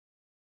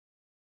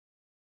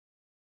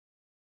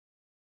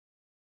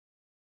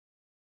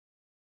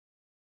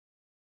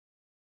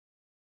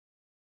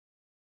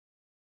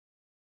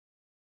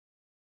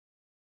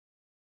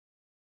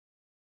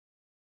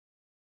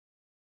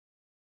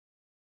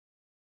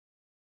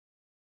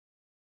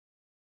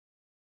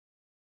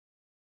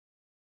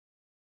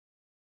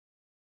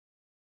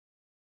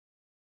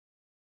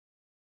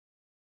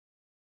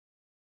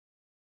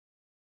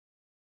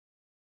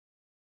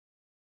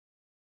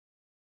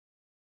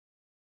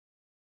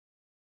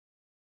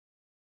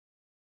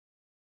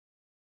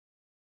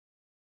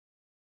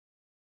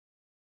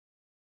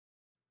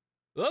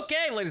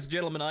Okay, ladies and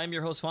gentlemen, I am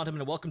your host Phontomen,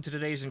 and welcome to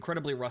today's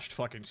incredibly rushed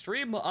fucking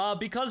stream.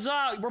 Because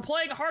we're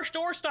playing Harsh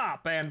Doorstop,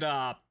 and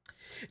yeah,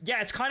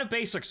 it's kind of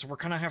basic, so we're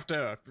gonna have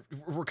to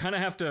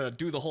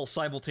do the whole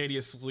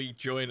simultaneously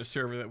join a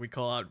server that we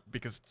call out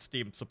because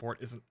Steam support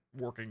isn't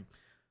working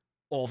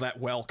all that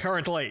well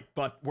currently.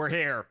 But we're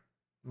here.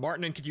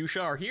 Martin and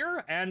Kadyusha are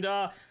here, and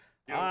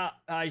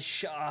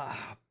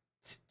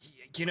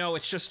you know,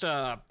 it's just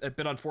a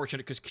bit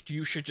unfortunate because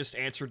Kadyusha just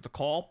answered the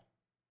call.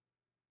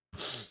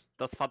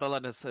 Das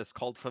Vaterland has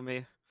called for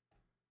me.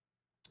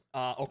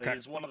 Okay.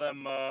 He's one of them,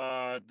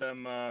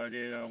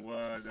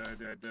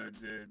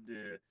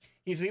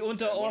 He's the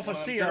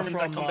Unteroffizier from,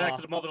 that come back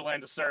to the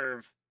motherland to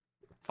serve.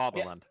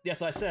 Fatherland. Yeah,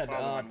 yes, I said,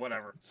 Fatherland,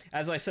 whatever.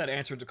 As I said,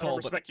 answered the I call, don't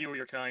respect you or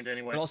your kind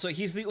anyway. But also,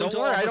 he's the Don't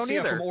worry, I don't Unteroffizier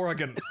either. from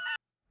Oregon.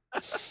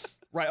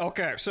 Right,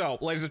 okay, so,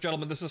 ladies and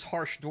gentlemen, this is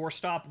Harsh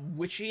Doorstop,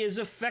 which is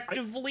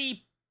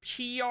effectively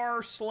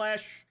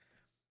PR/squad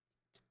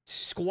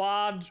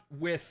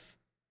with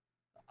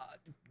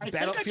I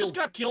Battlefield. think I just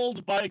got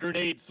killed by a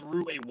grenade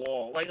through a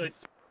wall, like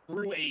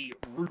through a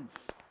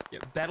roof. Yeah,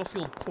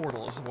 Battlefield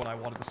Portal is what I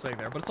wanted to say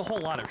there, but it's a whole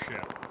lot of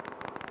shit.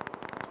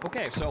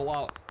 Okay,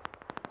 so,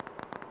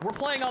 we're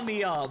playing on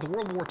the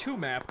World War II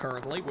map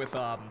currently with,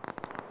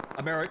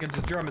 Americans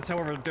and Germans.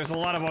 However, there's a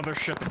lot of other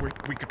shit that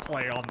we could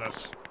play on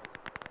this.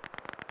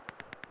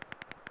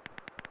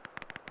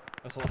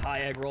 Also, hi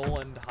Egg Roll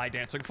and hi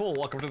Dancing Fool.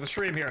 Welcome to the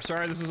stream here.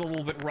 Sorry, this is a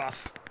little bit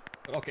rough.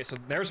 Okay, so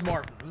there's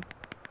Martin.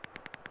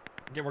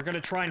 Yeah, we're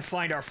gonna try and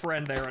find our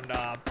friend there and,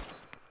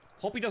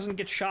 hope he doesn't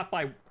get shot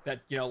by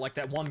that, you know, like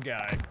that one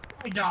guy.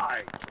 I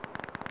die.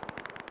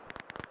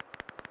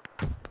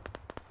 Okay,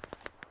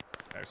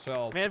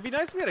 so... Man, it'd be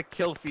nice if we had a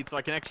kill feed so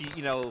I can actually,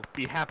 you know,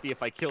 be happy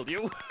if I killed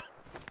you.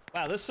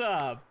 Wow, this,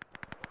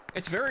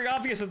 it's very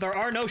obvious that there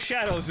are no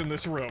shadows in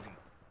this room.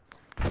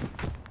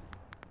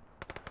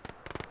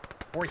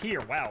 Or here,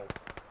 wow.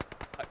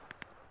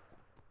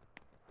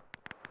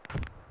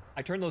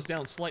 I turned those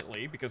down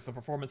slightly because the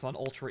performance on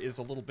Ultra is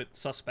a little bit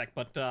suspect,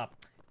 but,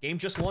 game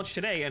just launched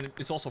today and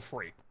it's also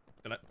free.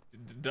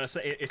 Did I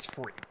say it's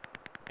free?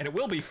 And it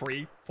will be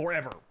free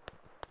forever.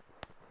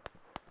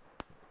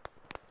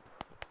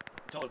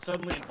 Until it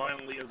suddenly and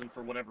violently isn't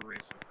for whatever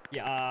reason.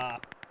 Yeah,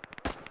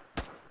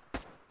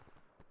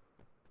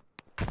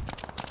 Can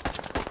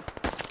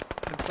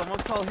someone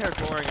call Hair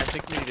Goring? I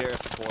think we need air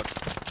support.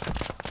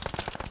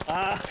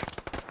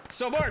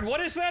 so Martin,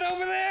 what is that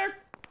over there?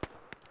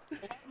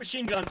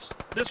 Machine guns,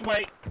 this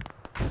way.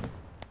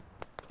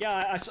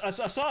 Yeah, I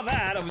saw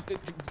that.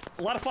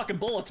 A lot of fucking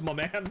bullets, my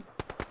man.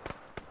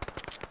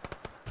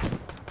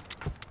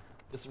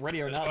 This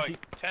ready or There's not? like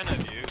 10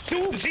 of you.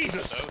 Dude,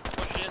 Jesus! So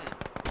push in.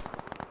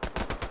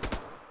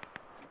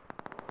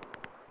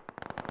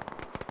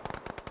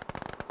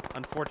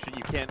 Unfortunate,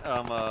 you can't,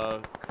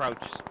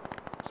 crouch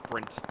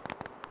sprint.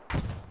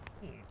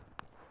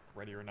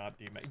 Ready or not,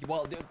 D-Man.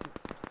 Well,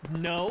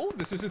 no,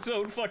 this is its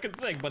own fucking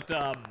thing, but,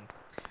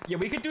 yeah,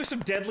 we could do some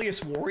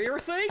Deadliest Warrior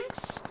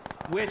things,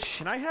 which...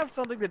 Can I have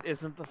something that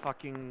isn't the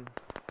fucking...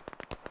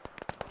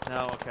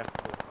 No, okay,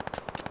 cool.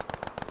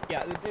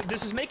 Yeah,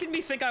 this is making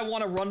me think I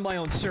want to run my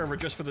own server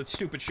just for the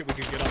stupid shit we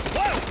could get up.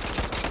 Whoa!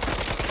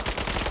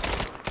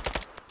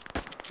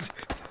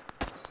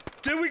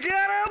 Did we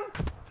get him?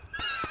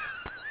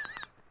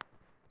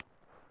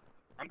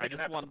 I'm thinking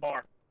that's the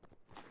bar.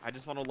 I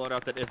just want to load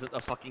out that isn't a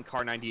fucking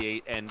Car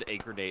 98 and a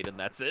grenade, and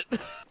that's it.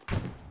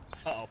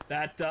 Uh-oh,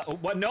 that,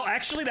 what? No,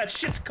 actually, that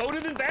shit's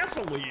coated in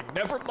Vaseline.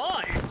 Never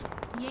mind.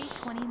 Yay,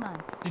 20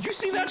 months. Did you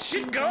see that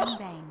shit go?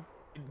 Bang.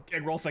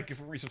 Eggroll, thank you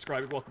for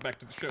resubscribing. Welcome back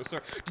to the show, sir.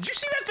 Did you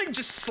see that thing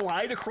just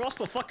slide across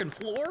the fucking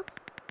floor?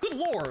 Good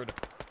lord.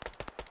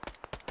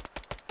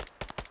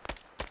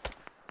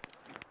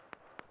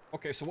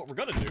 Okay, so what we're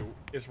gonna do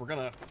is we're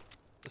gonna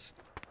just...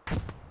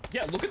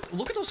 Yeah, look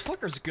at those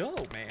fuckers go,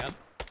 man.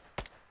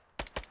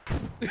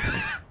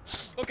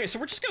 Okay, so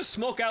we're just gonna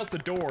smoke out the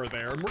door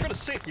there, and we're gonna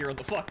sit here in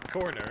the fucking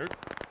corner.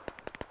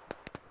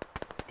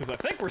 Because I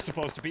think we're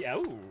supposed to be...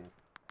 Oh.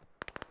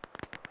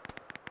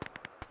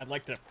 I'd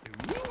like to...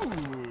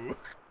 Ooh.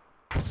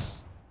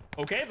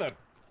 Okay, then.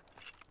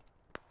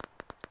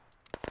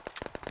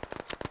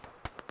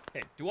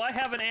 Okay, do I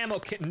have an ammo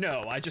kit?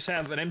 No, I just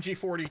have an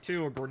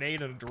MG42, a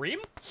grenade, and a dream?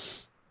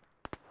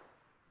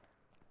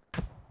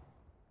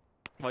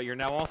 Well, you're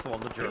now also on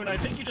the Dude, German. I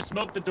think you just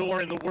smoked the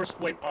door in the worst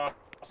way possible.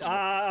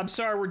 I'm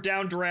sorry, we're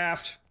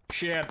downdraft.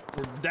 Shit,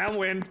 we're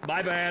downwind.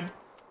 My bad.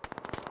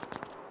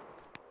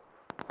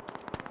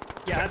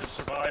 Yeah, that's...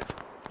 Survive.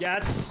 Yeah,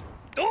 that's...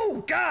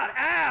 Oh, God!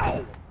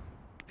 Ow!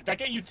 Did that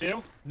get you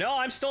too? No,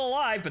 I'm still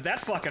alive, but that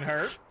fucking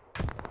hurt.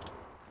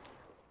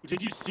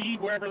 Did you see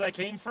wherever that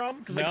came from?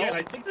 Because No. again,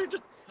 I think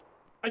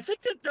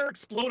that they're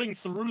exploding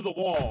through the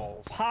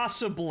walls.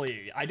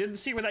 Possibly. I didn't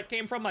see where that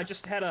came from. I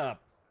just had a...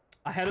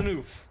 I had an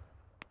oof.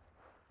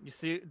 You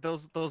see,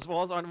 those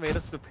walls aren't made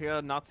of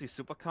superior Nazi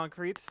super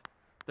concrete.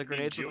 The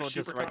grenades will go just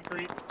super right.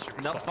 concrete.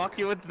 No, fuck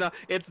you, it's not.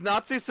 It's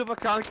Nazi super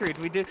concrete.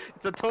 We did.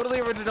 It's a totally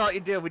original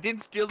idea. We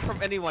didn't steal it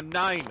from anyone.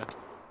 9.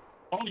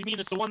 Oh, you mean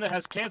it's the one that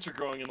has cancer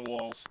growing in the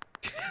walls?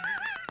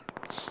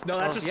 No,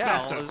 that's yeah,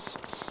 asbestos.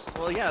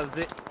 Well, yeah,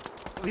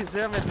 we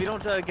Zermans, we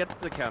don't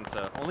get the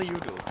cancer. Only you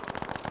do.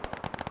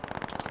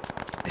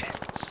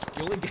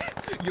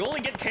 You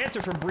only get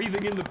cancer from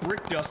breathing in the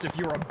brick dust if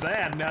you're a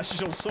bad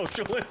National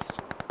Socialist.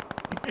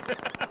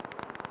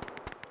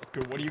 That's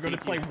good. What are you going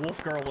to play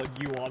Wolf Girl and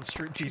you on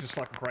street? Jesus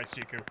fucking Christ,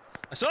 Jiku.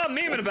 I saw a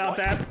meme about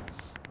that.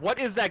 What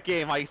is that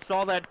game? I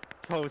saw that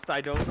post.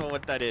 I don't know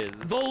what that is.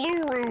 The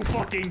Luru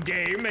fucking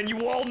game, and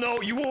you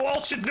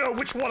all should know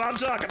which one I'm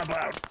talking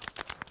about.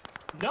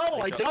 No,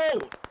 I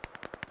don't.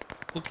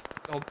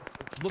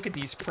 Look at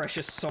these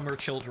precious summer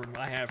children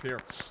I have here.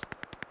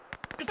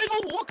 Because I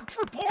don't look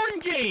for porn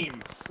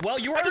games. Well,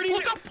 you I already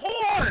just look up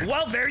porn.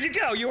 Well, there you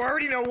go. You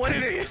already know what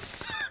it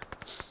is.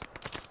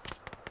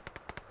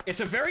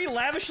 It's a very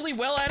lavishly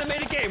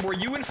well-animated game where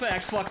you, in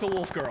fact, fuck the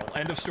wolf girl.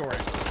 End of story.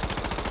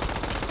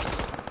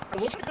 I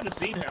wish I could have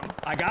seen him.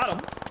 I got him.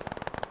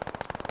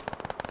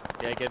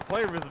 Yeah, again,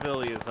 player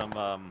visibility is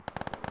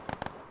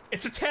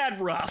It's a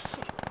tad rough.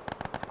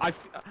 I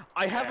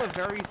have a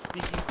very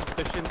sneaky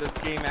suspicion this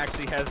game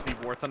actually has the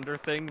War Thunder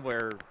thing,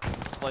 where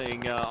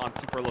playing on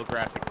super low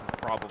graphics is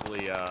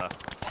probably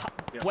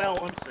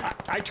Well,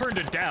 I turned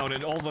it down,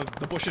 and all the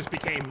bushes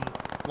became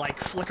like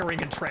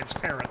flickering and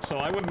transparent. So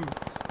I wouldn't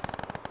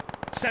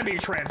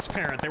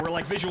semi-transparent. They were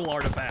like visual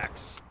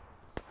artifacts.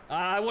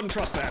 I wouldn't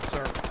trust that,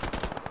 sir.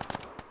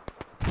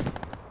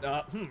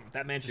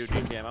 That man just...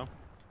 ammo.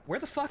 Where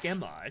the fuck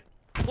am I?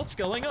 What's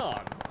going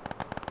on?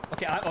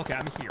 Okay,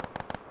 I'm here.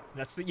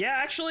 That's the... Yeah,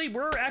 actually,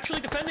 we're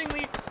actually defending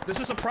the... This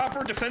is a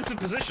proper defensive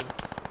position.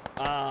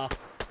 We're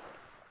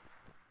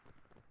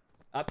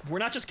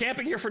not just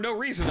camping here for no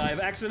reason.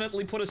 I've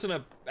accidentally put us in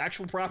a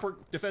actual proper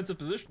defensive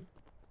position.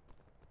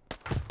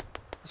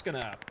 Just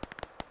gonna...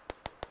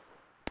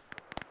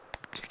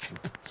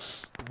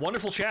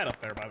 Wonderful chat up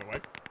there, by the way.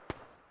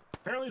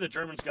 Apparently the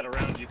Germans got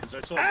around you, because I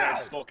saw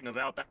guys skulking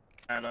about that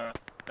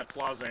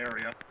plaza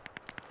area.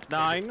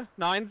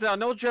 Nines, there are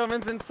no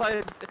Germans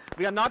inside.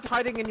 We are not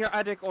hiding in your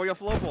attic or your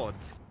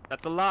floorboards.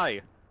 That's a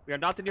lie. We are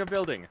not in your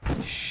building.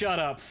 Shut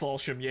up,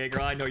 Fulsham Jaeger.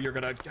 I know you're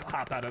gonna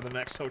hop out of the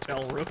next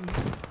hotel room.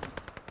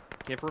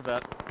 Can't prove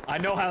that. I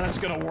know how that's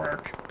gonna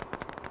work.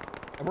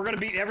 And we're gonna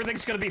be,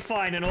 everything's gonna be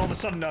fine, and all of a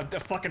sudden a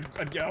fucking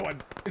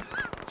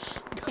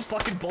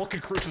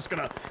Balkan cruise is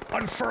gonna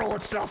unfurl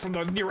itself from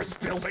the nearest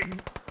building.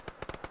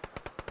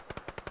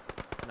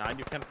 Nine,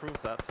 you can't prove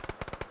that.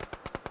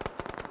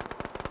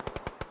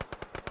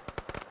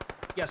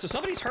 Yeah, so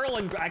somebody's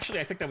hurling, actually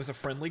I think that was a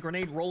friendly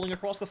grenade rolling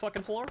across the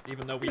fucking floor,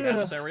 even though we had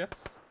this area.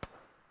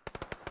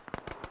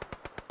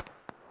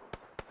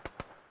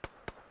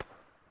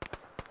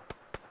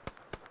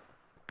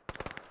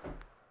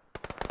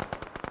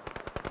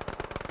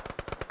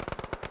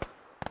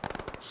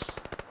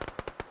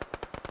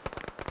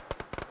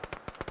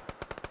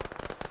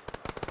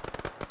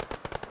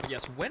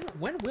 Yes,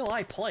 when will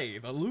I play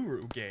the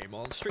Luru game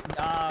on stream?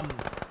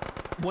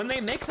 When they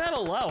make that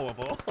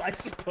allowable, I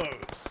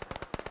suppose.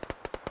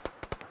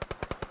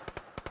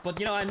 But,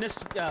 you know, I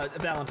missed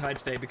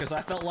Valentine's Day because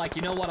I felt like,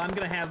 you know what, I'm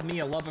gonna have me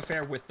a love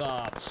affair with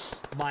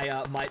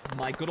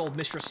my good old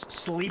mistress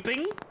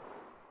sleeping.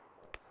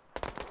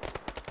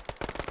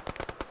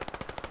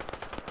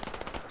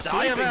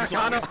 Sleeping's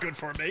always good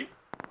for me.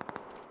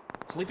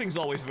 Sleeping's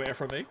always there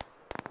for me.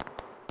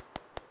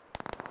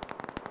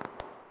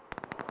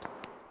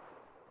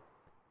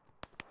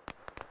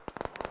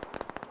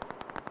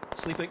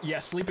 Sleeping, yeah,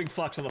 sleeping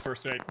fucks on the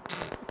first date.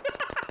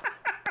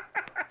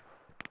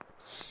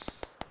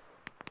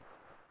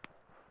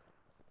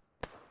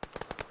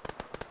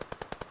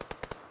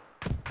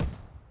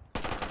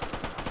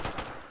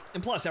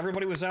 And plus,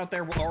 everybody was out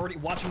there already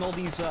watching all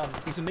these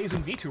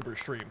amazing VTuber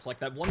streams, like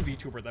that one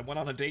VTuber that went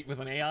on a date with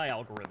an AI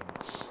algorithm.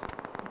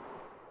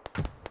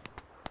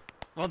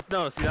 Well,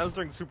 no, see, that was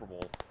during Super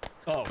Bowl.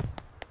 Oh.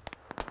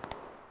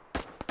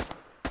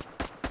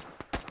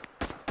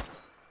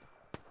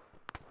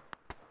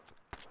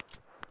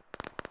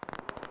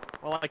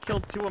 Well, I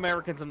killed 2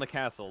 Americans in the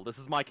castle. This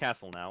is my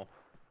castle now.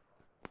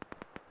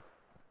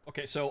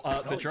 Okay, so,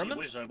 the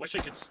Germans? I wish I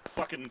could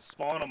fucking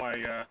spawn on my,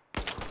 Dude!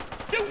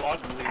 or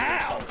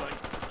Ow! something.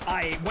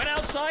 I went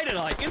outside and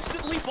I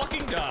instantly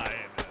fucking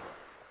died.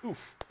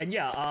 Oof. And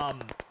yeah,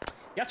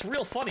 that's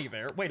real funny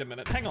there. Wait a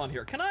minute, hang on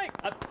here. Can I,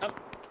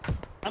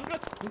 I'm gonna,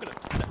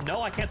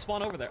 no, I can't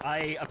spawn over there.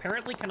 I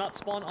apparently cannot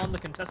spawn on the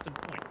contested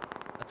point.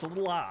 That's a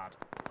little odd.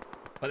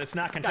 But it's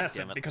not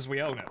contested because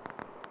we own it.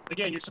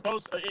 Again, you're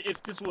supposed,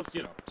 if this was,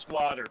 you know,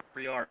 squad or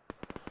pre-art,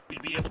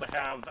 we'd be able to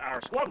have our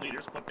squad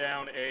leaders put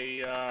down a,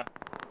 you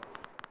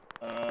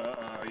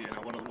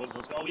know, what is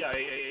those? Oh yeah,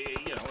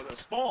 you know, a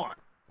spawn.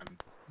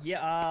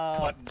 Yeah.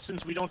 But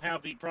since we don't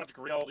have the Project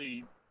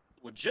Reality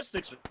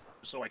logistics,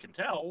 so I can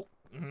tell,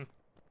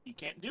 you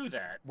can't do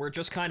that. We're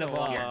just kind of,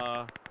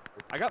 I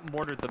got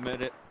mortared the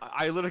minute.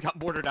 I literally got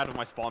mortared out of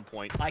my spawn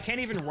point. I can't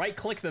even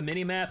right-click the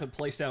minimap and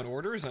place down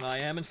orders, and I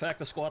am, in fact,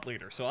 the squad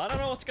leader, so I don't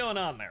know what's going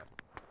on there.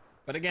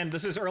 But again,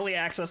 this is early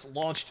access,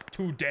 launched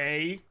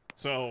today,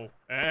 so,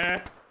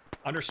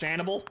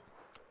 understandable.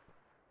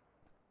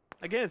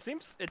 Again, it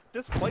seems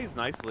this plays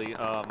nicely.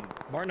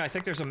 Martin, I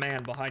think there's a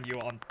man behind you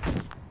on...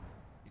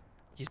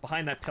 He's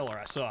behind that pillar,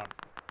 I saw him.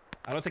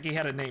 I don't think he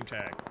had a name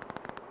tag.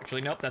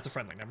 Actually, nope, that's a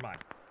friendly, never mind.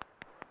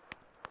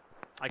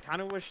 I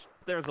kind of wish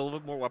there was a little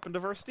bit more weapon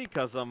diversity,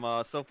 because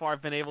so far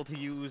I've been able to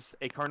use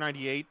a Kar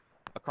 98,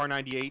 a Kar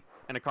 98,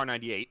 and a Kar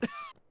 98.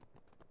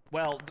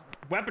 Well,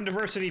 weapon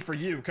diversity for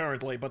you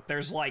currently, but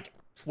there's like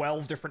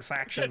 12 different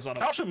factions on a...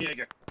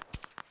 Fallschirmjäger!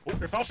 Oh,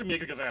 der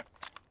Fallschirmjägergewehr.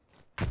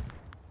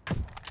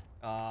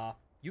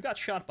 You got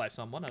shot by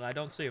someone, and I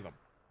don't see them.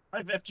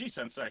 I'm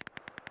FG-sensei.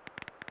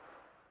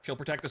 She'll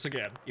protect us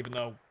again, even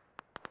though...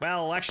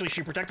 Well, actually,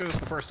 she protected us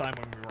the first time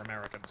when we were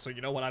Americans, so you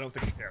know what? I don't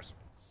think she cares.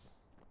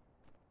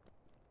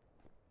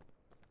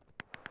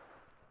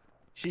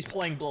 She's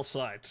playing both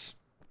sides.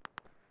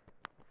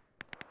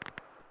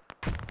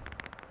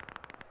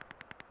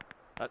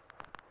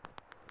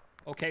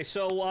 Okay,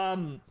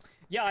 so,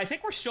 yeah, I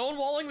think we're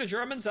stonewalling the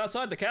Germans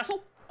outside the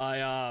castle.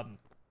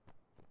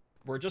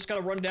 We're just gonna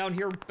run down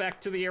here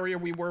back to the area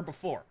we were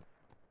before.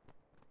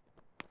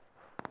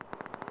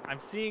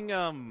 I'm seeing,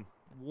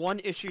 one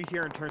issue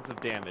here in terms of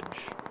damage.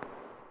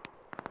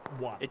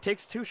 What? It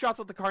takes 2 shots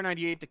with the Kar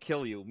 98 to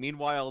kill you.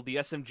 Meanwhile, the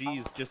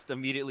SMGs just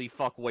immediately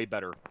fuck way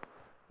better.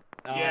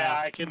 Yeah,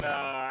 I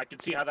can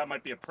see how that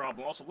might be a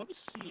problem. Also, let me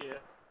see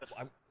if...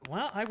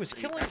 Well, I was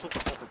killing...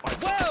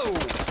 Whoa!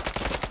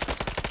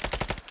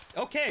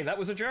 Okay, that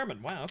was a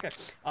German. Wow, okay.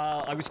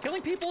 I was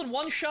killing people in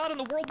one shot in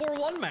the World War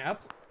I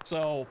map,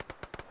 so...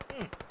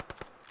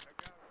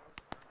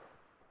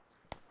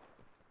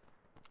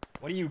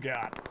 What do you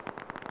got?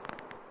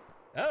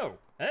 Oh,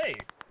 hey!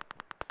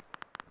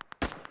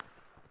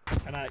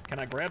 Can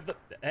I grab the...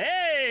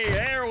 Hey,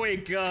 there we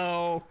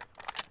go!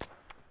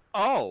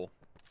 Oh!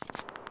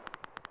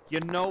 You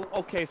know,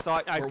 okay,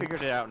 so I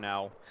figured it out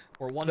now.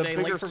 We're one day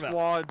late for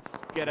squads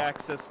get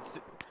access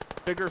to...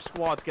 Bigger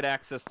squads get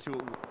access to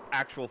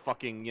actual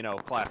fucking, you know,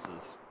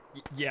 classes.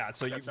 Yeah,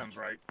 so that sounds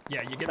right.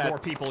 Yeah, you get more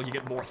people, you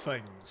get more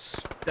things.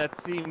 That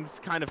seems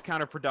kind of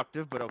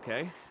counterproductive, but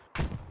okay.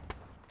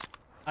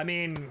 I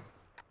mean...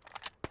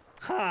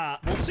 Huh,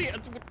 we'll see.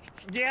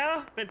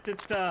 Yeah,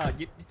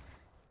 you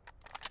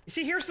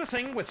see, here's the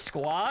thing with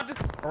squad,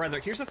 or rather,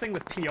 here's the thing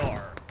with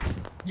PR.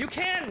 You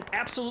can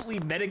absolutely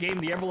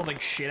metagame the ever-loving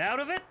shit out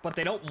of it, but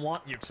they don't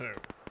want you to.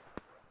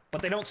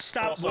 But they don't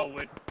stop... Also,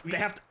 they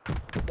have to...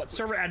 What,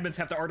 server admins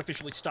have to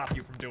artificially stop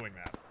you from doing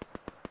that.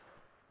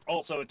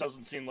 Also, it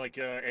doesn't seem like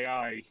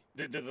AI...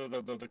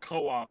 The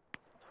co-op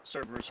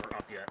servers are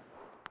up yet.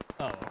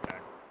 Oh, okay.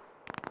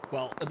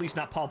 Well, at least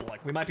not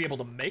public. We might be able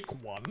to make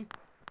one.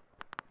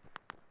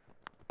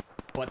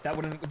 But that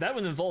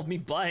would involve me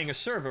buying a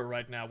server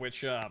right now,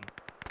 which,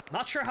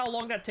 not sure how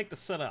long that'd take to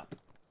set up.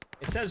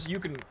 It says you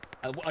can...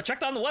 I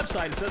checked on the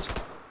website, it says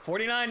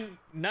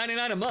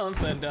 $49.99 a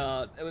month, and,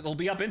 it'll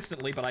be up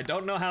instantly, but I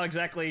don't know how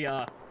exactly,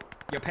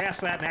 you pass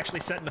that and actually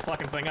setting the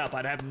fucking thing up.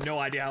 I'd have no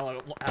idea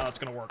how it's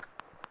gonna work.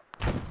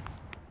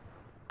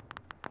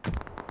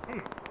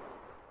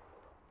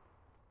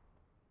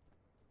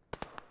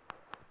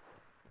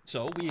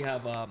 So, we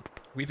have,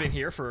 we've been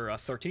here for,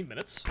 13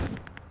 minutes,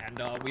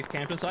 and, we've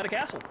camped inside a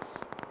castle.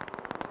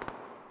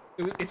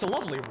 It's a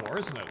lovely war,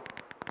 isn't it?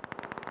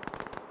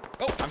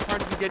 Oh, I'm trying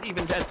to get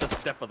even at the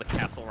step of the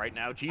castle right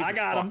now. Jesus I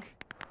got him.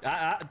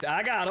 fuck.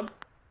 I got him.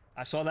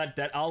 I saw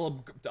that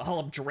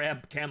olive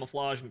drab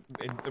camouflage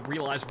and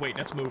realized, wait,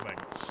 that's moving.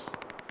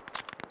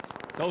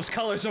 Those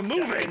colors are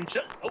moving.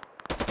 Yeah,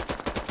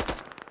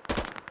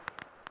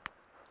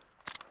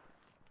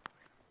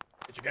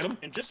 Did you get him?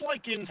 And just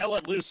like in Hell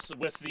Let Loose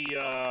with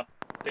the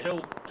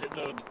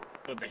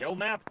hill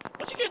map,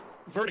 once you get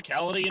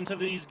verticality into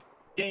these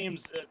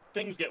games,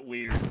 things get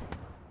weird.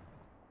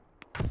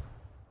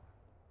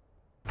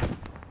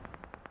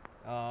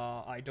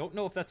 I don't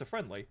know if that's a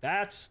friendly.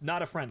 That's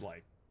not a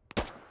friendly.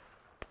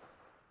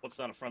 What's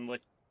not a friendly?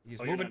 He's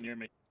You're moving. not near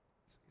me.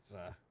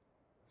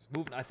 He's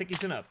moving. I think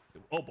he's in a...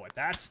 Oh boy,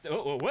 that's...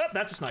 whoop,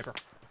 that's a sniper.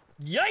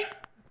 Yike!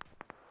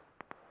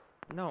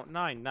 No,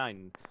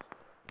 nine.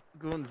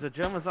 Goons, the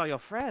Germans are your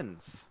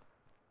friends.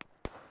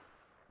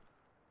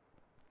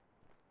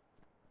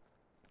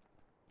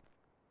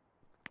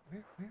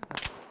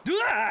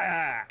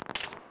 Where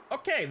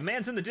okay, the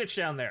man's in the ditch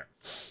down there.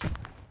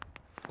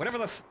 Whatever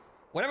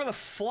the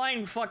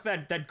flying fuck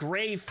that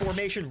gray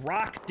formation,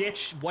 rock,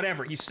 ditch,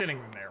 whatever, he's sitting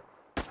in there.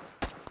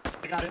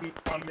 I got him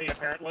on me,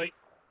 apparently.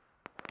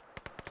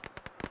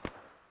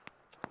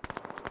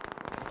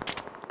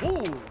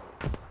 Ooh!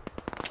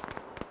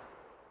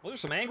 Those are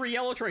some angry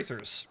yellow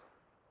tracers.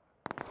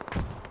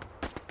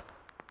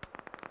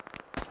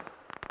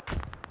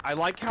 I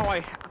like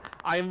how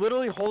I'm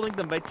literally holding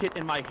the medkit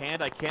in my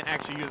hand. I can't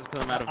actually use it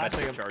because I'm out of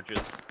medkit charges.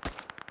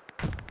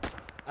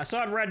 I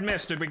saw red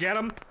mist. Did we get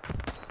him?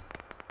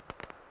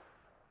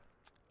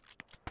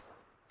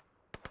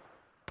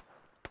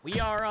 We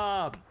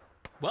are,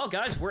 well,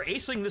 guys, we're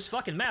acing this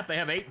fucking map. They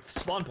have 8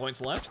 spawn points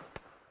left.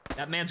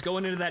 That man's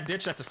going into that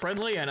ditch. That's a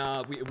friendly,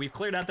 and, we've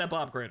cleared out that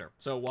bomb crater.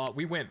 So,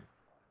 we win.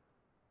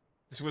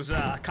 This was,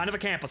 kind of a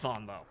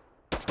campathon, though.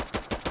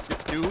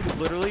 Dude,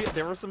 literally,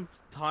 there were some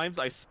times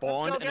I Let's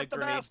spawned go and get the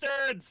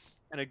bastards!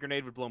 a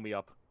grenade would blow me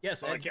up.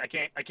 Yes, Oh, I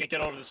can't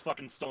get over this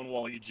fucking stone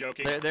wall. Are you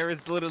joking? There is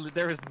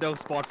no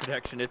spawn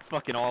protection. It's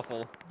fucking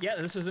awful. yeah,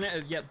 this is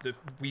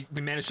we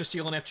managed to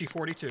steal an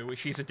FG-42.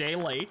 She's a day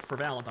late for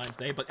Valentine's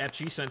Day, but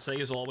FG Sensei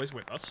is always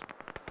with us,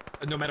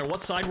 no matter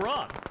what side we're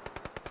on.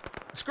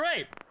 It's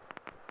great.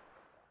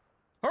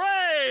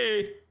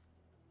 Hooray!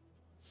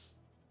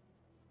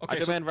 Okay, I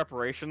demand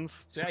reparations.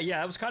 So yeah,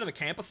 that was kind of a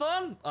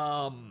campathon.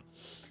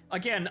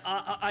 Again,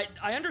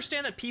 I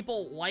understand that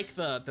people like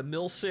the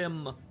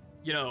milsim,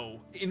 you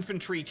know,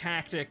 infantry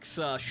tactics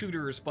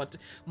shooters, but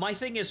my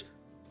thing is,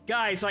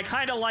 guys, I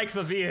kind of like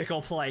the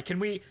vehicle play. Can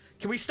we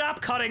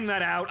stop cutting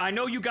that out? I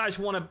know you guys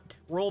want to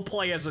role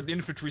play as an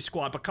infantry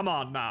squad, but come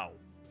on now.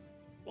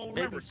 Well,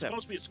 remember, it's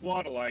supposed to be a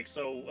squad-alike,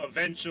 so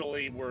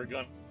eventually we're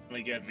gonna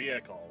get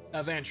vehicles.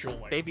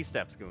 Eventually. Baby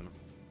steps, Goon.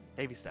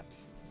 Baby steps.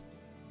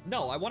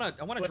 No, I wanna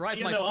But, drive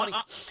you my know,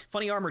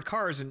 funny armored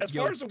cars and as you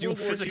far know, as the do World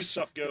War II physics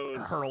stuff goes,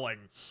 hurling.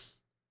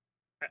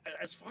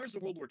 as far as the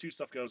World War II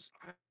stuff goes,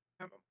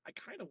 I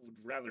kind of would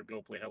rather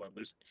go play Hell Let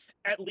Loose,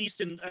 at least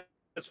in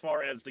as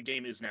far as the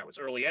game is now. It's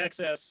early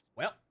access.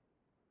 Well,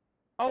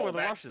 Oh, all we're the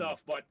that Russians.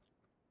 stuff, but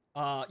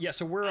yeah.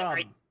 So we're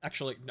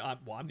actually,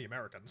 well, I'm the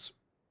Americans.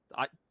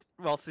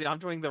 Well, see, I'm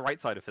doing the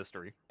right side of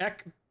history.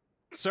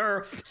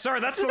 Sir,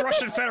 that's the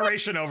Russian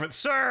Federation over it.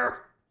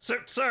 Sir.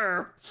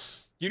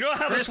 You know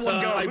how Chris, this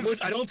one goes.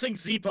 I don't think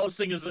Z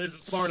posting is a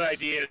smart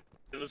idea at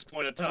this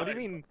point in time. What do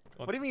you mean?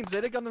 What do you mean?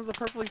 Zetagun is a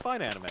perfectly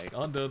fine anime.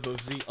 Under the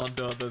Z. Oh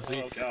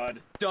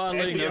God, Darling,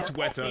 And it's we are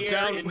wetter. off the air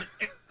Down. in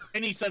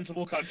any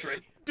sensible country.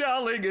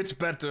 Darling, it's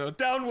better.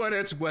 Down when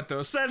it's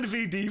wetter. Send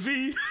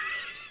VDV.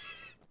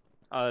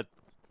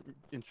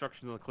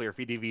 Instructions are clear.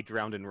 VDV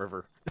drowned in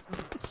river.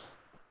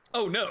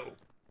 Oh no.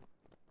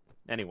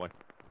 Anyway.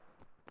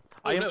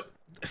 Oh no.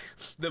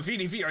 The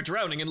VDV are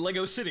drowning in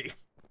Lego City.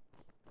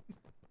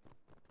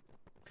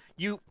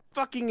 You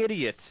fucking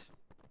idiot!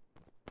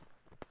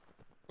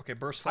 Okay,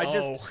 burst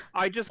fire.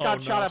 I just got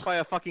Oh, shot no. at by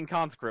a fucking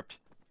conscript.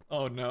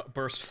 Oh no,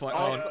 burst fire.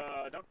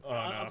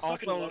 I'm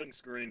stuck in the Also, loading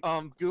screen.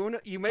 Goon,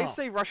 you may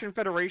say Russian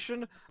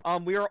Federation.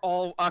 We are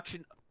all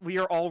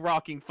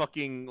rocking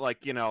fucking,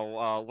 like, you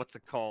know, what's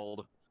it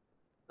called?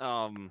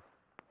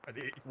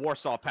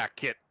 Warsaw Pact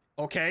kit.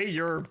 Okay,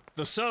 you're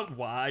the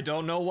Well, I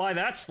don't know why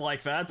that's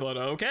like that, but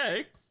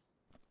okay.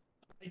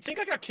 I think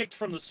I got kicked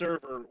from the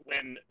server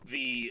when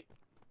the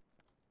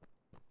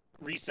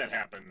reset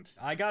happened.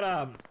 I got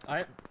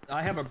I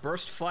have a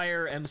burst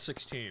fire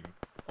M16.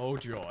 Oh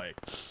joy.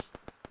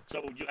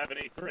 So you have an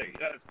A3,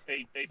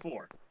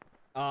 A4.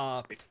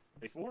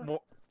 A4?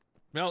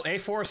 No,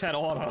 A4's had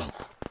auto.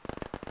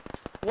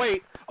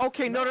 Wait.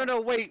 Okay. No.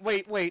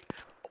 Wait.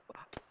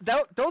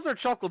 Those are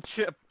chocolate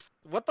chips.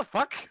 What the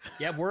fuck?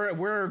 Yeah,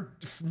 we're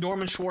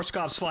Norman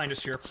Schwarzkopf's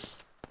finest here.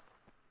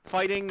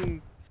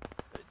 Fighting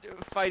the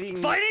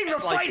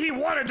like, fight he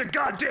wanted to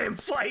goddamn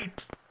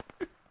fight.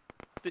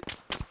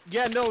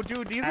 Yeah, no,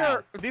 dude, these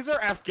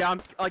are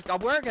Afghan. Like, I'm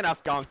wearing an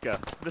Afghanka.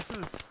 This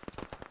is.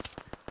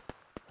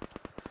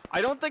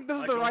 I don't think this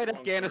is the right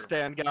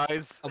Afghanistan,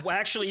 guys. Well,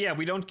 actually, yeah,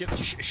 we don't get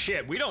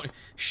shit. We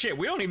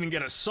don't even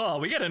get a SAW.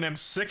 We get an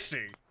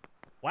M60.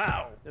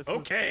 Wow.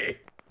 Okay.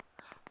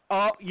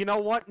 You know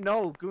what?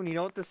 No, Goon, you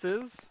know what this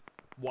is?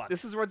 What?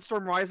 This is Red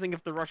Storm Rising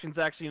if the Russians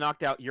actually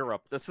knocked out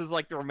Europe. This is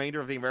like the remainder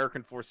of the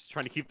American forces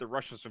trying to keep the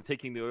Russians from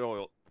taking the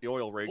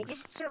oil rigs. What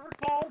was the server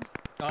called?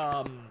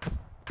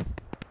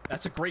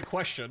 That's a great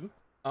question.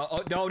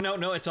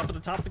 No, it's up at the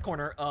top of the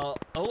corner.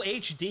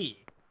 OHD.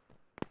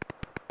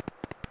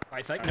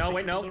 I think. No,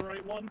 wait, no. The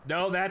right one?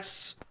 No,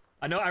 that's.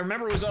 I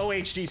remember it was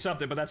OHD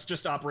something, but that's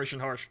just Operation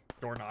Harsh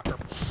Door Knocker.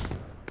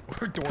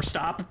 Or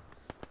Doorstop.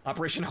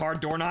 Operation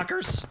Hard Door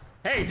Knockers.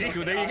 Hey,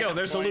 Deku, there you go.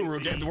 There's the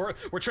Luru game.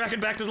 We're tracking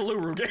back to the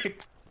Luru game.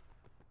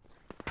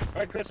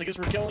 Alright, Chris, I guess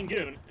we're killing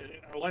Goon.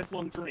 Our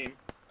lifelong dream.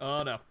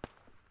 Oh, no.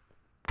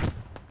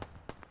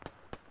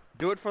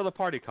 Do it for the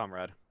party,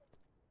 comrade.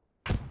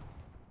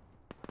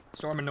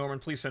 Storm and Norman,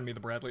 please send me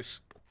the Bradleys.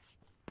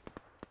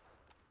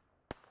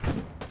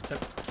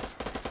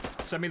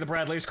 Send me the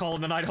Bradleys, call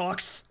them the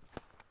Nighthawks.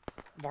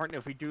 Martin,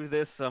 if we do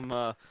this,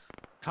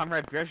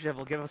 Comrade Brezhnev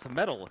will give us a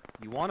medal.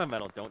 You want a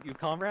medal, don't you,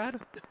 comrade?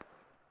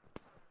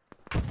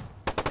 You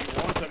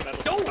want a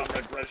medal, No!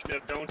 Comrade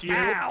Brezhnev, don't you?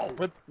 Ow!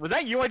 Was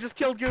that you I just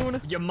killed,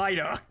 Goon? You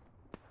mighta.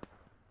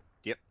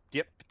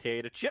 Dip,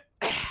 potato chip.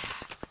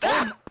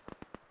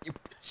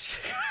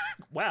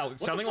 Wow, What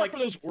sounding the fuck like were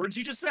those words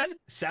you just said?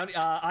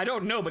 I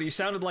don't know, but he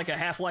sounded like a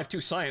Half-Life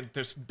 2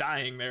 scientist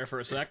dying there for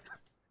a sec.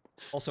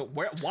 Also,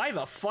 why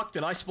the fuck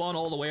did I spawn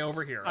all the way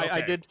over here? Okay,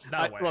 I did.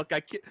 that way.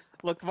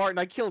 Look, Martin,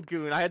 I killed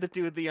Goon. I had to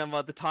do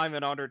the time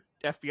and honored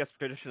FPS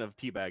tradition of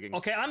teabagging.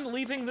 Okay, I'm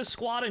leaving this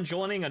squad and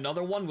joining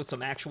another one with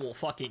some actual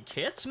fucking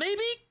kits,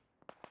 maybe?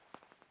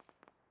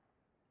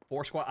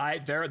 4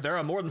 squad. There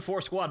are more than 4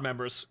 squad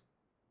members.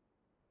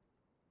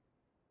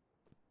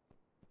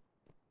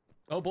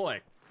 Oh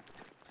boy.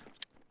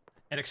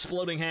 An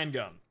exploding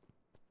handgun.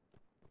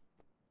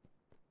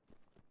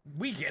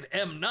 We get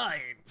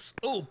M9s.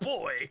 Oh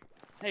boy.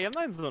 Hey,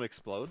 M9s don't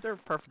explode. They're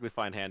perfectly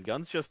fine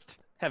handguns, just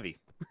heavy.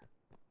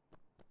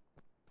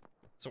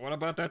 So what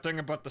about that thing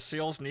about the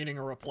SEALs needing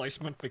a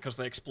replacement because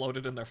they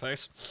exploded in their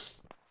face?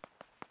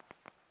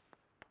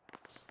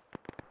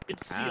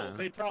 It's SEALs.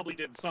 They probably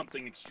did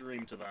something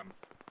extreme to them.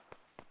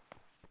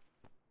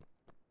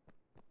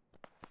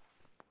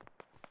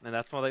 And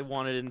that's why they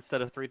wanted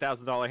instead of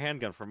 $3,000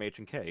 handgun from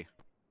H&K.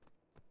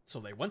 So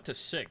they went to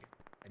SIG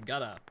and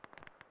got a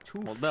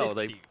 250. Well,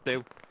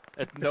 no,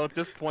 at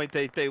this point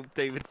they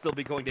would still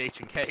be going to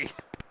H&K.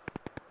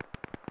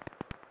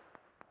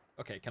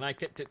 Okay, can I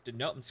get to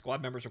no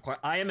squad members required?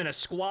 I am in a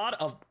squad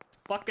of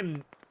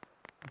fucking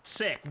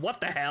sick.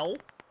 What the hell?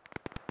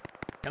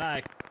 Can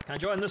I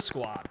join this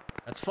squad?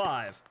 That's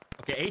 5.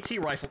 Okay, AT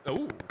rifle.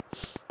 Ooh.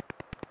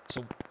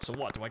 So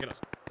what? Do I get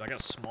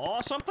a small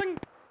or something?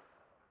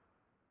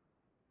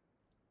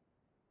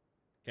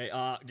 Okay,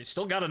 you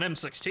still got an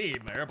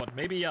M16 there, but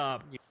maybe You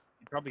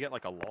probably get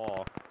like a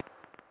law.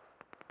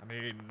 I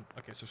mean,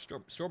 okay, so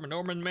Storm of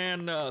Norman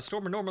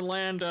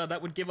Land,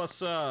 that would give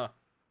us, I'd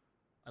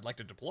like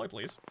to deploy,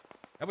 please.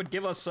 That would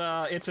give us,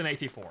 it's an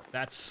AT-4.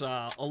 That's,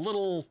 a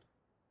little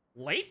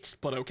late,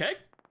 but okay.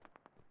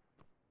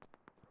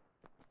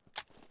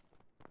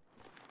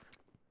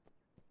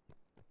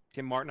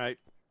 Tim Martin,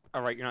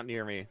 alright, you're not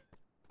near me.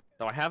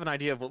 So I have an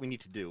idea of what we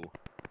need to do.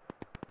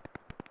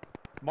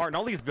 Martin,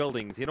 all these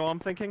buildings, you know what I'm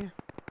thinking?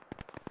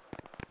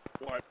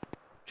 What?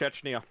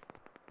 Chechnya.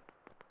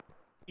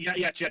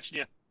 Yeah,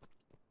 Chechnya.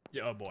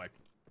 Yeah, oh boy.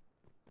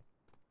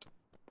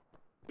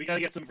 We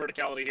gotta get some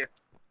verticality here.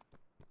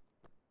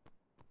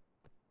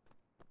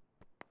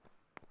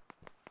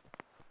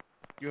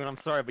 You and I'm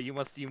sorry, but you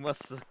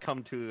must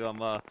succumb to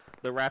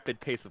the rapid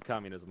pace of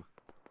communism.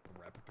 The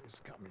rapid pace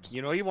of communism.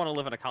 You know you want to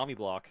live in a commie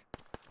block.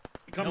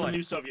 Become the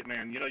new Soviet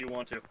man. You know you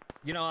want to.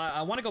 You know,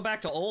 I want to go back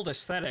to old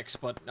aesthetics,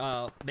 but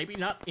maybe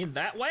not in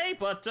that way.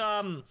 But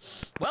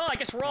well, I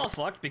guess we're all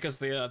fucked because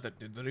the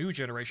new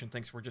generation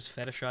thinks we're just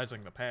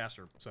fetishizing the past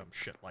or some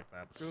shit like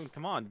that. Dude,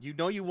 come on. You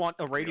know you want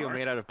a radio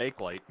made out of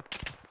Bakelite.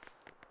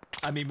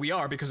 I mean, we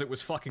are because it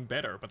was fucking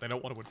better, but they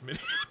don't want to admit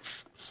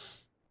it.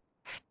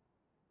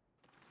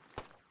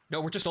 No,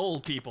 we're just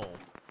old people.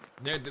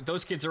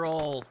 Those kids are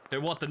all, they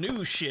want the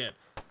new shit,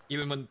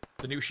 even when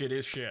the new shit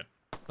is shit.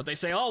 But they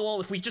say, oh,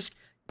 well, if we just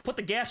put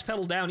the gas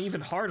pedal down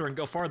even harder and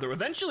go farther,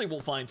 eventually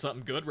we'll find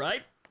something good,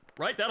 right?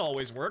 Right? That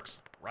always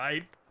works,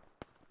 right?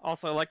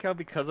 Also, I like how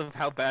because of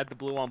how bad the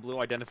blue-on-blue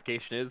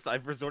identification is,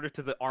 I've resorted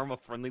to the arm of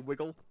friendly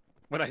wiggle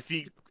when I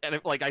see,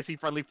 I see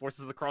friendly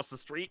forces across the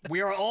street.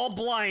 We are all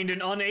blind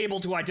and unable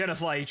to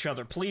identify each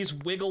other. Please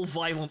wiggle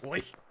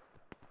violently.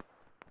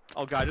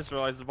 Oh god, I just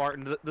realized,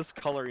 Martin, this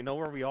color, you know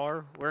where we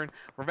are? We're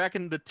back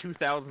in the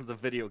 2000s of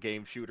video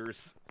game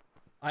shooters.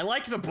 I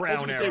like the I was brown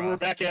gonna era. say we're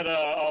back at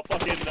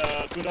fucking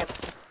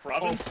Gundar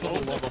province. Oh, for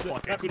the love of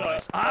fucking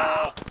Christ.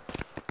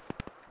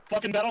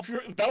 Fucking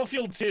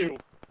Battlefield 2.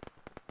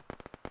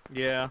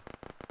 Yeah.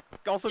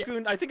 Also, Yeah.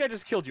 Goon, I think I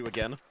just killed you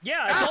again.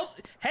 Yeah,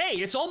 hey,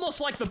 it's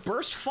almost like the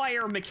burst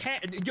fire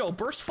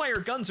burst fire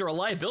guns are a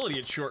liability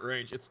at short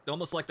range. It's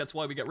almost like that's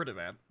why we got rid of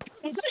that.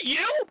 Was that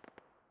you?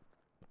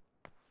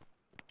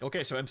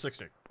 Okay, so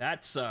M60.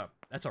 That's a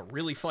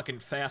really fucking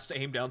fast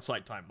aim down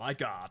sight time. My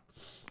god.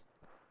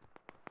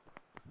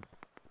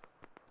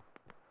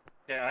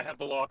 Yeah, I have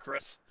the law,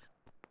 Chris.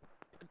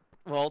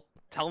 Well,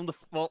 tell them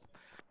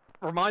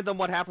remind them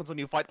what happens when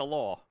you fight the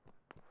law.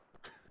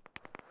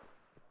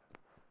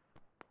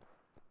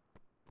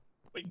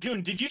 Wait,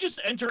 Goon, did you just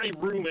enter a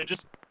room and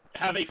just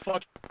have a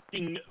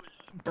fucking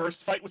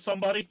burst fight with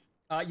somebody?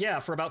 Yeah,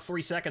 for about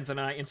 3 seconds, and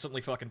I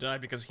instantly fucking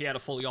died because he had a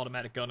fully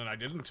automatic gun and I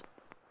didn't.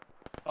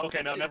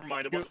 Okay, no, never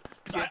mind. It was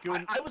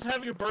I was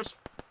having a burst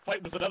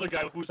fight with another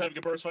guy who was having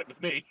a burst fight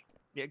with me.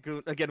 Yeah,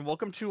 Goon, again,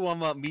 welcome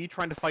to me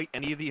trying to fight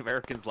any of the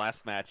Americans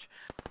last match.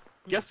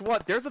 Guess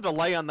what? There's a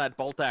delay on that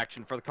bolt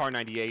action for the Car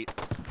 98.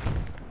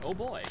 Oh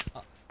boy.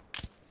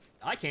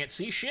 I can't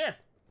see shit.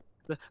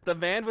 The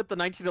man with the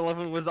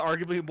 1911 was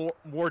arguably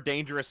more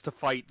dangerous to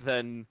fight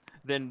than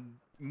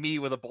me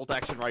with a bolt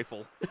action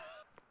rifle.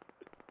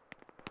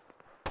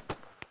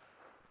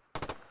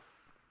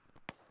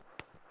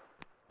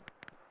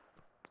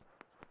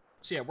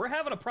 So yeah, we're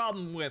having a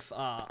problem with,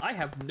 I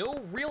have no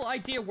real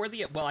idea where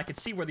well, I can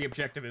see where the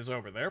objective is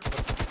over there, but...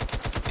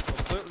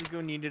 Well, clearly,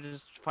 Goon, you need to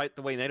just fight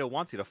the way NATO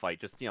wants you to fight.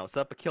 Just, set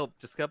up a kill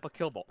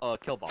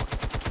box.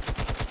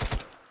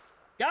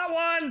 Got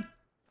one!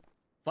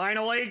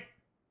 Finally!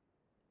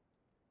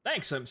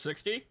 Thanks,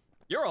 M60.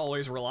 You're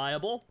always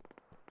reliable.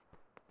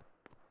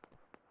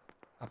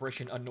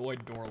 Operation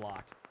Annoyed Door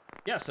Lock.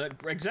 Yes,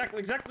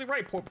 exactly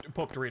right,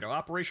 Pope Dorito.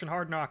 Operation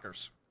Hard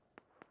Knockers.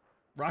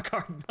 Rock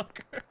Hard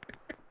Knockers.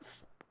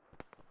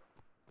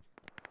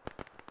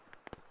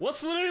 What's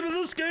the name of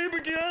this game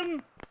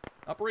again?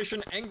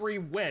 Operation Angry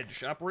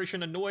Wedge.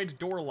 Operation Annoyed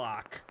Door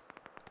Lock.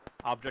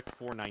 Object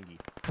 490.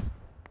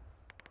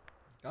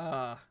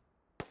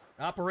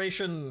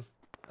 Operation,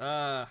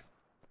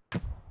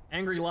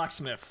 Angry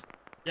Locksmith.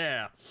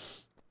 Yeah.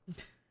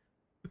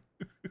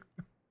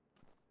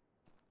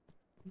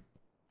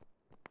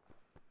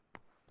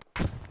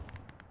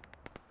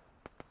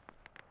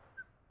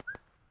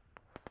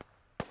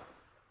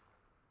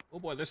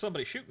 boy, there's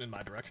somebody shooting in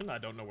my direction. I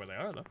don't know where they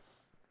are, though.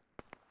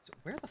 So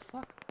where the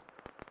fuck?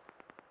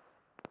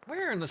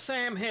 Where in the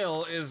Sam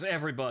Hill is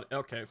everybody?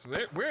 Okay, so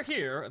we're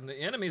here, and the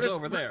enemy's Chris,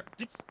 over there.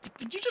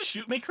 Did you just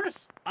shoot me,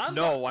 Chris?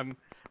 No, I'm...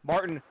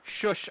 Martin,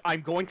 shush,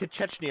 I'm going to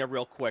Chechnya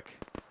real quick.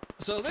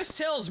 So this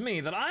tells me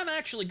that I'm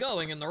actually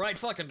going in the right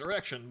fucking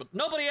direction, but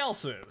nobody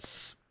else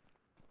is.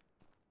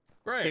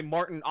 Great. Okay,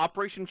 Martin,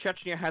 Operation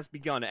Chechnya has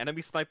begun.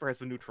 Enemy sniper has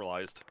been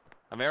neutralized.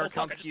 Oh fuck, I just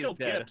Amerikansky is killed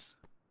dead. Gibbs.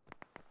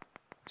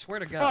 I swear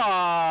to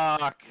God.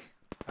 Fuck!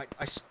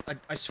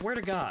 I swear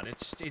to God,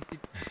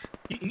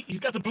 He's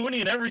got the boonie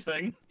and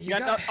everything. you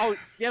got... Oh,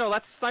 yeah, no,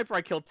 that's the sniper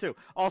I killed too.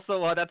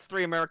 Also, that's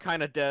 3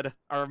 Americana dead.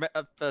 Or,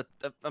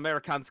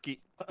 Amerikansky.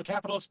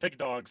 Capitalist pig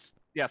dogs.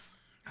 Yes.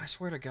 I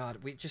swear to God,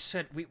 we just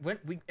said we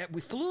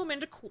flew them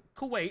into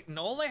Kuwait, and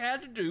all they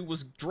had to do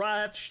was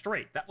drive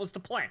straight. That was the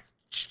plan.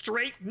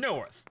 Straight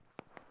north.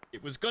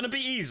 It was gonna be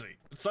easy,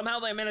 but somehow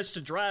they managed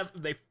to drive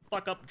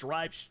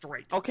drive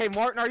straight. Okay,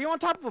 Martin, are you on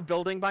top of a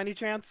building by any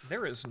chance?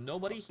 There is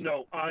nobody here.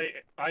 No, I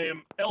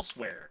am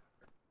elsewhere.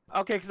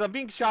 Okay, because I'm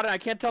being shot and I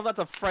can't tell if that's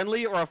a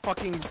friendly or a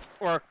fucking,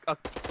 or a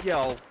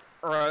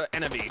or a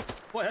enemy.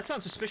 Boy, that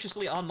sounds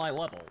suspiciously on my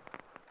level.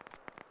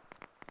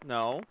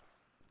 No.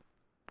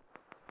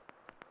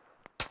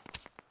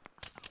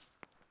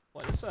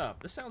 Boy,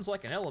 this sounds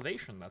like an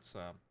elevation that's,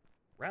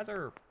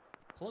 rather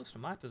close to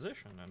my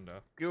position, and,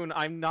 Goon,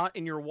 I'm not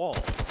in your wall.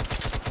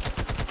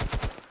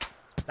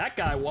 That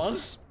guy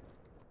was!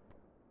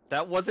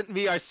 That wasn't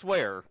me, I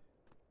swear.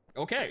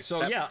 Okay,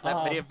 so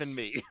That may have been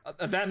me.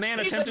 That man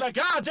He's attempted... in the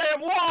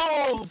goddamn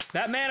walls!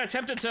 That man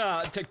attempted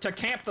to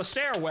camp the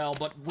stairwell,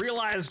 but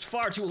realized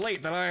far too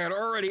late that I had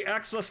already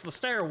accessed the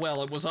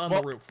stairwell and was on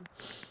the roof.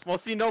 Well,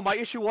 see, no, my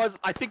issue was,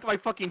 I think my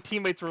fucking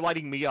teammates were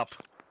lighting me up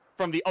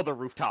from the other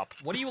rooftop.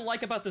 What do you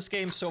like about this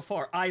game so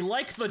far? I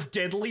like the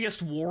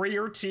deadliest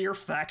warrior tier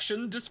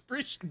faction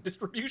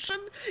distribution.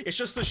 It's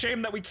just a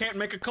shame that we can't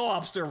make a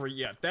co-op server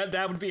yet.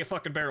 That would be a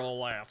fucking barrel of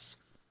laughs.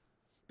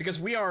 Because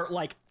we are,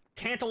 like,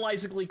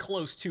 tantalizingly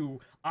close to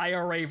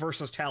IRA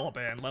versus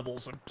Taliban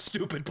levels of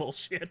stupid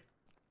bullshit.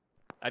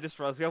 I just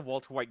realized we have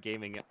Walter White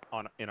Gaming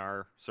in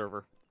our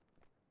server.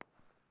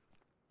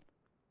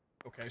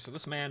 Okay, so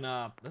this man,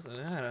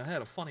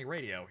 had a funny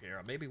radio here.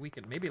 Maybe I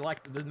can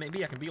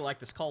be like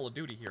this Call of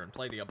Duty here and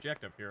play the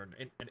objective here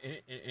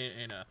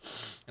and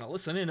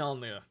listen in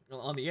on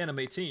the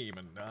enemy team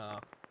and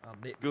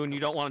Goon, you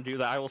don't want to do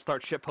that. I will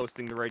start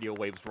shitposting the radio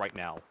waves right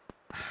now.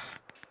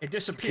 It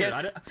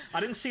disappeared. I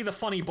didn't see the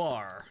funny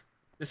bar.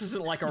 This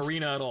isn't like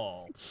Arena at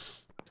all.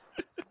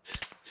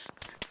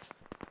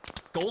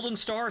 Golden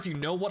Star, if you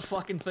know what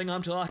fucking thing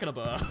I'm talking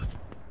about.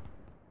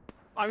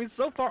 I mean,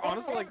 so far,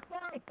 honestly, like...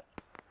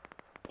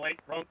 Wait,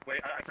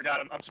 I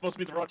forgot. I'm supposed to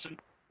be the Russian.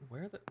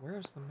 Where's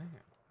the man?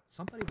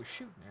 Somebody was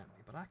shooting at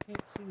me, but I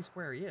can't see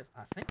where he is.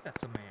 I think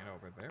that's a man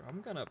over there. I'm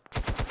gonna...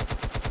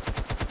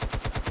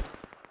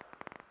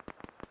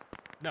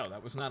 No,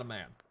 that was not a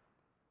man.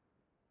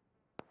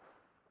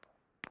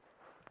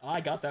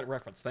 I got that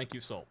reference. Thank you,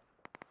 Soul.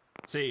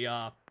 See,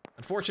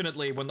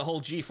 unfortunately, when the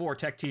whole G4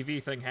 Tech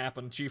TV thing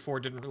happened,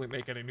 G4 didn't really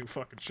make any new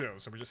fucking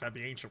shows, so we just had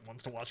the ancient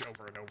ones to watch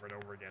over and over and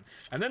over again.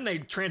 And then they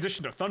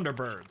transitioned to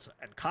Thunderbirds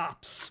and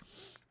Cops,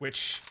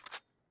 which,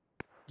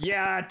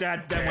 yeah,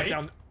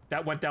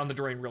 that went down the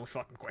drain really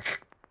fucking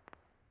quick.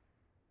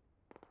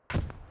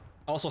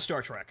 Also,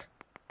 Star Trek.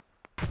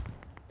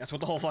 That's what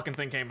the whole fucking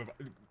thing came about.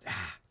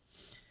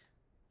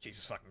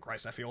 Jesus fucking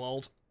Christ, I feel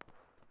old.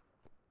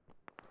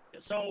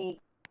 So,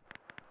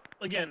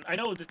 again, I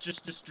know that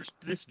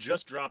this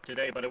just dropped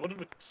today, but I would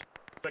have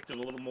expected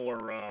a little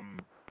more, I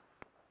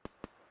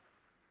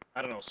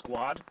don't know,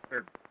 Squad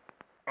or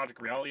Project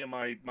Reality in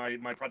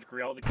my Project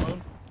Reality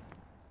clone,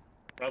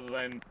 rather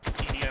than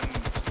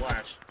TDM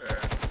slash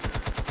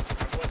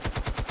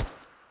Conquest.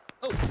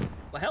 Oh,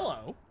 well,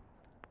 hello.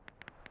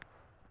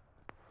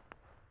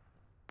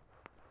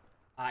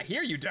 I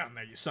hear you down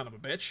there, you son of a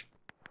bitch.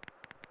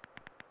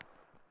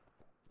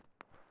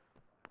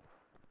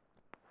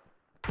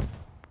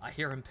 I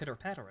hear him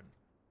pitter-pattering.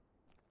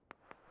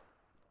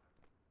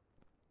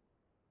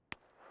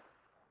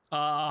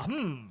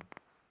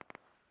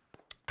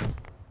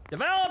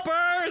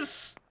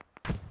 Developers!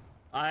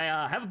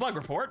 I have a bug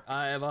report.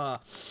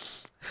 I've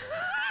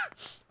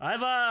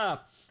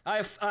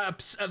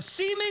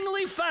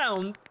seemingly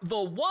found the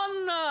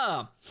one,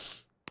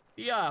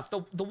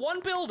 the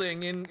one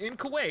building in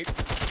Kuwait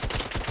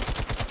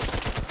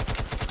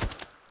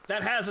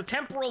that has a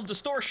temporal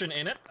distortion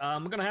in it.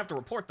 I'm gonna have to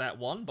report that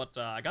one, but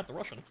I got the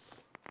Russian.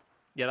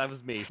 Yeah, that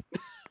was me.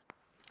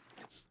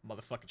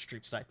 Motherfucking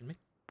street sniping me.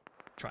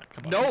 Trying to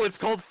come up. No, it's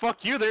called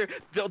fuck you.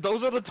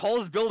 Those are the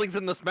tallest buildings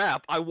in this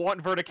map. I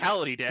want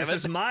verticality, damn it. This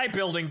is my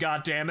building,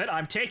 goddammit.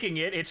 I'm taking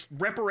it. It's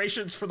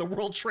reparations for the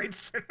World Trade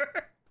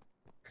Center.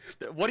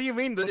 What do you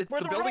mean? The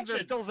buildings Russians? are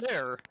still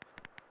there.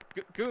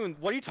 Goon,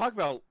 what are you talking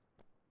about?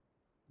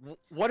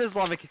 What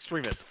Islamic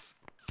extremists?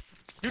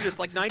 Dude, it's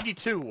like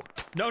 92.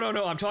 No.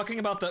 I'm talking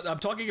about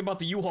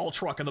the U-Haul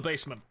truck in the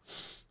basement.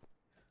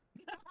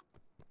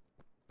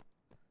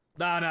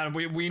 No.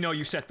 We know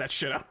you set that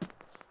shit up.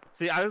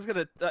 See, I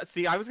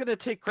was gonna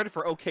take credit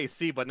for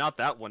OKC, but not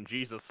that one.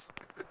 Jesus.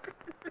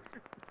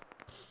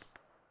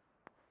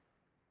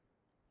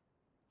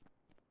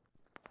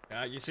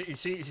 You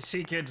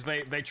see, kids.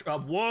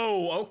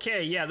 Whoa.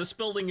 Okay, yeah. This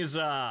building is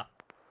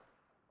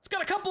it's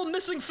got a couple of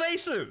missing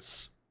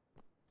faces.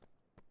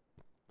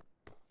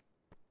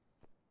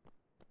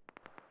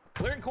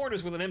 Clearing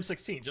corners with an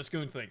M16, just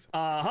goon things.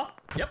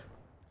 Yep.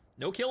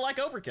 No kill like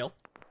overkill.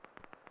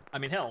 I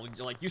mean, hell,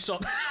 like you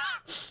saw,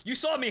 you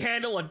saw me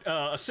handle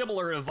a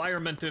similar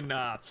environment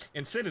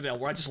in Citadel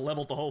where I just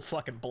leveled the whole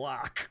fucking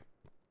block.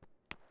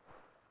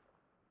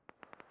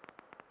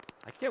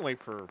 I can't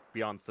wait for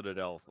Beyond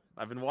Citadel.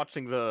 I've been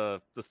watching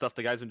the stuff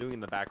the guy's been doing in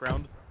the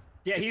background.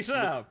 Yeah, he's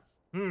that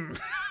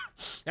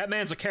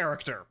man's a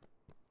character.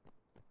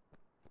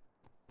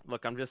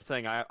 Look, I'm just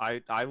saying,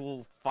 I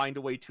will find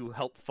a way to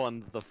help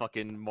fund the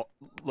fucking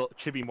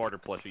Chibi Mortar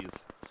plushies.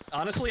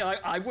 Honestly,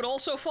 I would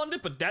also fund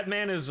it, but that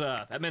man's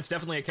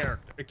definitely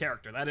a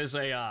character. That is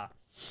a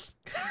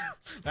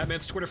that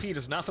man's Twitter feed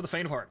is not for the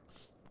faint of heart.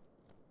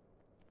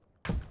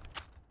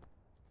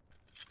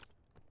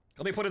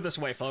 Let me put it this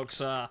way,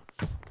 folks.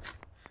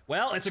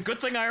 Well, it's a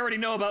good thing I already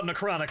know about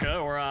Necronica,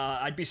 or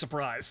I'd be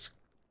surprised.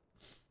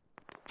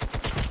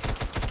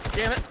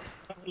 Damn it.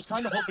 I was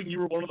kind of hoping you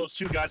were one of those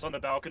two guys on the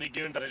balcony,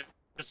 Goon, that I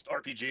just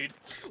RPG'd.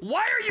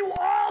 Why are you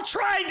all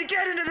trying to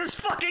get into this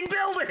fucking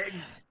building?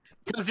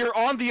 Because you're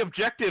on the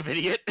objective,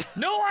 idiot.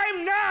 No,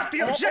 I'm not. The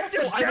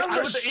objective's down I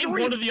the was street. in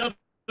one of the other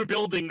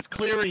buildings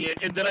clearing it,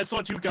 and then I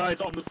saw two guys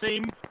on the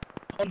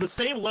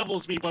same level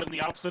as me, but in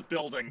the opposite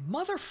building.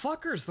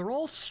 Motherfuckers, they're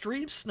all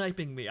stream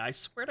sniping me. I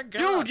swear to God.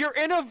 Dude, you're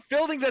in a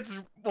building that's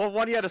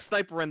one. You had a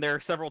sniper in there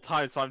several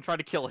times, so I'm trying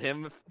to kill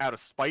him out of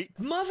spite.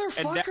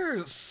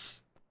 Motherfuckers.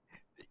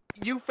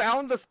 You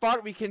found the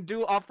spot we can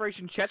do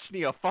Operation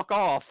Chechnya. Fuck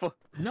off.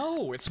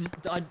 No, it's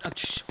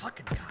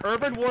fucking God.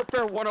 Urban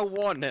Warfare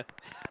 101.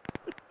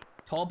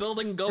 Tall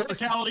building, go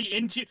Verticality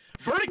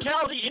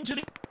into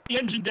the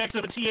engine decks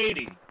of a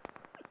T-80.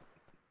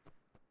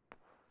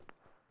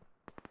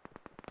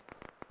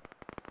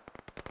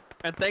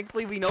 And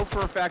thankfully, we know for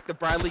a fact that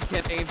Bradley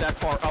can't aim that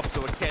far up,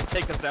 so it can't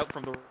take us out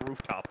from the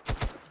rooftop.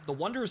 The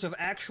wonders of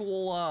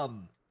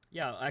actual,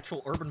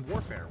 actual urban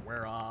warfare,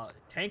 where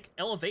tank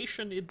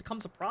elevation, it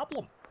becomes a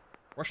problem.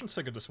 Russians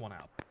figured this one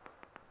out.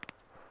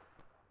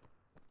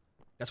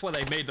 That's why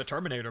they made the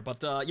Terminator,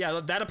 but yeah,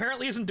 that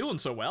apparently isn't doing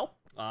so well.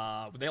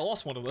 They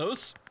lost one of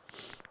those.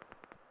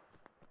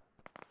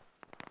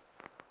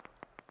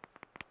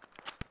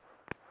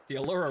 The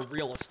allure of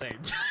real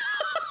estate.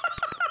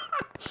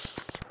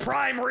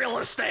 Prime real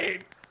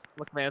estate!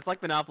 Look, man, it's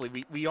like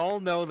Monopoly. We all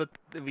know that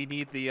we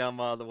need the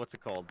what's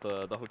it called?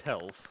 The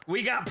hotels.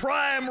 We got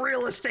prime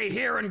real estate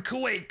here in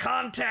Kuwait.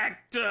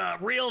 Contact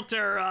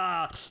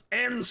realtor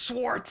N.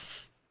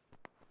 Swartz.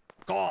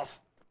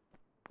 Golf.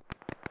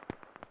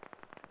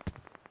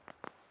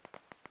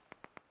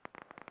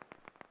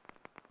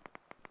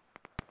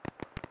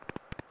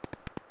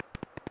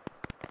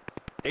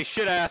 Hey,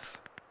 shit ass.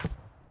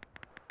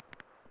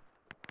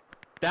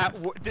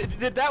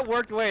 Did that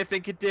work the way I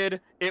think it did?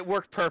 It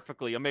worked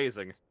perfectly.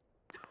 Amazing.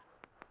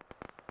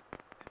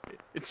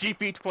 It's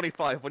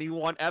GP25 when you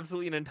want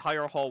absolutely an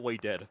entire hallway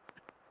dead.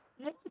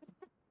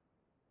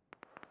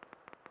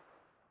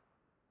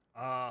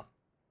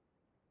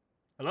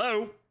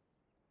 Hello?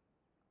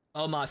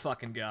 Oh my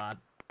fucking God.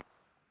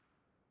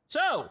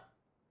 So,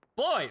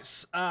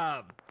 boys,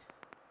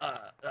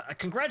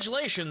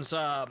 congratulations,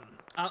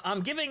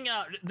 I'm giving,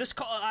 this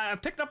call, I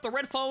picked up the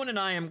red phone and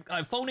I'm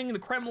phoning the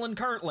Kremlin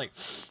currently.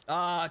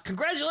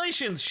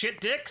 Congratulations, shit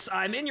dicks,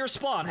 I'm in your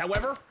spawn,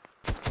 however,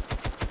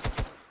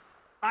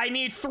 I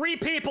need 3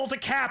 people to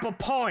cap a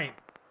point.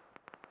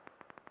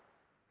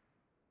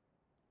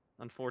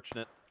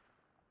 Unfortunate.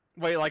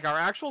 Wait, like our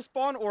actual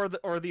spawn or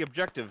the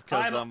objective?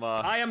 Cause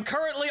I am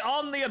currently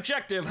on the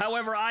objective,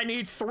 however, I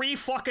need 3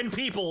 fucking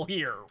people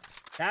here.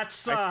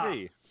 That's, I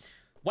see.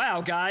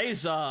 Wow,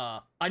 guys, I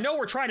know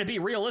we're trying to be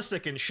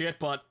realistic and shit,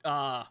 but,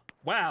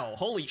 wow,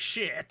 holy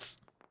shit.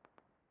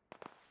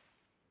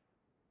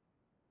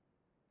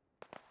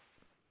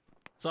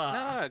 It's,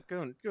 Nah,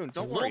 Goon,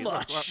 don't worry.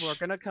 Look,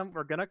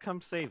 we're gonna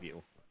come save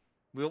you.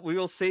 We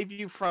will save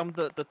you from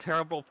the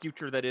terrible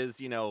future that is,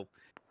 you know,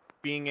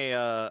 being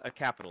a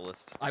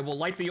capitalist. I will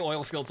light the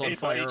oil fields on Hey,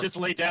 fire. buddy, just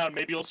lay down.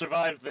 Maybe you'll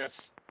survive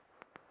this.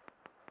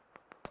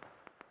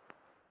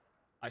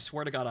 I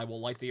swear to God, I will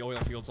light the oil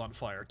fields on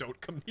fire.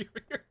 Don't come near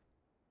here.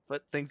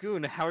 But then,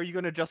 Goon, how are you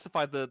going to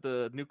justify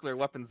the nuclear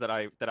weapons that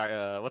I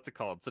what's it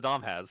called?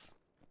 Saddam has.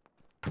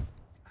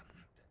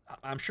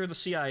 I'm sure the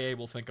CIA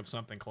will think of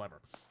something clever.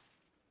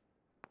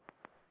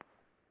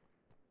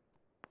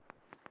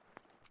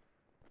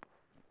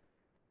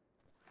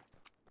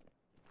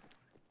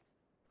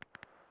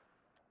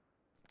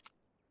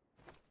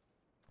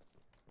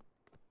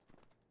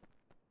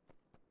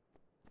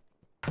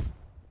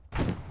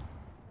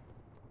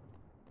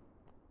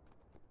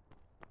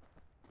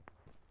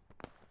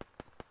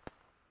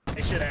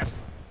 Hey, shit ass.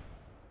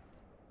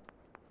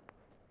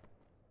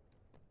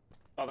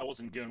 Oh, that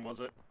wasn't Goon,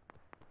 was it?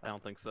 I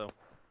don't think so.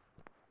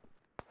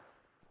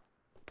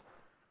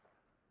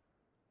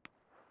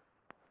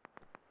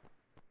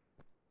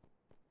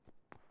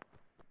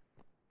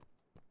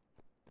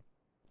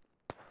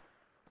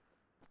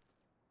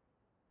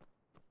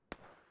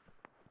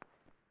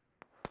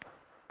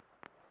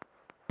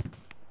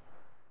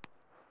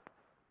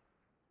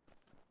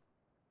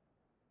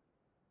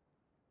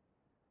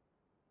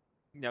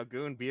 Now,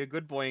 Goon, be a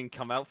good boy and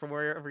come out from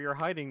wherever you're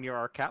hiding near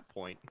our cap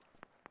point.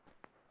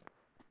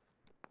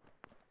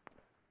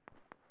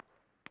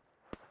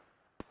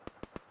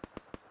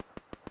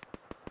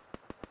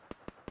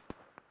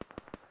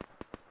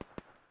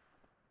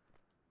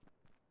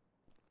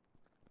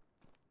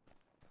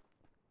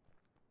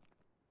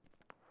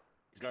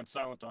 He's gone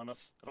silent on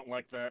us. I don't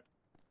like that.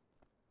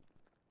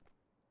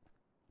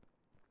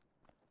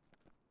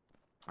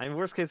 I mean,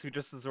 worst case, we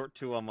just resort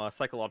to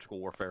psychological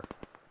warfare.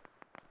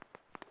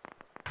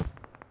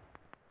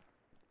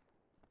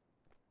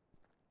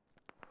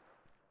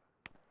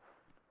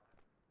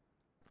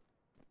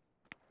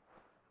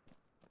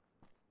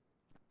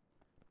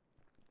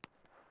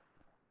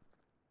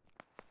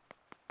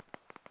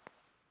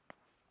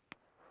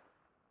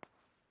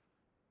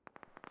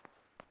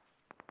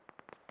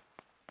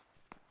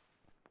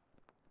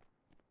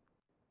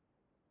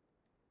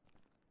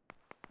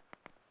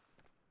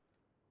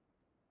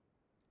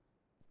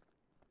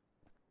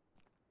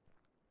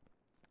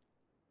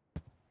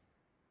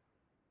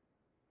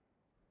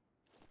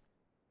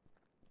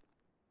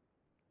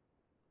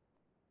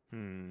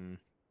 Hmm.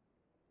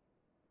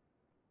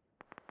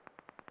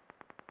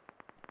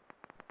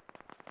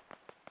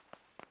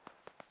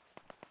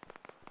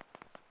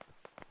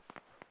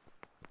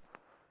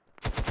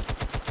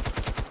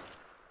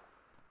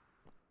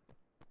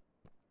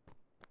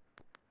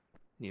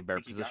 Need a better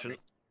position.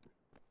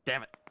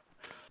 Damn it.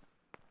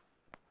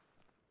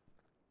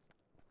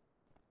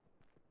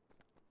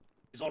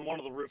 He's on one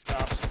of the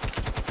rooftops.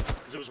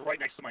 Because it was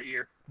right next to my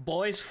ear.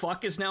 Boys,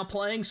 fuck is now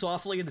playing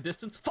softly in the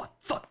distance. Fuck,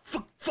 fuck,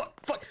 fuck, fuck,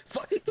 fuck,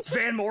 fuck.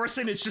 Van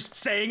Morrison is just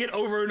saying it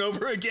over and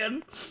over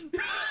again.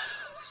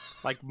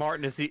 Like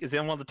Martin, is he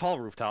on one of the tall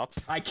rooftops?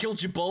 I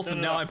killed you both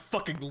and now I'm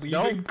fucking leaving.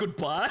 Nope.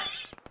 Goodbye.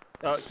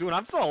 Dude,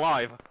 I'm still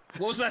alive.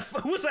 What was that?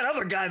 Who was that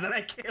other guy that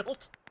I killed?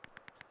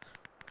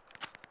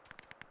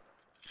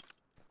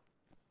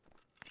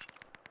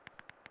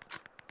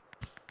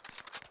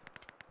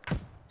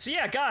 So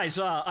yeah, guys,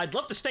 I'd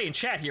love to stay in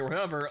chat here,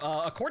 however,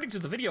 according to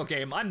the video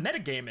game, I'm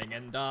metagaming,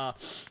 and,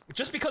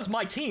 just because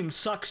my team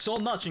sucks so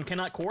much and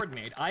cannot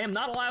coordinate, I am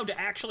not allowed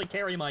to actually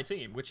carry my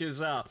team, which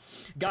is,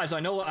 guys, I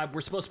know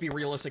we're supposed to be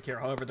realistic here,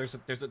 however,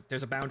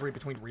 there's a boundary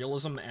between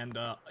realism and,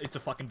 it's a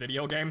fucking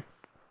video game.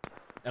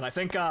 And I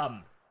think,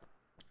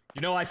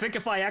 you know, I think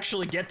if I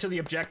actually get to the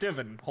objective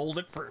and hold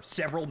it for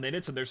several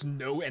minutes and there's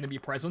no enemy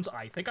presence,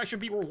 I think I should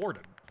be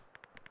rewarded.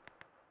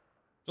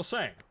 Just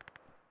saying.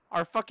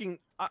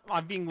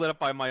 I'm being lit up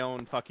by my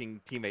own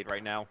fucking teammate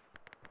right now.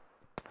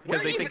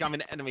 Because they think I'm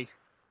an enemy.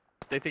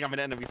 They think I'm an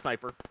enemy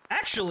sniper.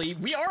 Actually,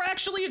 we are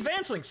actually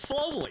advancing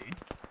slowly.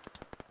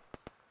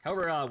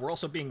 However, we're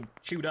also being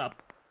chewed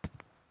up.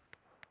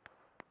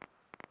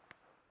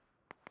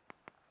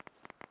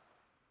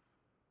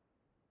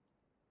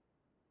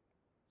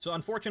 So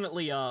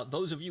unfortunately,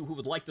 those of you who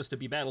would like this to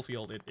be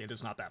Battlefield, it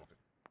is not Battlefield.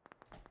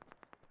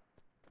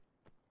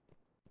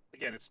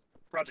 Again, it's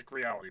Project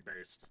Reality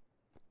based.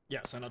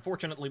 Yes, and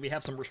unfortunately we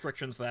have some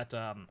restrictions that,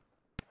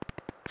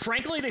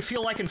 frankly, they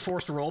feel like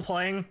enforced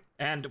role-playing,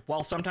 and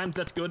while sometimes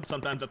that's good,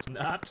 sometimes that's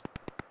not.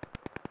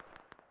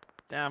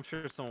 Yeah, I'm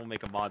sure someone will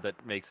make a mod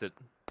that makes it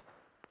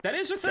That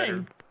is a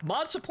thing. better.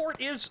 Mod support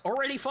is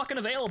already fucking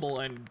available,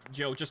 and,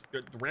 you know, just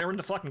raring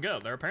to fucking go.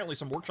 There are apparently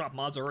some workshop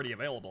mods already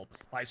available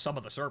by some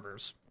of the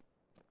servers.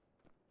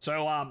 So,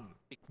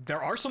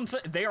 there are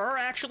they are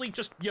actually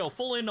just, you know,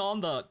 full in on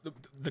the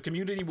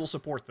community will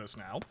support this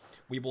now.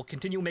 We will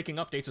continue making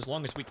updates as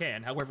long as we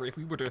can. However, if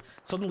we were to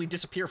suddenly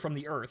disappear from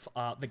the earth,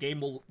 the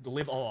game will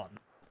live on.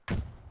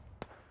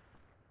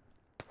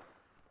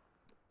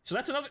 So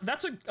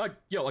that's a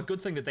you know, a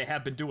good thing that they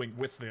have been doing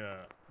with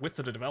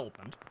the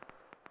development.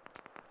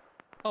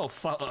 Oh,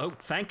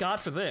 thank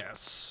God for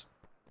this.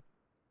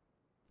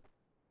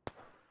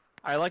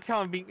 I like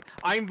how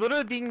I'm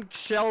literally being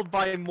shelled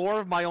by more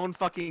of my own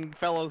fucking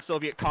fellow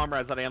Soviet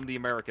comrades than I am the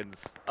Americans.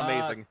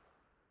 Amazing.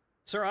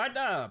 Sir,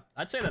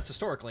 I'd say that's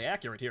historically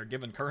accurate here,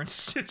 given current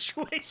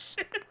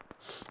situation.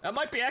 That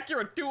might be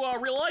accurate to,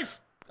 real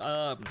life.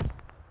 Yeah,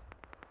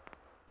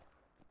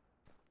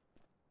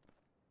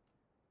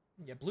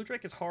 Blue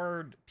Drake is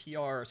hard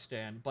PR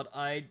stan, but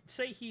I'd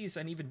say he's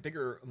an even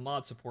bigger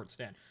mod support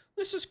stan.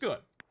 This is good.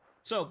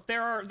 So,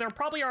 there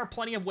probably are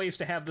plenty of ways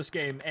to have this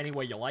game any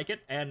way you like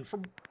it, and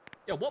from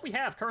what we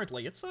have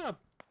currently, it's a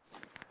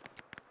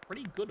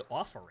pretty good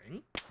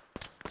offering.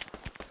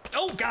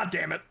 Oh, god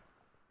damn it!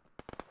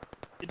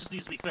 It just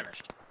needs to be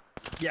finished.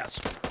 Yes.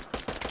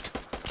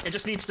 It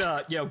just needs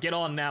to, you know, get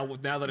on now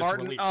that Martin,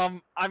 it's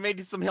released. I may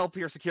need some help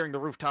here securing the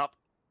rooftop.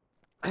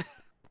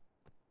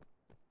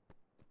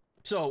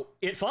 So,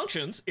 it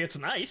functions, it's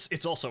nice,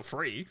 it's also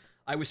free.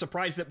 I was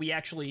surprised that we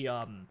actually,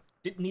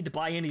 didn't need to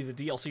buy any of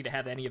the DLC to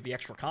have any of the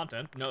extra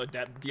content. No,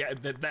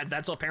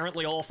 that's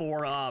apparently all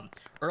for,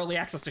 early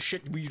access to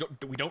shit we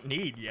don't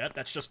need yet.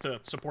 That's just to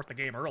support the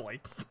game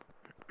early.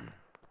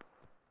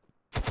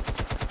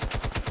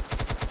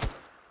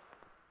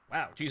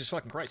 Wow, Jesus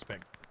fucking Christ,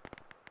 pig.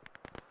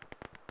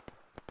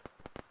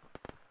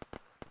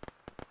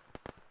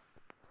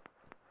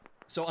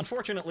 So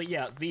unfortunately,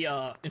 yeah,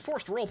 the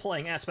enforced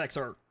role-playing aspects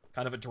are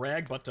kind of a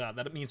drag, but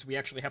that means we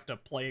actually have to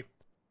play,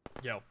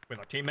 you know, with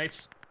our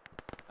teammates.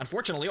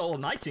 Unfortunately, all of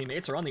my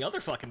teammates are on the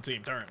other fucking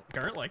team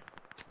currently.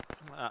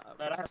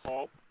 Not our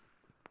fault.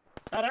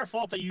 Not our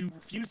fault that you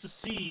refuse to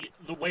see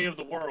the way of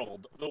the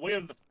world, the way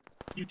of the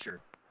future.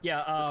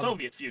 Yeah, the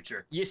Soviet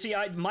future. You see,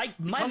 my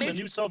the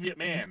new Soviet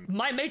man.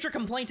 My major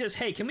complaint is,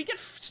 hey, can we get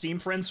Steam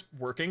Friends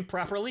working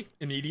properly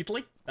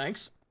immediately?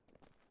 Thanks.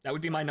 That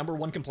would be my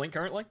 #1 complaint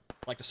currently.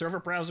 Like, the server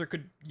browser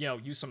could, you know,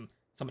 use some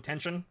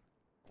attention,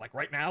 like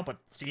right now, but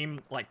Steam,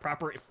 like,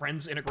 proper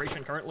Friends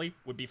integration currently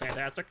would be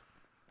fantastic.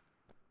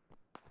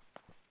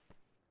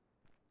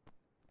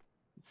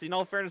 See, in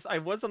all fairness, I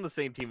was on the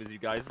same team as you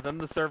guys. Then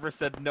the server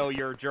said, no,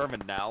 you're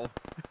German now.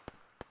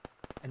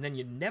 And then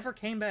you never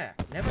came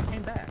back. Never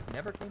came back.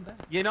 Never came back.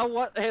 You know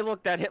what? Hey,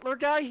 look, that Hitler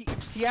guy,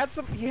 he had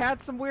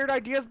some weird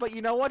ideas, but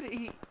you know what?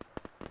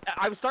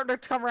 I was starting to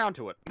come around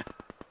to it.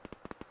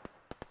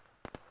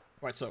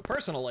 Right, so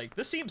personally,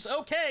 this seems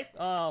okay.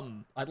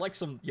 I'd like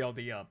some, you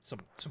know, some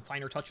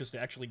finer touches to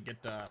actually get,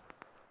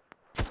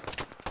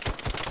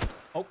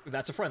 Oh,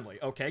 that's a friendly.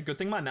 Okay, good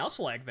thing my mouse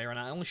lagged there, and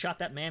I only shot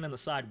that man in the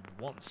side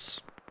once.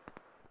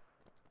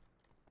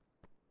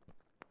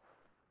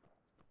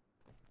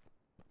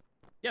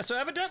 Yeah, so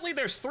evidently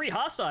there's 3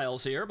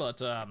 hostiles here, but,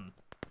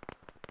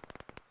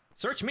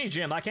 search me,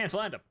 Jim, I can't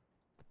find them.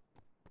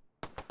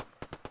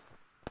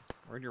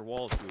 We're in your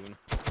walls, Goon.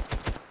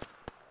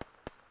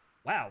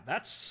 Wow,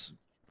 that's...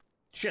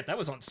 Shit, that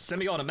was on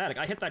semi-automatic.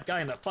 I hit that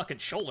guy in the fucking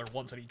shoulder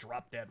once and he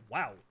dropped dead.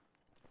 Wow.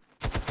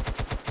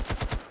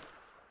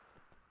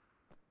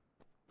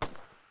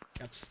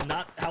 That's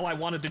not how I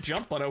wanted to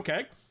jump, but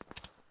okay.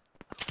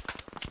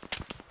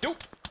 Doop!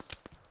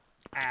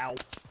 Ow.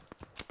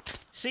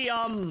 See,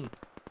 I'm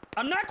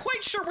not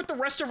quite sure what the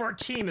rest of our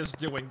team is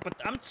doing, but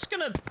I'm just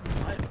gonna...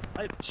 I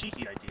have a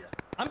cheeky idea.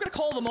 I'm gonna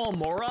call them all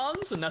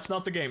morons, and that's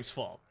not the game's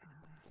fault.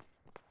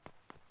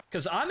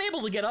 Because I'm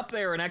able to get up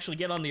there and actually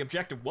get on the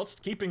objective. What's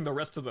keeping the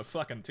rest of the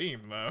fucking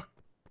team, though?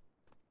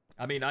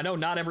 I mean, I know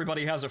not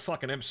everybody has a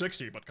fucking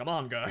M60, but come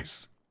on,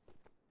 guys.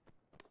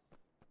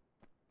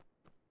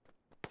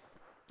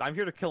 I'm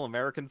here to kill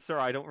Americans, sir.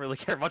 I don't really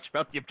care much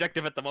about the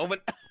objective at the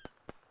moment.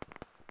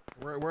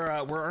 We're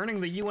earning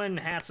the UN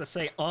hats that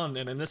say "un,"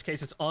 and in this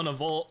case, it's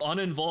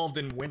uninvolved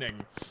in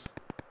winning.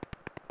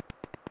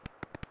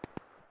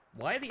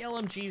 Why the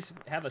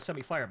LMGs have a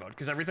semi-fire mode?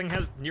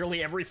 Because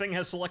nearly everything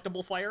has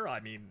selectable fire. I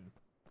mean,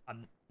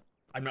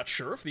 I'm not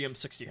sure if the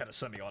M60 had a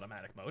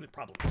semi-automatic mode. It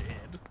probably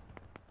did.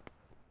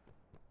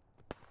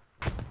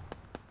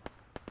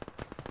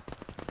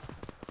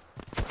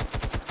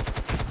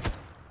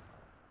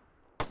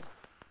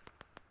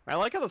 I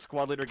like how the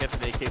squad leader gets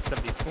an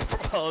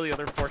AK-74 while the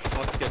other 4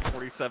 schmucks get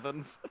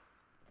 47s.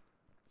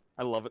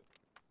 I love it.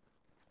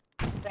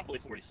 Probably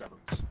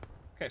 47s.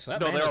 Okay, so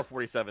that no, there are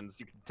 47s.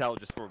 You can tell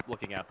just from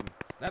looking at them.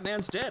 That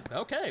man's dead.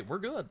 Okay, we're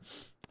good.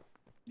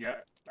 Yeah,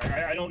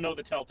 I don't know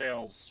the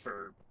telltales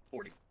for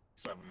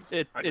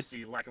 47s. I just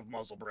see lack of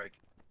muzzle brake.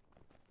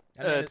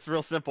 It's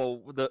real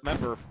simple.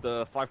 Remember,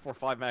 the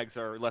 5.45 mags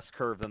are less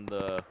curved than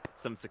the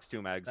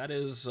 7.62 mags. That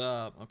is,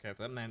 okay,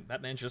 so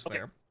that man's just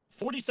there.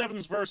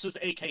 47s versus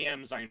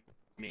AKMs, I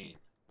mean.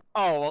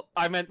 Oh, well,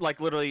 I meant, like,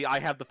 literally, I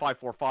have the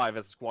 5.45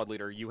 as a squad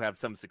leader, you have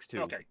 7.62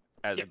 okay.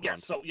 as a yeah,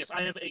 so, yes,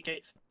 I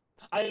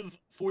have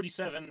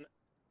 47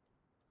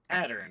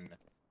 pattern,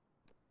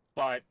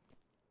 but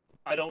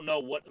I don't know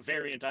what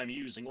variant I'm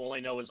using. All I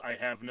know is I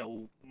have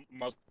no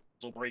muzzle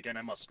brake and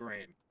I must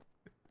scream.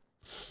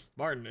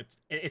 Martin,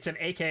 it's an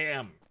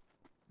AKM.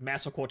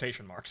 Massive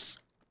quotation marks.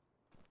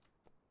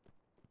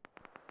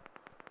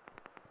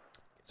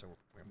 So,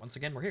 once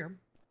again, we're here.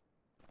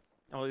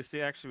 Oh, you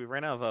see, actually, we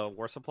ran out of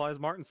war supplies,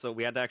 Martin, so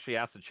we had to actually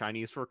ask the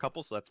Chinese for a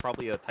couple, so that's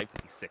probably a Type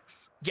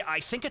 56. Yeah,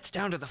 I think it's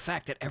down to the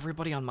fact that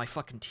everybody on my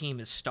fucking team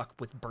is stuck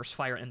with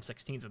burst-fire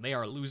M16s, and they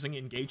are losing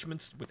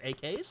engagements with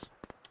AKs?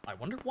 I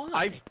wonder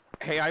why.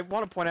 Hey, I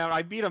want to point out,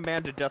 I beat a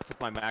man to death with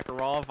my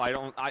Makarov.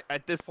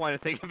 At this point, I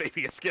think it may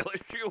be a skill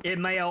issue. It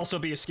may also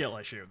be a skill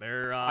issue.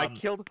 I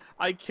killed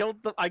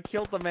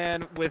the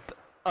man with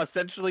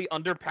essentially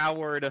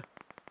underpowered...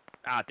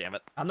 Ah, damn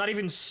it. I'm not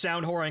even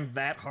sound whoring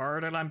that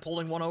hard, and I'm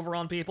pulling one over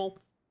on people.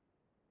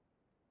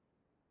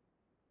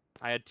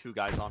 I had 2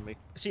 guys on me.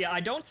 See, I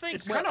don't think...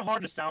 It's kind of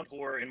hard to sound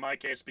whore in my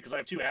case, because I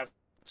have 2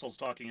 assholes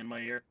talking in my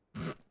ear.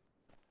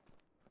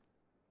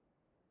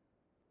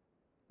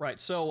 Right,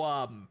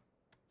 so,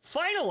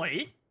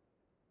 finally...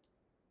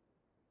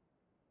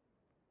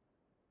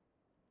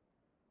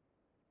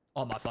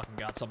 Oh my fucking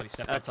god, somebody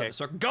stepped outside the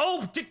circle.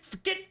 Go!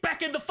 Get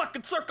back in the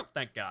fucking circle!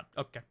 Thank god.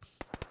 Okay.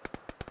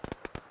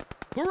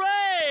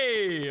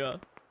 Hooray!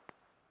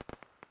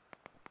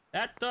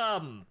 That,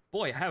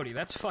 boy, howdy,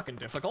 that's fucking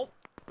difficult.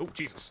 Oh,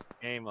 Jesus.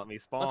 Game, let me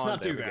spawn. Let's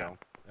not there do that.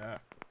 Yeah.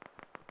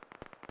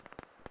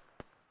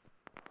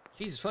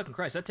 Jesus fucking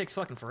Christ, that takes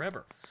fucking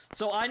forever.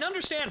 So I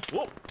understand...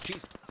 Whoa,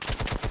 jeez.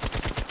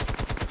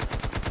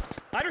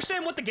 I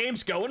understand what the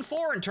game's going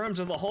for in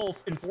terms of the whole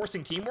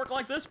enforcing teamwork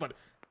like this, but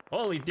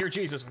holy dear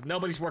Jesus, if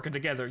nobody's working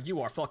together,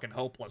 you are fucking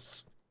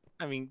hopeless.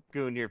 I mean,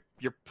 Goon, you're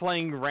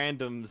playing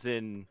randoms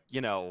in,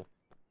 you know,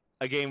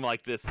 a game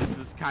like this. This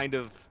is kind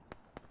of...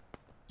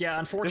 Yeah,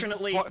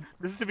 unfortunately...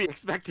 This is to be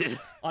expected.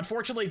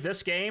 Unfortunately,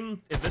 this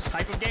game, this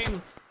type of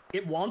game,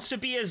 it wants to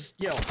be as,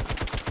 you know...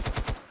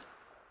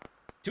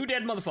 2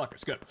 dead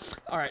motherfuckers, good.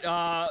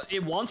 Alright,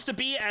 it wants to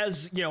be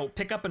as, you know,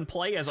 pick up and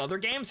play as other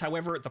games,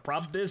 however, the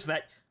problem is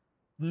that,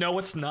 no,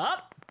 it's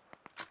not.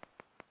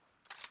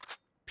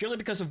 Purely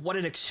because of what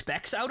it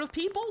expects out of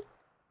people?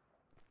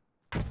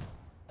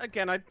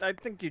 Again, I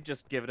think you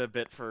just give it a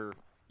bit for...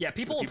 Yeah,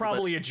 people will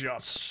probably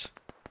adjust.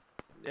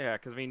 Yeah,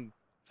 because, I mean,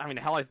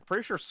 hell, I'm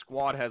pretty sure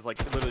Squad has, like,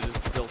 literally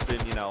just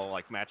built-in, you know,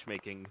 like,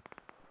 matchmaking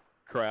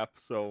crap,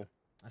 so...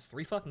 That's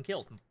 3 fucking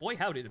kills. Boy,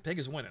 howdy, the pig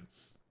is winning.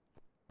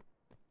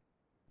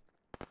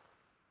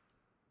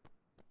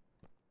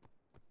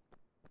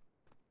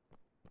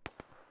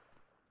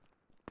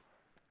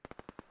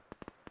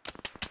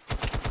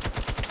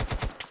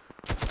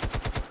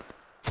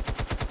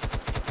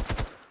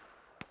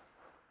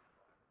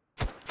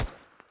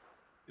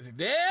 Is he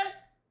dead?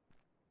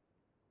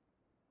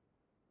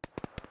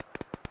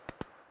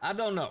 I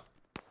don't know.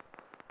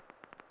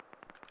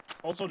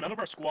 Also, none of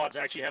our squads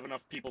actually have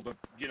enough people to,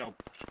 you know,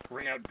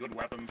 bring out good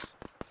weapons.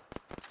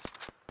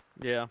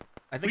 Yeah.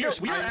 I think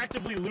we are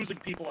actively losing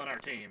people on our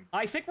team.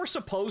 I think we're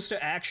supposed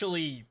to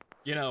actually,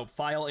 you know,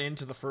 file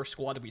into the first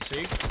squad that we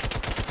see.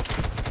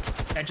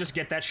 And just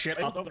get that shit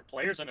up. With other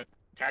players in a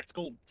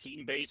tactical,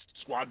 team-based,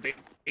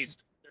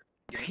 squad-based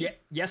game. Yeah,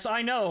 yes,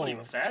 I know. What are you,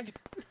 a fag?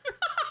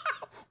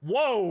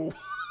 Whoa!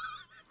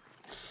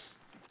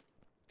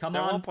 Come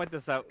on. I won't point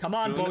this out. Come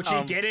on,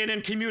 Bochi, get in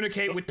and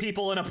communicate with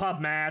people in a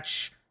pub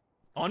match.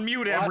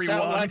 Unmute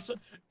everyone.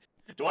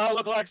 Do I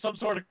look like some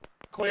sort of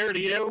queer to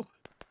you?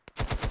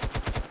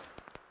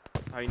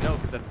 I know,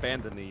 because that's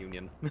banned in the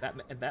Union.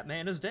 that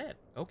man is dead.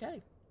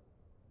 Okay.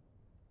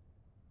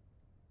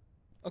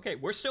 Okay,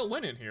 we're still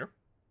winning here.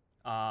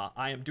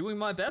 I am doing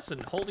my best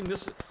and holding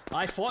this.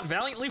 I fought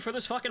valiantly for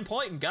this fucking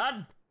point, and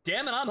god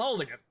damn it, I'm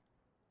holding it.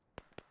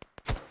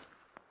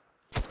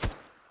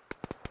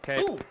 Okay.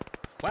 Ooh!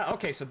 Wow,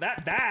 okay, so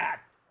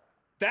that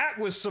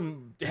was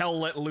some hell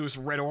let loose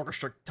Red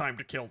Orchestra time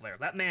to kill there.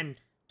 That man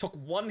took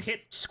 1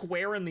 hit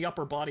square in the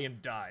upper body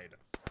and died.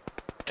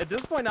 At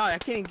this point now, I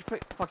can't even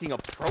fucking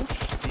approach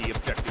the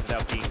objective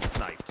without being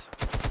sniped.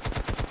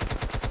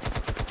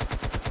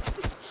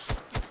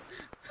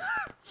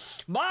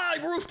 My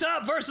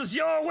rooftop versus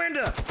your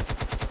window!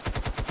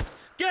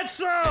 Get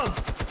some!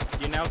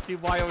 You now see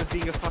why I was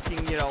being a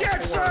fucking, you know,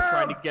 whore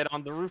trying to get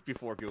on the roof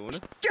before, Goon.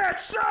 Get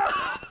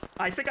some!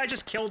 I think I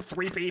just killed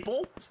 3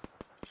 people.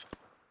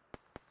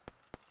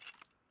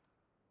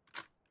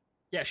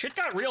 Yeah, shit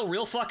got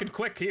real fucking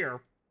quick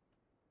here.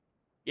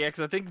 Yeah,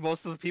 because I think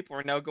most of the people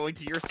are now going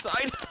to your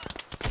side.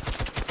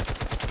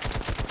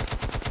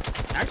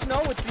 Actually, no,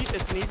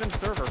 it's an even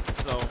server,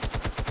 so...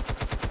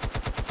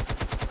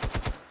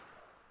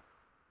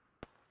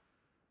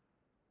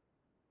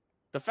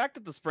 The fact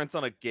that the sprint's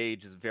on a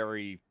gauge is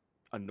very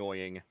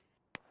annoying.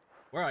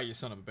 Where are you,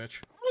 son of a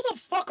bitch? How the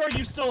fuck are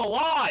you still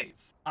alive?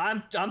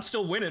 I'm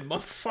still winning,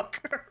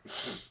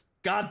 motherfucker.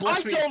 God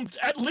bless me. I dumped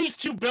at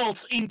least 2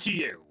 builds into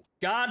you.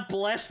 God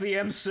bless the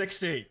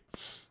M60.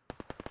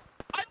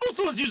 I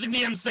also was using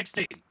the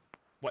M60.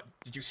 What,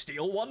 did you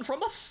steal one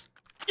from us?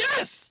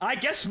 Yes! I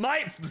guess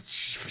my...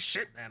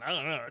 Shit, man, I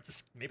don't know.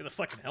 Just, maybe the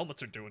fucking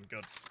helmets are doing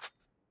good.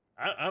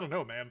 I don't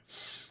know, man.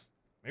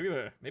 Maybe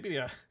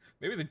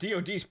the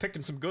DOD's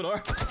picking some good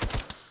armor.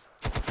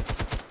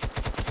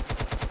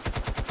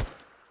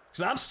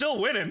 Cause I'm still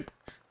winning.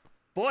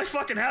 Boy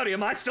fucking howdy,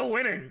 am I still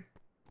winning?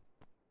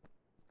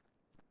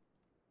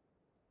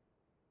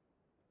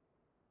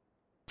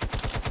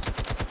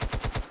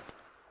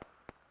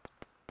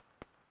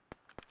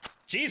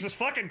 Jesus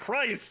fucking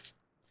Christ.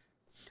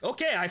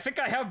 Okay, I think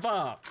I have,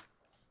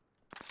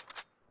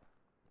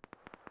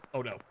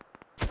 Oh no.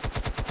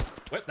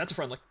 Wait, that's a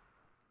friendly.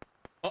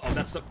 Uh-oh,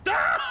 that's the...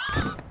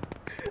 Ah!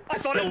 I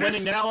thought Still it missed.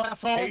 winning now,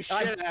 asshole. Hey,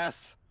 shit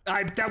ass.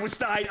 I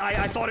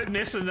thought it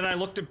missed, and then I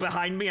looked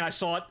behind me, and I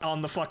saw it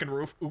on the fucking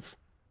roof. Oof.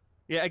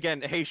 Yeah,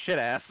 again, hey, shit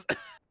ass.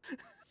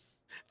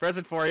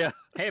 Present for you.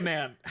 Hey,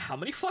 man, how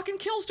many fucking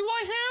kills do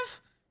I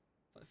have?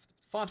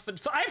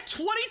 I have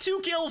 22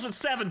 kills and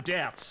 7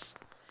 deaths.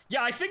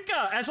 Yeah, I think,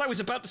 as I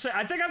was about to say,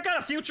 I think I've got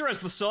a future as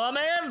the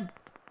Sawman.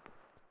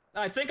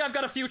 I think I've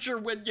got a future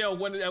when, you know,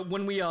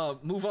 when we,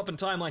 move up in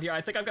timeline here. I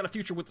think I've got a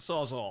future with the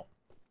Sawzall.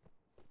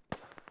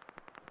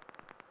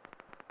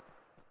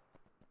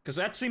 Because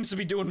that seems to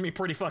be doing me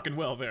pretty fucking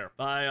well there.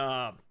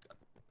 Yeah,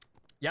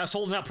 I was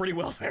holding out pretty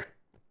well there.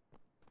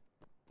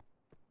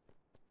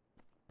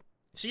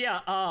 So yeah,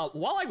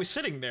 while I was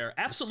sitting there,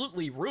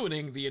 absolutely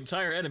ruining the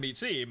entire enemy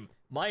team,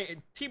 my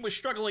team was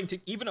struggling to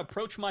even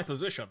approach my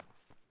position.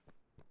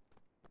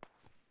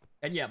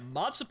 And yeah,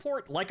 mod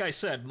support, like I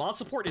said, mod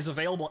support is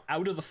available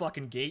out of the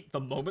fucking gate the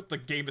moment the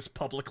game is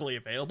publicly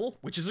available,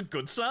 which is a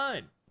good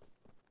sign.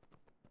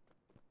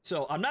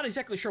 So, I'm not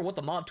exactly sure what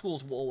the mod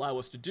tools will allow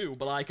us to do,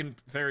 but I can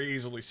very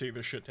easily see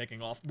this shit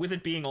taking off, with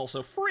it being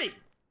also free!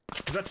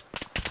 'Cause that's...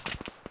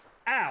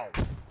 Ow!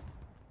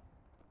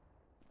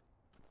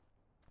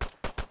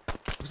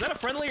 that a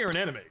friendly or an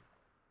enemy?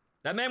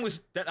 That man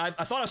was... I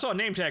thought I saw a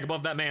name tag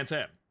above that man's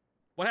head.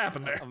 What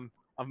happened there?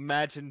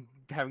 Imagine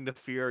having to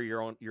fear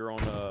your own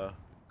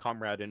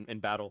comrade in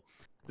battle.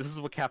 This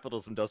is what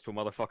capitalism does to a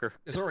motherfucker.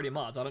 There's already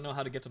mods. I don't know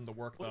how to get them to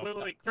work, though.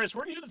 Wait, Chris,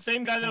 weren't you the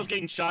same guy that was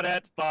getting shot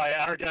at by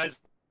our guys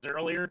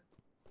earlier?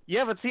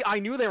 Yeah, but see, I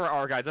knew they were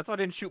our guys. That's why I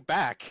didn't shoot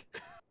back.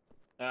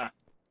 Ah.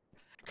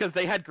 Because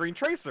they had green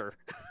tracer.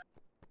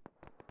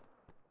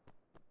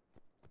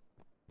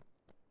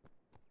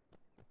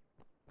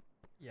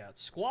 Yeah,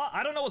 squad.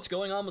 I don't know what's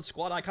going on with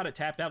squad. I kind of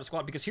tapped out of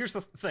squad because here's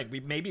the thing: we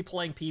may be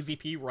playing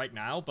PvP right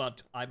now,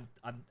 but I'm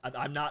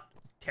not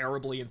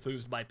terribly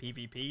enthused by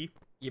PvP.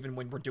 Even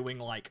when we're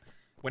doing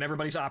when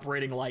everybody's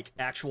operating like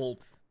actual,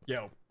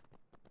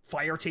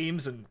 fire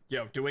teams and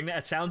doing that.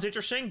 It sounds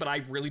interesting, but I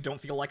really don't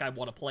feel like I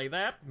want to play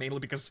that. Mainly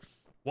because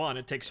one,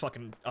 it takes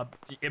fucking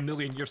a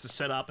million years to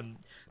set up, and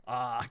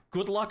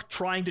good luck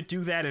trying to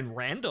do that in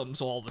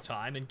randoms all the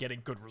time and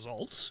getting good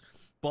results.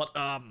 But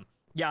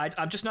yeah,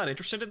 I'm just not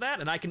interested in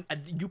that,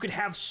 and you could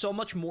have so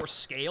much more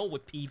scale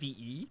with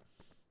PvE,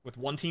 with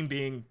one team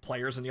being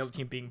players and the other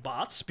team being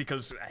bots,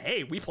 because,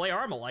 hey, we play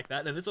Arma like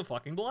that, and it's a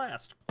fucking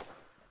blast.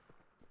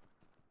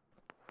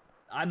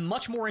 I'm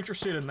much more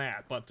interested in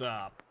that, but,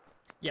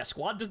 yeah,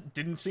 Squad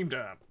didn't seem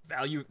to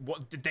value...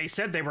 they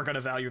said they were going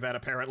to value that,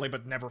 apparently,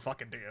 but never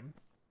fucking did.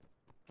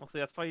 Well, see,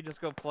 that's why you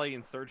just go play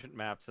Insurgent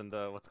maps and,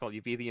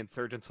 you be the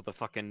Insurgents with a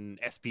fucking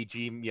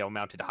SPG,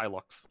 mounted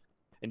Hilux.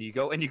 And you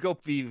go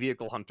be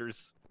vehicle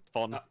hunters.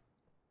 Fun.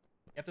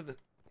 After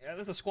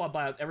the squad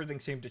buyout, everything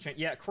seemed to change.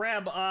 Yeah,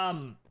 Crab,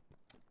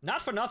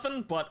 not for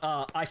nothing, but,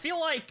 I feel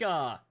like,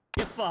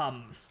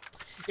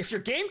 if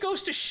your game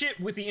goes to shit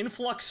with the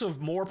influx of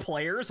more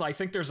players, I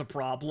think there's a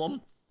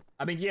problem.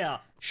 I mean, yeah,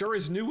 sure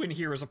is new in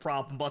here is a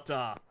problem, but,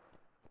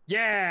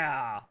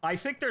 yeah, I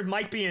think there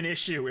might be an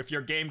issue if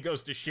your game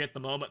goes to shit the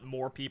moment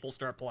more people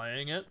start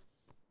playing it.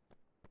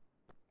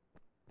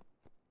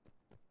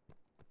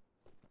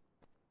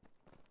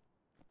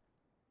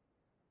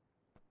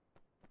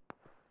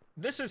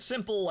 This is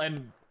simple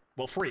and,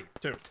 well, free,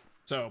 too.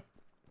 So,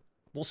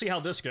 we'll see how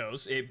this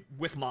goes.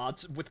 With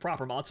mods, with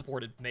proper mod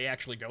support, it may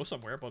actually go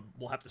somewhere, but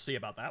we'll have to see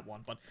about that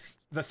one. But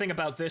the thing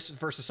about this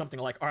versus something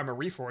like Arma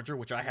Reforger,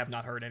 which I have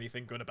not heard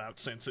anything good about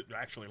since it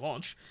actually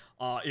launched,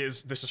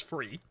 is this is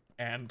free,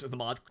 and the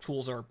mod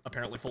tools are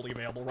apparently fully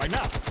available right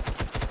now.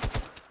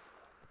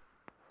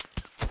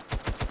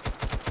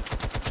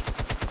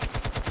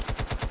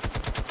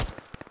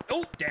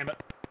 Oh, damn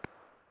it.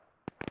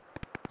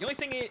 The only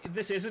thing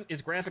this isn't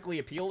is graphically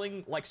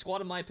appealing, like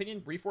Squad, in my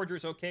opinion. Reforger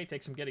is okay,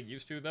 takes some getting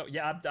used to, though.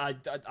 Yeah,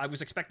 I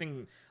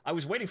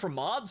was waiting for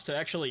mods to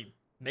actually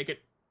make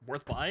it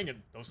worth buying,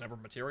 and those never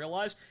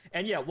materialized.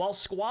 And yeah, while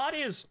Squad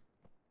is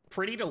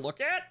pretty to look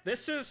at,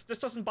 this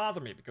doesn't bother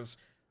me, because,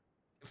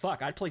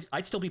 fuck,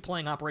 I'd still be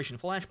playing Operation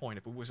Flashpoint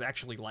if it was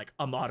actually, like,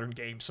 a modern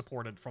game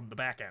supported from the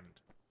back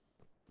end.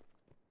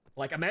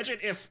 Like, imagine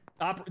if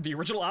the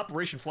original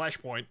Operation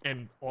Flashpoint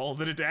and all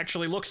that it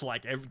actually looks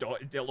like,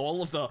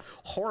 all of the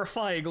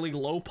horrifyingly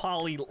low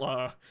poly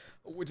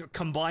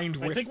combined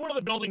with... I think one of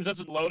the buildings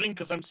isn't loading,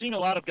 because I'm seeing a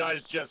lot of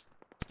guys just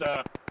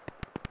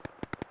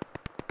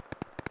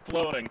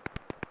floating.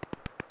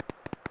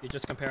 You're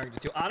just comparing the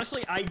two.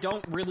 Honestly, I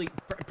don't really...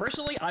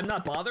 Personally, I'm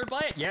not bothered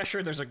by it. Yeah,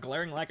 sure, there's a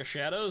glaring lack of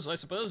shadows, I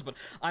suppose, but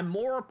I'm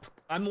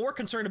more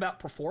concerned about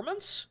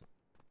performance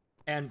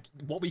and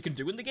what we can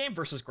do in the game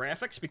versus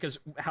graphics, because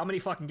how many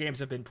fucking games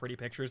have been pretty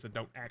pictures that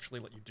don't actually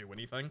let you do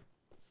anything?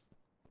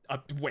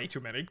 Way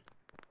too many.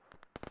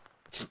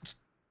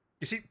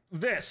 You see,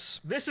 this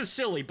is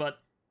silly,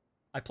 but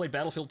I played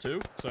Battlefield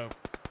 2, so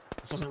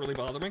this doesn't really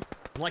bother me.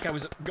 Like I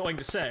was going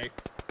to say,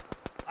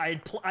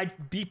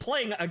 I'd be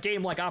playing a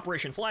game like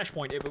Operation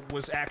Flashpoint if it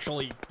was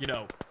actually,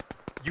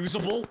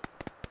 usable.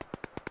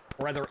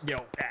 Or rather,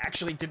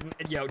 actually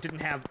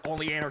didn't have all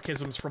the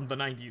anarchisms from the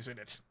 90s in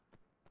it.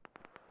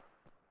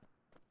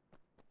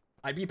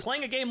 I'd be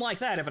playing a game like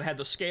that if it had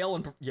the scale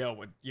and,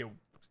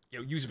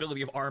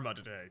 usability of Arma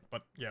today.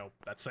 But,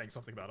 that's saying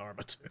something about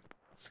Arma, too.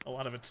 A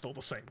lot of it's still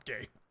the same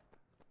game.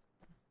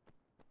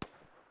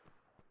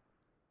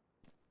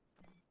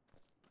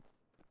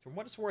 For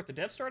what it's worth, the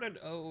dev started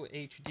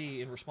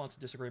OHD in response to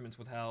disagreements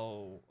with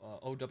how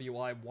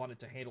OWI wanted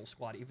to handle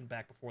Squad even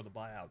back before the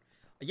buyout.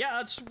 Yeah,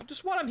 that's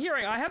just what I'm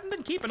hearing. I haven't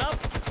been keeping up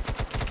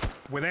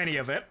with any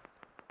of it.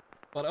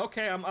 But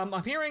okay,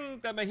 I'm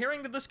hearing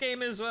that this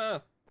game is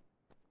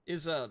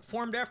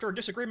formed after a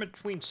disagreement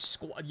between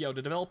Squad,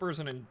 the developers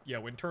and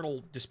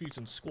internal disputes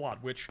in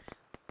Squad, which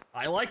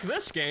I like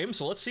this game,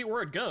 so let's see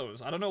where it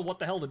goes. I don't know what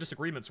the hell the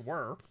disagreements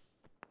were.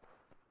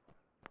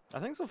 I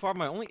think so far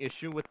my only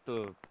issue with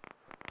the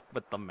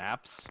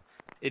maps,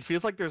 it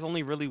feels like there's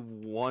only really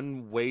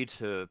one way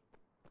to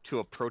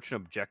approach an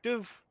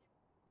objective.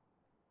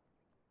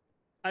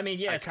 I mean,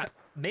 yeah,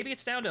 maybe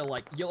it's down to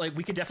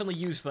we could definitely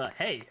use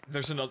hey,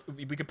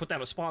 we could put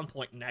down a spawn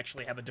point and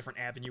actually have a different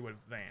avenue of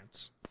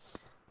advance.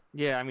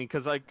 Yeah, I mean,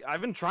 because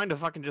I've been trying to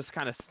fucking just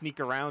kind of sneak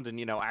around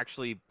and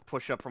actually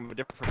push up from a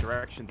different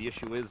direction. The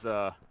issue is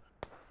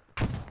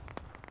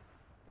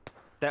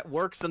that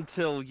works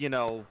until, you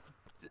know,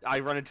 I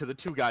run into the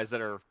two guys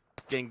that are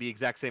getting the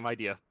exact same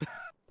idea.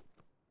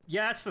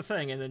 Yeah, that's the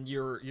thing, and then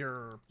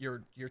you're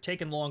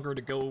taking longer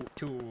to go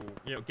to,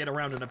 you know, get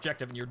around an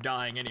objective, and you're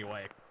dying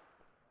anyway.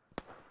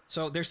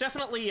 So there's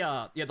definitely,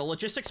 yeah, the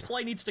logistics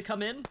play needs to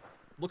come in.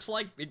 Looks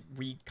like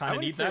we kind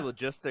of need that. I wouldn't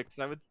say logistics.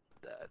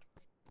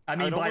 I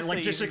mean, by almost say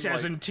logistics, even,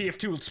 as like- in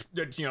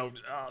TF2, you know,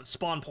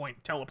 spawn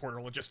point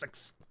teleporter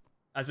logistics,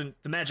 as in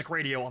the magic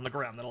radio on the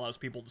ground that allows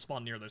people to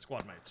spawn near their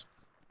squad mates.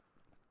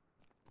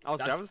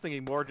 I was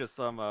thinking more just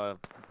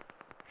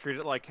treat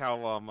it like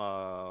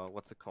how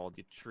what's it called?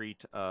 You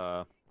treat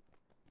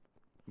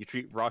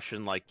Rush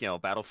in, like, you know,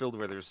 Battlefield,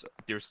 where there's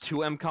two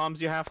MCOMs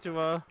you have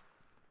to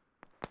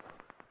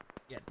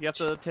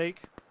take.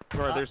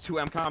 Or there's two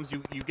MCOMs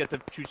you get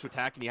to choose to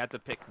attack, and you have to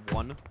pick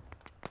one.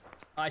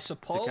 I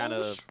suppose.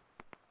 Kinda...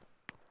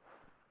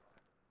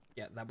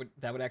 Yeah,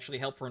 that would actually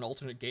help for an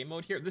alternate game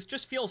mode here. This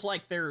just feels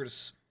like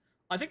there's.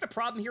 I think the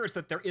problem here is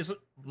that there isn't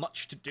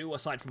much to do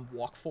aside from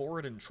walk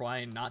forward and try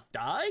and not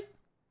die.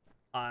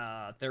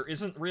 There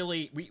isn't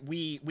really.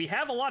 We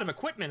have a lot of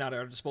equipment at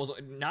our disposal.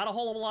 Not a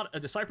whole lot.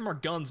 Aside from our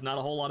guns, not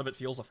a whole lot of it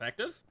feels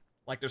effective.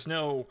 Like there's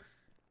no,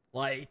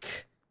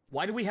 like,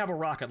 why do we have a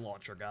rocket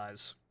launcher,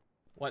 guys?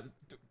 What?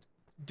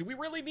 Do we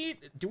really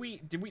need? Do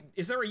we?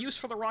 Is there a use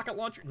for the rocket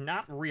launcher?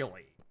 Not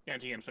really.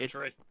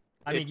 Anti-infantry.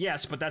 I mean,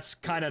 yes, but that's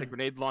kind of... The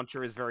grenade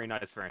launcher is very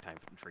nice for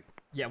anti-infantry.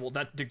 Yeah, well,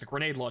 the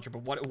grenade launcher,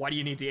 but why do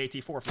you need the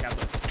AT-4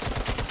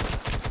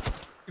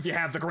 if you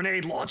have the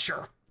grenade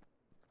launcher?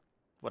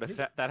 What if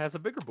that has a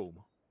bigger boom?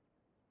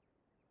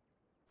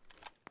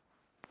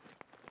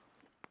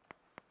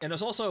 And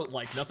there's also,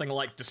 like, nothing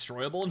like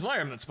destroyable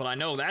environments, but I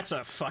know that's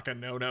a fucking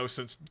no-no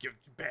since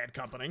Bad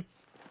Company.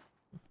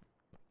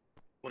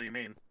 What do you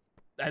mean?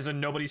 As in,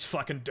 nobody's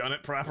fucking done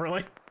it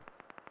properly.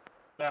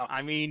 Well,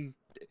 I mean...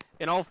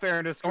 In all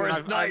fairness, Or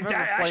I've remember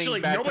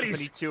playing Bad nobody's...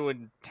 Company 2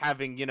 and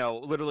having, you know,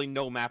 literally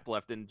no map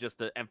left and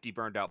just an empty,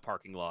 burned-out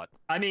parking lot.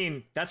 I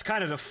mean, that's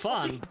kind of the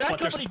fun, see, Bad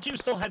Company 2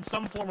 still had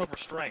some form of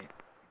restraint.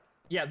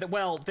 Yeah,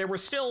 well, there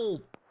was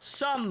still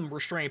some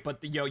restraint,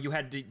 but, you know, you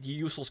had the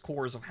useless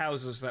cores of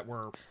houses that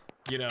were,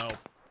 you know,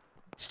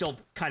 still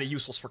kind of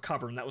useless for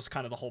cover, and that was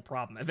kind of the whole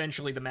problem.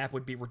 Eventually, the map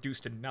would be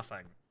reduced to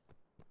nothing.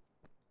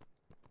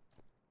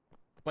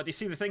 But you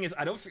see, the thing is,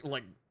 I don't feel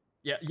like...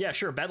 Yeah,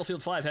 sure,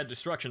 Battlefield 5 had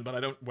destruction, but I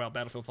don't... Well,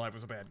 Battlefield 5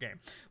 was a bad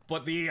game.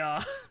 But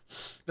the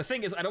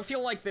thing is, I don't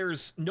feel like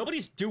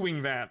nobody's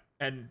doing that,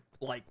 and,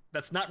 like,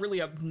 that's not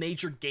really a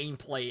major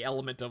gameplay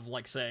element of,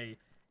 like, say,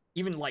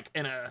 even, like,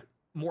 in a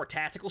more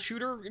tactical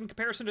shooter in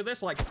comparison to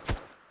this, like,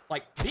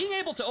 being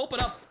able to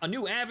open up a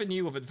new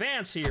avenue of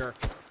advance here,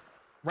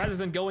 rather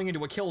than going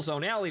into a kill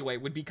zone alleyway,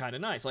 would be kind of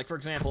nice. Like, for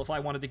example, if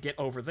I wanted to get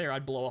over there,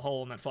 I'd blow a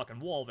hole in that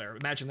fucking wall there.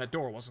 Imagine that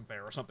door wasn't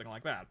there, or something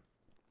like that.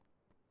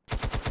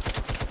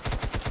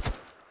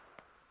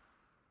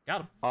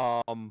 Got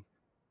him.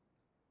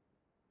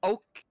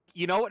 Oh,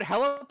 you know what?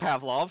 Hello,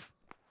 Pavlov.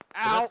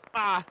 Ow!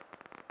 Ah!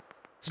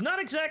 It's not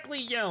exactly,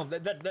 you know,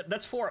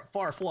 that's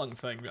far-flung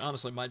thing.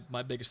 Honestly,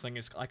 my biggest thing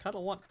is I kind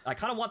of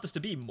want this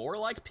to be more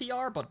like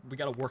PR, but we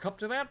got to work up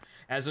to that.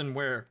 As in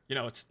where, you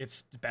know,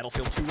 it's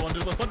Battlefield 2 under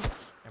the hood,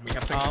 and we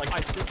have things like.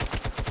 I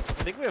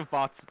think we have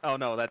bots. Oh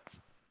no, that's.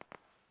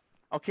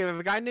 Okay, we have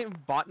a guy named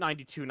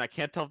Bot92, and I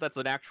can't tell if that's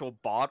an actual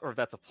bot or if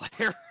that's a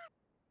player.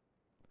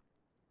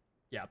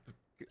 Yeah.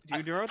 Do you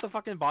remember what the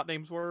fucking bot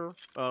names were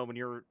when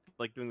you were,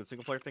 like, doing the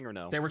single player thing, or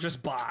no? They were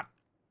just bot.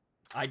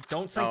 I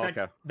don't think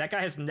okay. that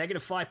guy has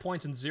 -5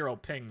 points and 0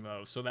 ping,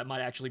 though, so that might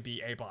actually be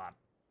a bot.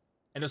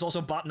 And there's also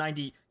bot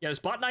 90. Yeah, there's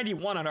bot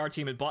 91 on our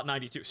team and bot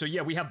 92. So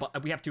yeah, we have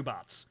 2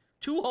 bots.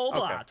 2 whole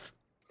bots.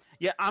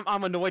 Yeah,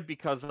 I'm annoyed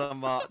because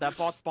that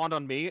bot spawned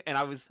on me, and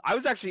I was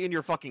actually in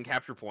your fucking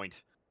capture point.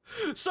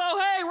 So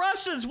hey,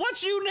 Russians,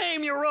 what you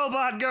name your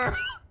robot girl?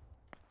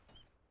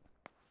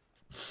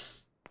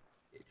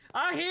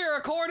 I hear,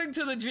 according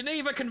to the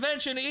Geneva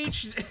Convention,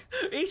 each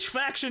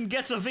faction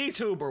gets a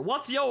VTuber.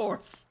 What's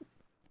yours?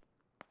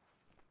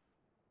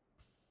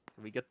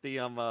 Can we get the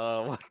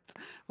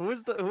who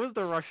was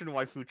the Russian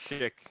waifu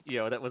chick?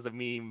 You know, that was a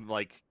meme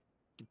like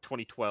in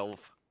 2012.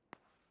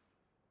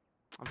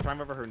 I'm trying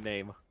to remember her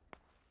name.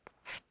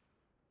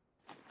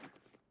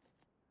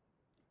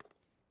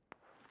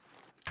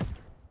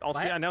 Also,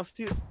 I now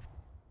see.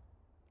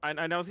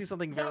 I now see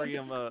something very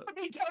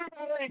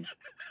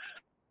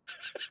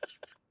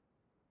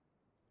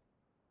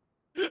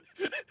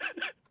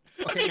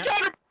Okay,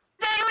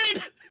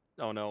 Counter-batteried!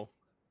 Oh no.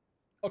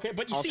 Okay,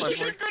 but you Also, see, I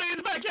Shoot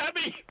grenades back at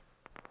me!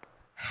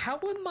 how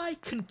am I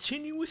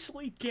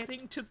continuously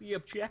getting to the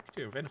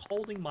objective and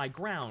holding my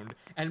ground,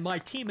 and my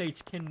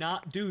teammates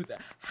cannot do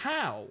that?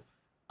 How?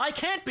 I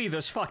can't be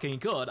this fucking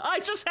good. I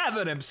just have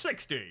an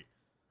M60.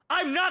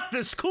 I'm not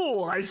this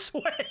cool, I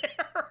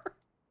swear.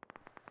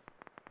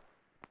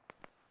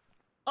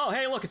 Oh,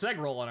 hey, look, it's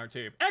Eggroll on our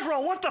team.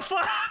 Eggroll, what the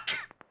fuck?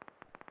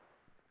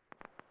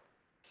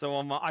 So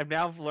I've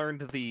now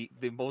learned the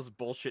most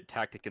bullshit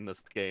tactic in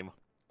this game.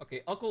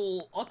 Okay,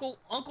 Uncle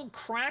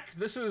Crack.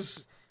 This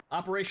is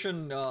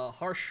Operation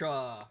Harsh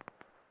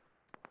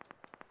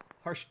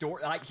harsh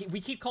door.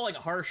 We keep calling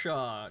it harsh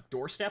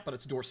doorstep, but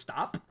it's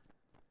doorstop.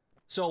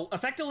 So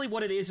effectively,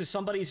 what it is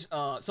somebody's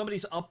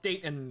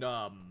update and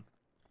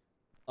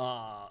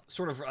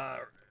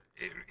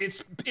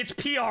it's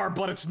PR,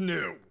 but it's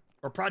new,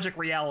 or Project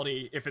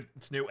Reality if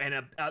it's new,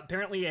 and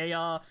apparently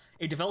a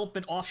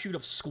development offshoot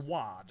of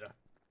Squad.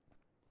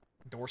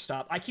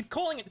 Doorstop. I keep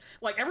calling it,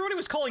 like, everybody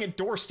was calling it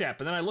doorstep,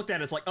 and then I looked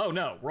at it, it's like, oh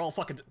no, we're all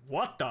fucking,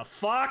 what the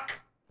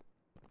fuck?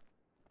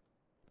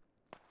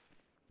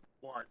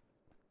 What?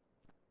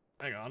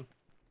 Hang on.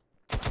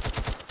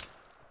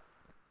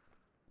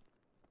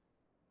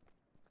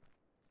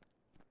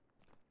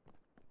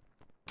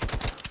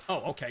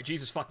 Oh, okay,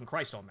 Jesus fucking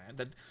Christ, oh man,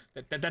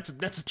 that's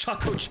a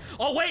Choco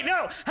oh wait,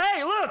 no!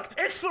 Hey, look!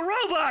 It's the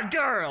robot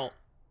girl!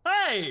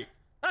 Hey!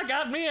 I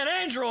got me an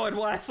android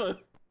waifu!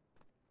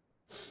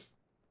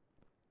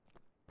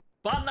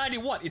 Bot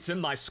 91, it's in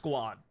my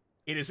squad.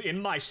 It is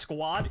in my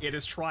squad, it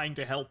is trying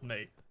to help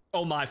me.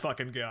 Oh my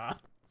fucking god.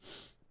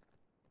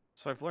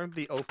 So I've learned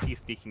the OP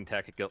sneaking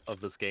tactic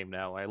of this game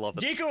now. I love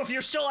it. Deku, if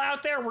you're still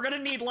out there, we're gonna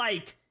need,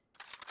 like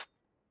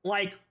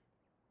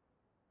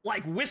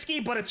whiskey,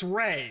 but it's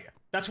Ray.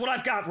 That's what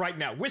I've got right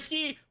now.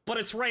 Whiskey, but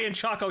it's Ray and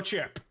Choco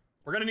Chip.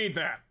 We're gonna need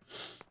that.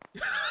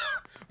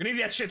 We need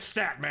that shit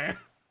stat, man.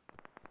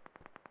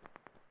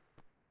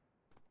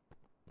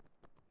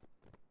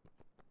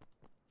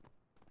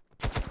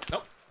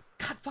 Oh,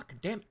 god fucking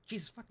damn it.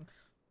 Jesus fucking...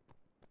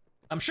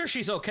 I'm sure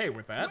she's okay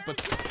with that, but...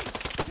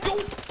 Go!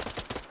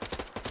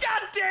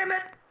 God damn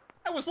it!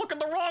 I was looking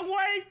the wrong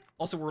way!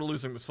 Also, we're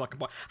losing this fucking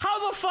point.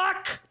 How the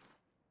fuck?!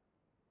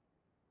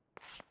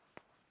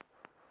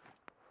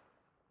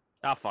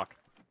 Ah, fuck.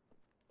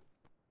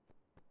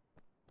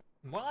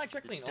 Well, I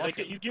checked the... Did I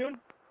get you, Dune?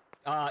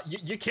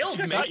 You killed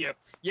me. Got you.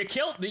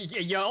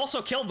 You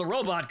also killed the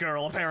robot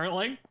girl,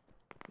 apparently.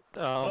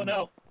 Oh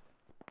no.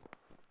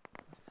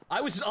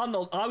 I was on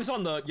the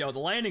the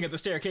landing of the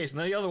staircase, and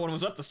then the other one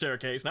was up the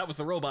staircase, and that was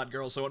the robot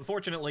girl. So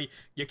unfortunately,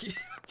 you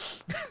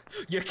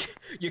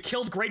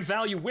killed great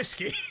value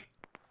whiskey.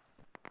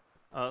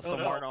 So no.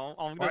 Martin,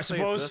 I'm gonna say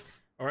this.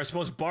 Or I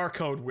suppose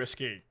barcode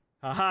whiskey.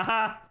 Ha ha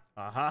ha.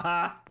 Ha ha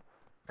ha.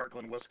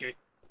 Kirkland whiskey.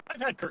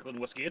 I've had Kirkland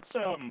whiskey. It's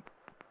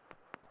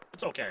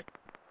okay.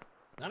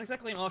 Not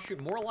exactly an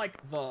offshoot, more like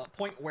the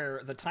point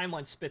where the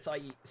timeline splits,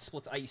 i.e.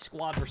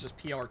 Squad versus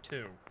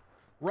PR2.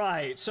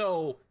 Right,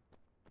 so...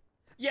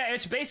 Yeah,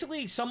 it's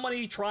basically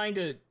somebody trying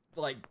to,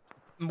 like,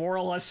 more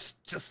or less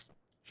just...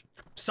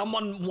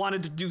 Someone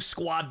wanted to do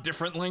Squad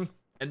differently,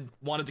 and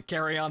wanted to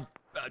carry on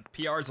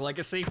PR's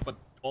legacy, but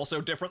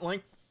also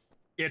differently.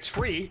 It's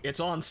free, it's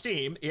on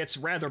Steam, it's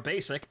rather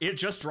basic, it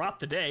just dropped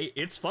today,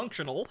 it's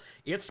functional,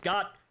 it's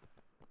got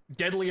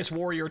Deadliest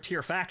Warrior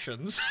tier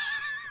factions.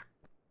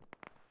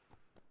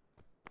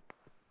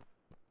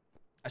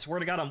 I swear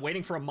to God, I'm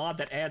waiting for a mod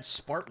that adds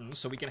Spartans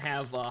so we can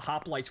have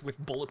hoplites with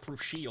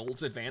bulletproof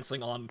shields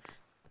advancing on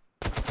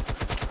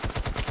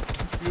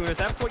Dude, at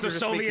that point, the you're just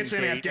Soviets in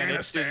making Gate,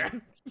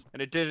 Afghanistan.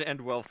 And it didn't end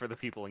well for the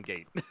people in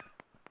Gate.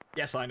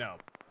 Yes, I know.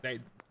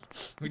 They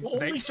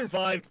Only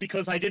survived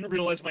because I didn't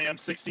realize my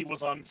M60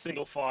 was on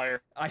single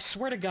fire. I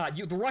swear to God,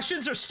 the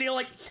Russians are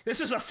stealing.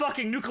 This is a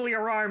fucking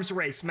nuclear arms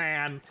race,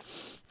 man.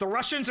 The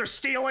Russians are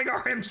stealing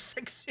our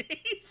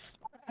M60s.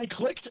 I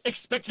clicked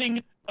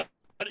expecting, a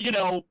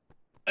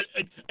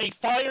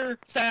fire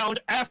sound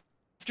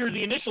after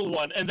the initial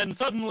one, and then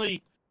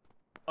suddenly,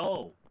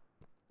 oh,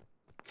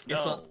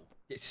 no,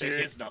 there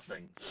is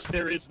nothing.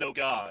 There is no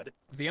God.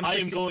 The M60... I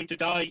am going to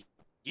die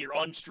here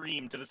on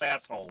stream to this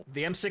asshole.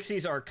 The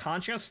M60s are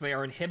conscious. They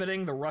are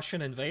inhibiting the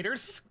Russian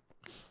invaders.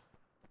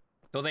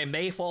 Though they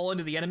may fall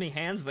into the enemy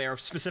hands, they are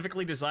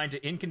specifically designed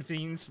to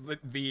inconvenience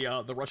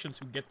the Russians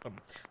who get them.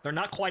 They're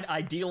not quite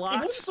idealized, It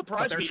wouldn't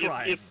surprise me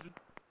if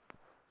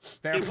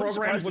they're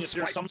programmed with if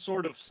there's some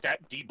sort of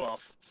stat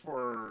debuff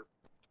for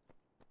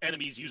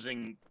enemies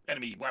using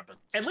enemy weapons.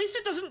 At least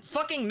it doesn't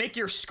fucking make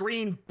your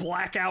screen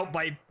black out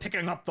by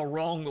picking up the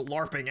wrong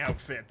LARPing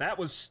outfit. That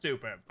was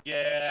stupid.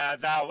 Yeah,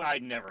 I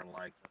never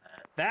liked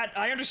that. That,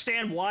 I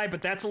understand why,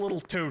 but that's a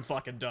little too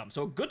fucking dumb.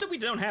 So good that we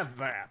don't have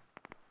that.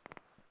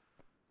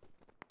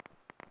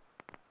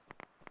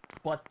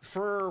 But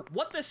for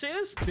what this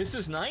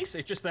is nice.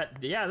 It's just that,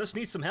 yeah, this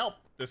needs some help.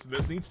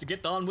 This needs to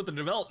get on with the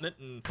development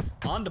and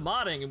on to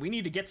modding, and we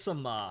need to get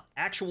some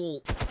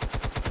actual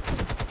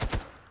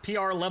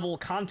PR level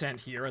content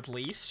here, at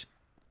least.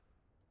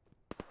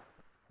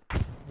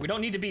 We don't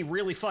need to be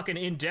really fucking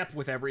in-depth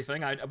with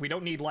everything. We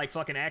don't need, like,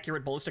 fucking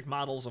accurate ballistic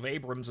models of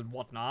Abrams and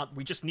whatnot.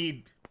 We just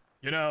need,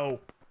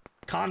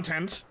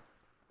 content.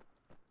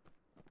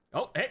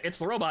 Oh, hey, it's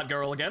the robot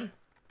girl again.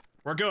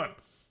 We're good.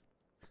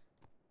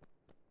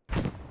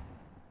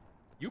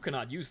 You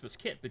cannot use this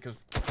kit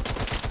because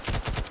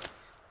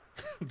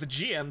the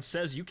GM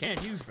says you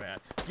can't use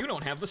that. You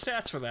don't have the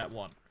stats for that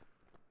one.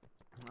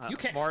 You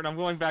can't. Martin, I'm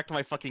going back to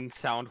my fucking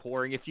sound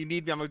whoring. If you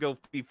need me, I'm gonna go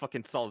be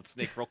fucking Solid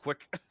Snake real quick.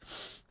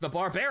 The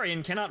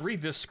barbarian cannot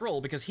read this scroll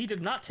because he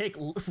did not take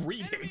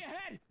reading.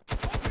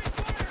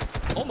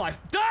 Oh my!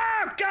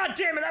 Ah! God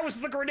damn it! That was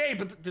the grenade,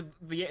 but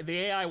the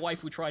AI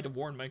wife who tried to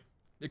warn me.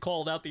 It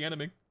called out the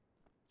enemy.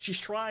 She's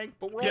trying,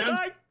 but we're all Yeah.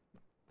 dying.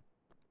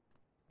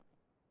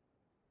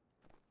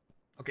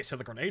 Okay, so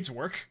the grenades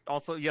work.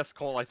 Also, yes,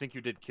 Cole, I think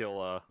you did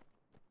kill,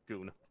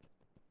 Goon.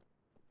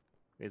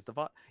 Is the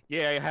bot?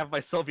 Yeah, I have my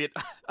Soviet...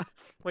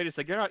 Wait a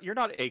sec, you're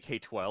not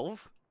AK-12?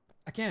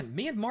 Again,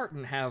 me and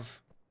Martin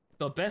have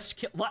the best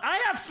kill.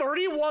 I have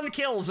 31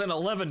 kills and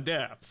 11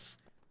 deaths.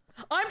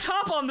 I'm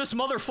top on this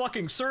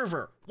motherfucking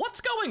server. What's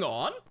going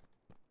on?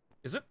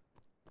 Is it?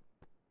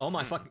 Oh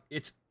my fucking...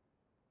 It's...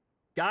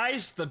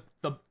 Guys, the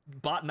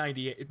bot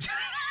 98.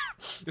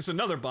 It's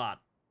another bot.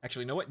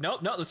 Actually, no, wait. No,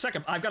 the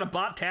second. I've got a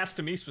bot tasked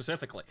to me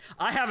specifically.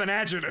 I have an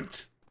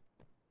adjutant.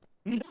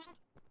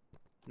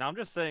 Now I'm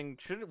just saying,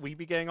 shouldn't we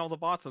be getting all the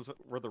bots since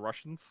we're the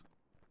Russians?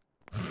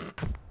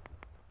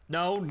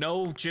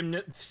 No,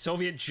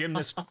 Soviet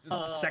gymnast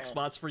sex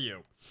bots for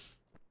you.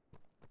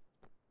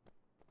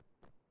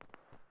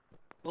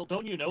 Well,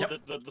 don't you know Yep.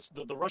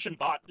 that the Russian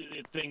bot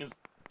thing is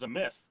a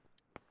myth?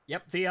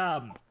 Yep,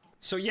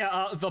 so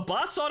yeah, the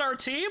bots on our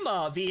team,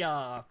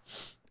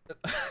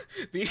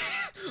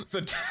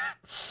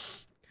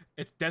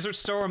 it's Desert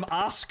Storm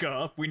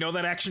Asuka. We know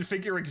that action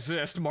figure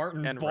exists.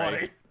 Martin And bought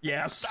Ray. it.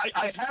 Yes.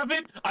 I have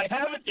it.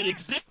 It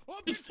exists.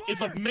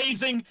 It's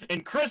amazing.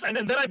 And Chris, and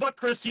then I bought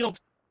Chris SEAL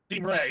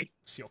Team Ray.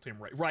 SEAL Team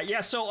Ray. Right,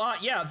 yeah, so,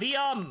 yeah,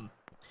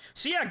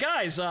 so yeah,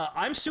 guys,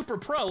 I'm super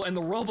pro, and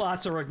the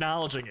robots are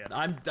acknowledging it.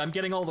 I'm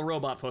getting all the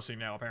robot pussy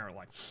now,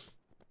 apparently.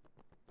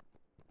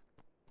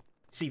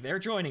 See, they're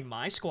joining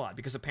my squad,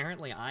 because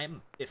apparently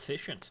I'm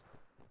efficient.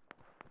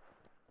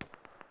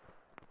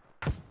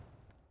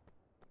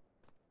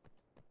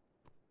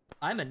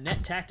 I'm a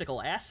net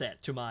tactical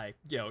asset to my,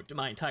 to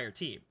my entire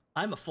team.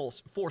 I'm a full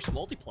force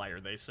multiplier,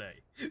 they say.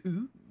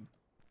 Ooh.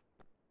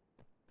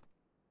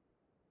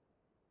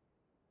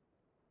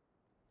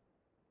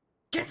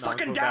 Get Well, now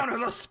fucking go down back- or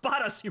they'll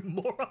spot us, you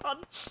moron!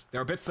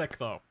 They're a bit thick,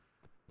 though.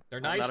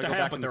 They're Well, nice now to go have,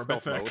 back but into they're a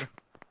bit stealth thick. mode.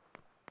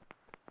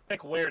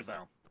 Heck, where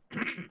though?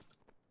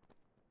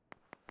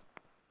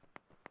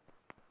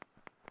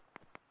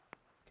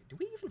 Do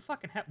we even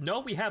fucking have... No,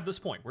 we have this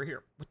point. We're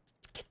here.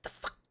 Get the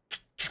fuck...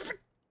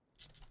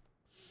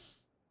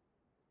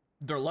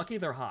 They're lucky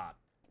they're hot.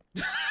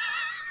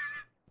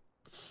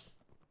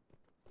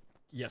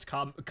 Yes,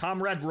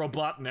 Comrade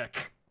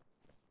Robotnik.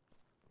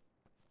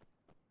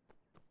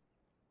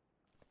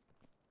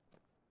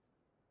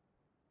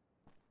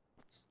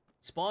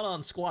 Spawn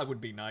on squad would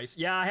be nice.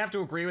 Yeah, I have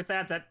to agree with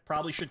that. That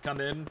probably should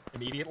come in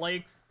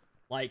immediately.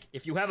 Like,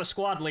 if you have a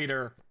squad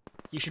leader,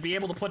 he should be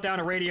able to put down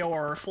a radio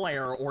or a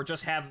flare, or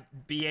just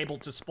be able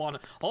to spawn...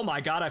 Oh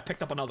my god, I've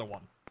picked up another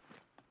one.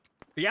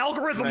 The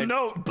algorithm Right.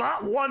 note,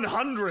 bot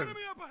 100! Enemy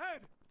up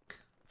ahead!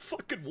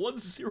 Fucking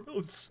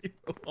 100.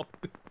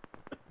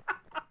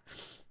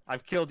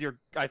 I've killed your...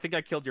 I think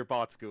I killed your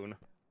bots, Goon.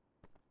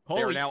 They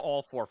are Holy... now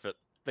all forfeit.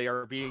 They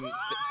are being...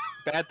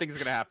 Bad things are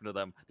gonna happen to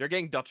them. They're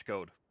getting Dutch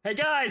code. Hey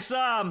guys,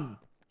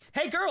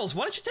 hey girls,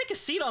 why don't you take a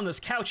seat on this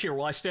couch here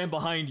while I stand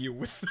behind you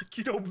with,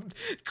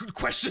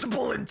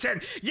 questionable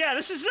intent. Yeah,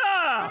 this is,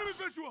 Enemy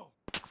visual!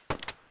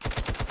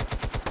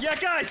 yeah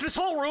guys, this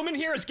whole room in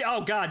here is,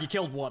 oh god, you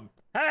killed one.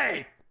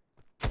 Hey!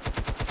 Enemy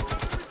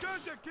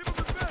contact! Keep him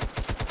in bed!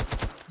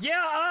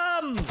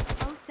 Yeah,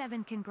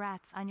 07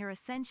 Congrats on your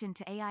ascension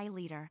to AI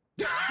leader.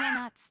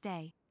 Cannot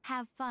stay.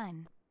 Have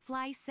fun.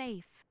 Fly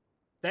safe.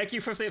 thank you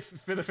for the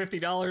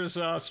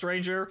 $50,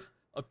 stranger.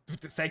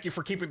 Thank you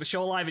for keeping the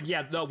show alive, and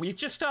yeah, no, we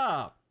just,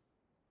 I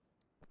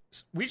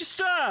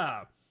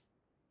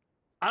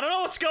don't know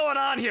what's going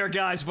on here,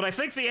 guys, but I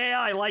think the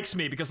AI likes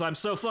me because I'm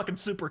so fucking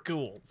super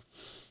cool.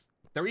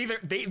 They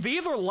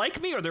either like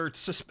me or they're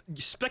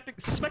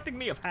suspecting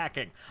me of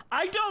hacking.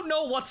 I don't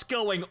know what's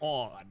going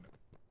on,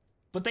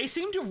 but they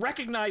seem to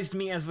recognize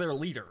me as their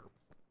leader.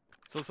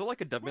 So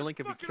like a dummy link,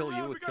 if we Fucking kill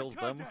around, you, we it got kills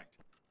them? contact.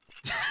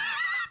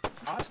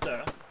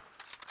 Asta.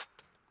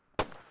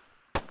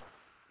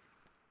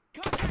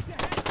 Contact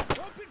ahead!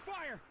 Open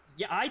fire!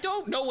 Yeah, I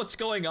don't know what's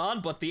going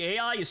on, but the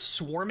AI is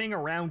swarming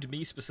around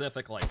me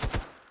specifically.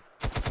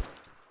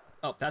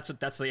 Oh, that's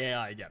the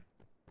AI again.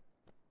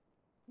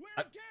 We're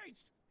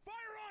engaged! Fire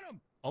on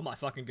them! Oh my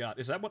fucking god,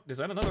 is that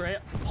another AI?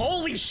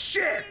 Holy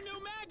shit!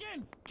 New mag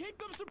in! Keep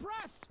them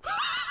suppressed!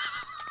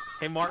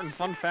 Hey Martin,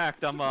 fun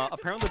fact,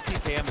 apparently the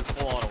PKM is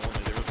full auto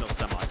only, there is no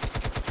semi.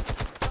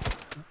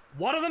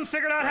 One of them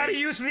figured out how to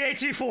use the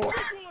AT-4. Visual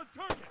on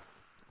target!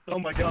 Oh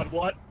my god,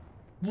 what?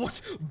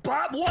 What?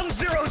 Bot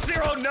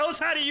 100 knows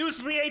how to use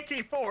the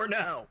AT-4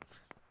 now.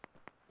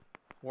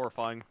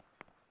 Horrifying.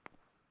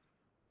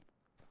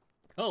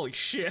 Holy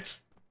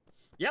shit.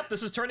 Yep,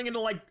 this is turning into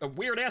like a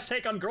weird-ass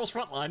take on Girls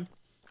Frontline.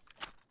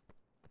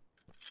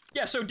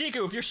 Yeah, so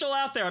Deku, if you're still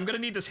out there, I'm gonna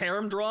need this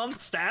harem drawn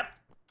stat.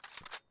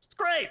 It's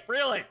great,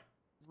 really.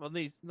 Well,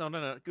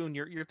 no, Goon,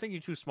 you're thinking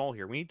too small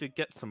here. We need to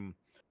get some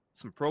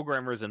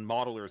programmers and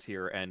modelers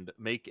here and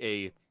make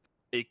a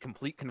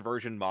complete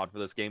conversion mod for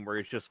this game where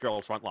it's just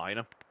Girls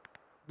Frontline.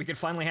 We could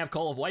finally have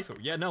Call of Waifu.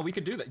 Yeah, no, we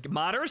could do that.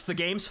 Modders, the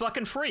game's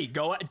fucking free.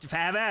 Go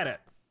have at it.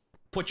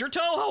 Put your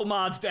Toho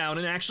mods down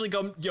and actually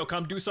go,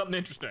 come do something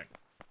interesting.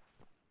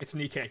 It's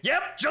Nikkei.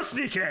 Yep, just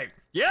Nikkei.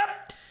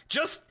 Yep,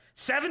 just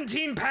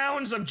 17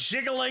 pounds of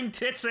jiggling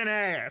tits and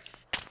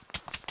ass.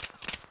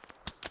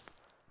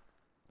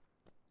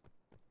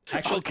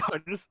 Actually, oh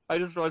god, I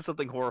just realized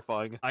something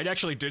horrifying. I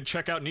actually did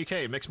check out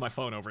Nikkei. It makes my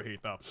phone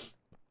overheat, though.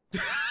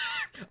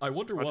 I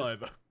wonder why,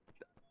 though.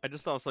 I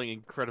just saw something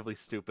incredibly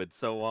stupid.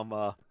 So,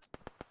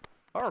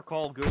 if I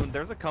recall, Goon,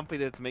 there's a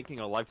company that's making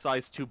a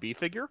life-size 2B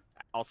figure.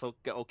 Also,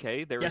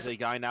 okay, there is a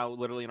guy now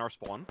literally in our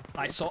spawn.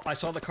 I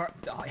saw the car.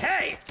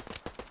 Hey!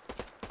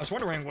 I was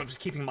wondering what was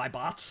keeping my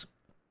bots.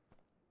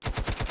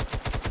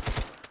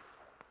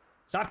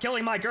 Stop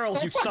killing my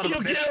girls, you son of a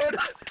bitch!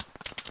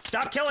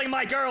 Stop killing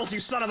my girls,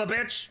 you son of a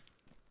bitch!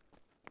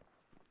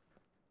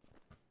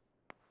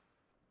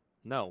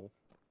 No.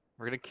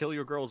 We're gonna kill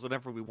your girls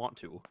whenever we want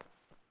to.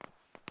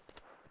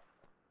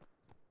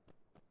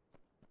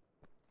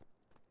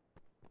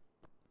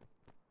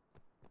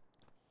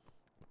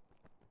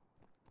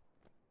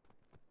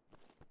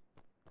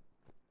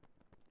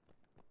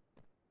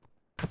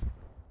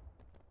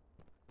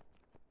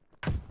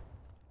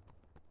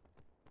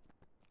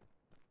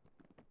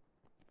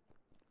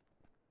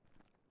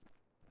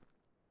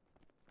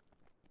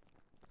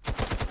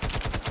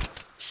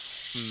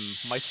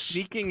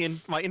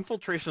 My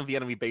infiltration of the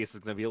enemy base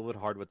is gonna be a little bit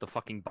hard with the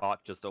fucking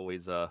bot just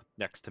always,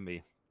 next to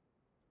me.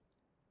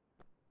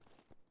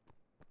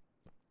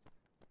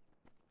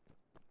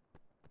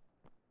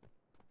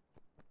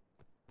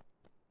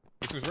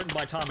 This was written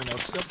by Tommy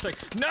Notes. Don't say,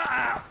 no!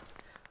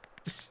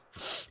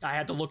 I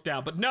had to look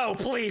down, but no,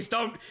 please,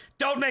 don't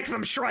make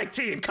them Shrike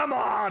Team, come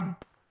on!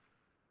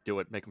 Do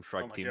it, make them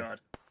Shrike Team. Oh my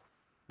god.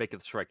 Make it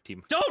the Shrike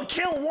Team. Don't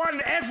kill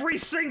one every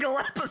single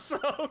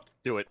episode!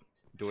 Do it.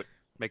 Do it.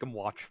 Make them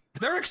watch.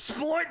 They're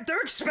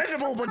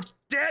expendable, but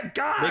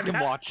God! Make them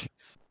watch.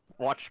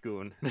 Watch,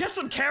 Goon. Get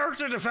some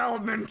character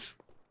development!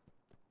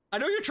 I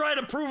know you're trying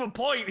to prove a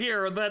point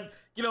here that,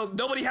 you know,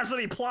 nobody has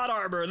any plot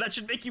armor, and that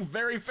should make you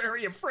very,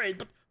 very afraid,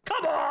 but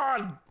come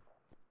on!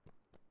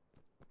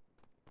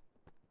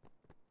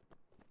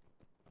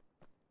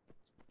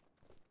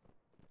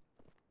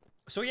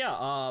 So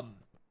yeah,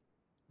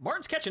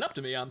 Martin's catching up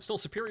to me. I'm still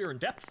superior in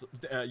depth,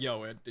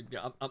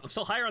 I'm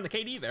still higher on the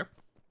KD there.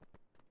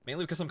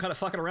 Mainly because I'm kind of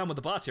fucking around with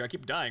the bots here. I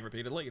keep dying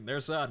repeatedly.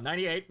 There's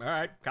 98. All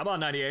right, come on,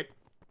 98.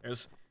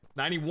 There's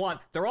 91.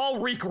 They're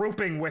all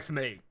regrouping with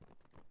me.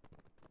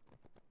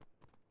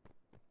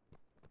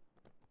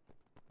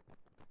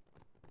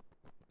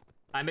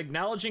 I'm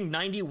acknowledging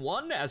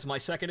 91 as my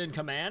second in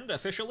command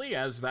officially,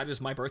 as that is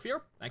my birth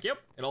year. Thank you.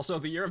 And also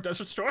the year of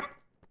Desert Storm.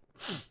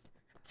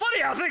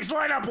 Funny how things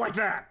line up like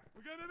that.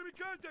 We got enemy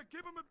contact.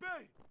 Keep them at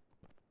bay.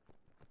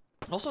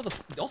 Also the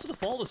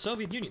fall of the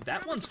Soviet Union.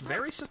 That one's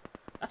very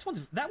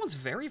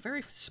very,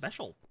 very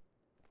special.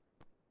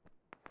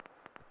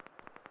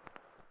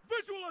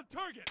 Visual on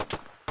target.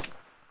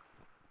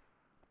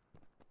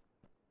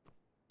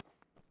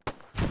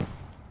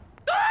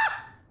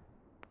 Ah!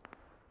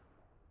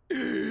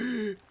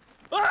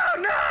 Oh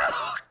no!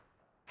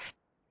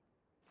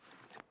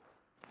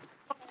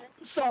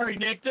 Sorry,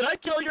 Nick, did I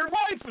kill your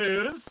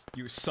waifus?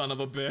 You son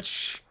of a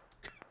bitch.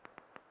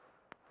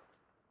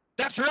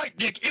 That's right,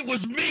 Nick, it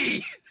was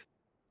me!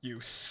 You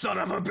son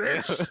of a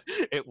bitch!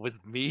 It was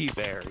me,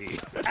 Barry.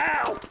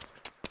 Ow!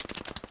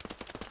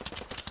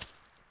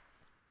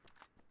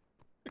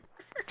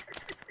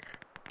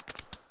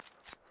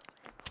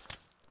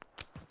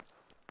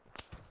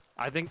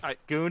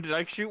 Goon, did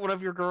I shoot one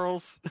of your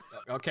girls?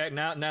 Okay,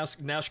 now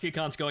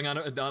Shkikon's going on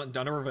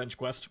a revenge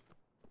quest.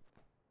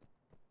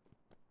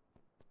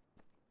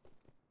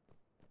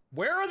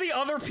 Where are the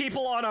other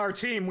people on our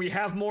team? We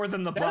have more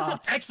than the bots.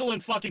 That's an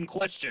excellent fucking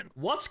question.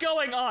 What's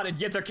going on? And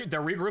yet they're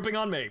regrouping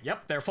on me.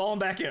 Yep, they're falling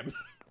back in.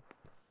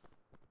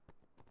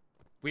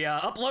 We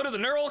uploaded the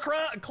neural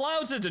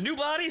clouds into new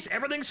bodies.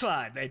 Everything's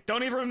fine. They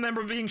don't even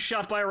remember being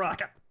shot by a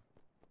rocket.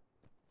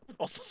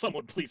 Also,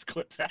 someone please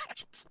clip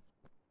that.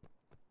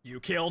 You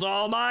killed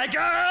all my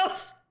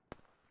girls!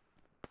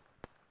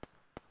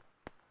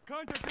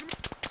 Contact enemy.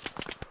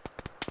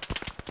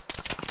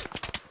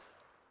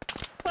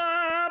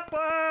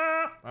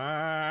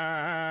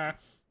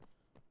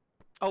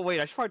 Oh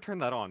wait, I should probably turn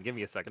that on. Give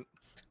me a second.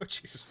 Oh,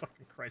 Jesus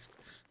fucking Christ.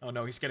 Oh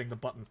no, he's getting the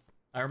button.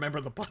 I remember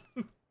the button.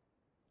 Who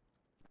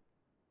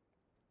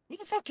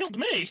the fuck killed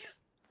me?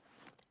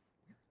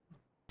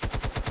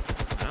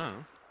 Oh.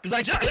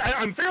 Because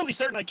I'm fairly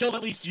certain I killed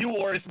at least you,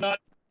 or if not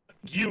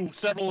you,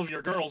 several of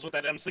your girls with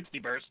that M60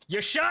 burst.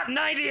 You shot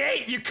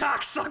 98, you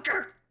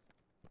cocksucker!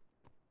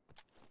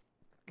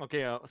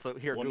 Okay, so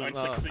here, Goon,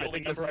 196 is the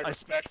only number I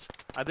respect.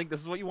 I think this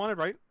is what you wanted,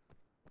 right?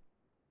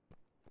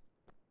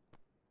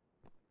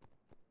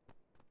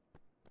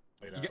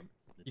 Wait,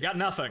 You got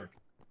nothing.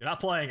 You're not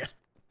playing it.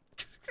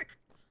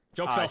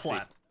 Joke fell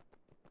flat.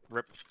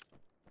 Rip.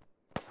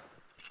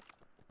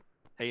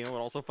 Hey, you know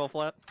what also fell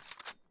flat?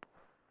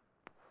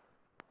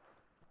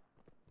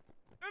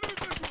 Enemy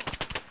visual.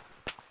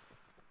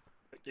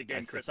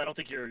 Again, Chris, I don't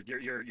think your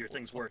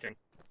thing's working.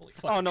 Holy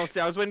fuck. Oh no, see,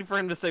 I was waiting for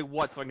him to say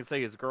what so I can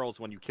say his girls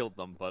when you killed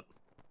them, but...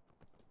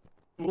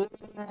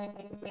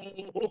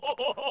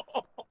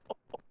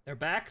 They're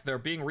back. They're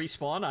being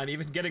respawned. I'm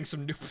even getting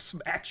some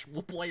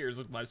actual players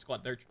in my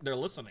squad. They're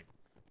listening.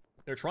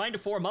 They're trying to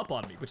form up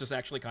on me, which is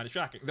actually kind of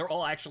shocking. They're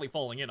all actually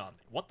falling in on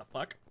me. What the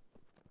fuck?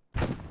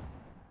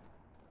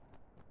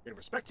 They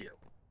respect you.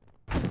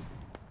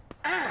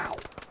 Ow!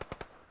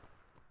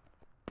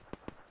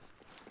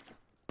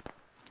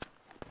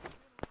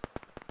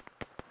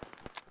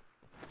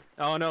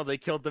 Oh no, they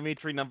killed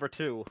Dimitri number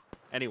 2.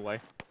 Anyway.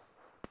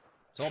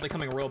 It's all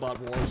becoming robot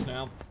wars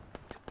now.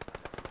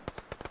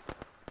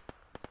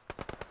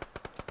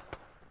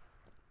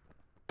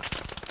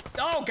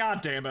 Oh,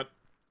 god damn it.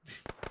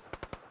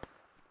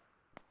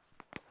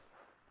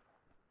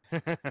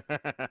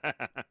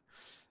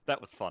 That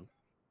was fun.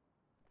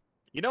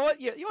 You know what?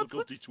 Yeah, you know what?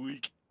 Difficulty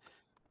tweak.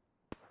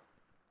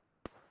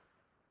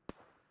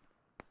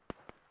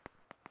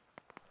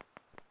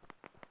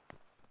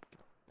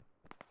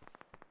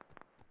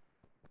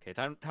 Okay,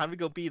 time to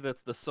go be the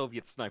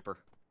Soviet sniper.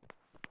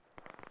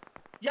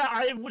 Yeah,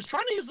 I was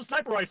trying to use the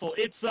sniper rifle.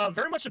 It's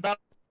very much a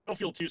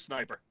Battlefield 2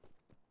 sniper.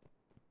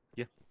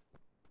 Yeah,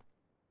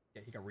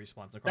 he got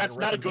respawns. That's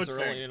not a good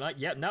thing.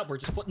 Yeah, no, we're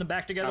just putting them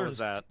back together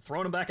and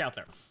throwing them back out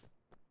there.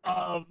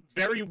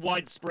 Very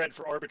widespread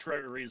for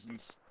arbitrary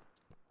reasons.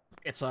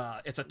 It's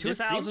a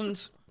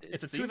 2000s.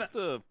 It seems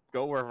to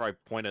go wherever I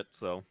point it.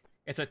 So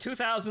it's a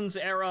 2000s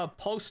era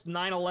post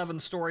 9/11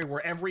 story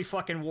where every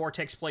fucking war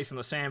takes place in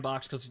the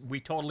sandbox because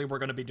we totally were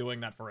going to be doing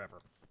that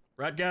forever,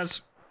 right,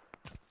 guys?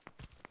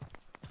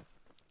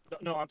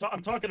 No,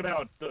 I'm talking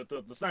about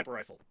the sniper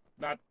rifle,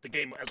 not the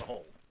game as a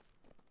whole.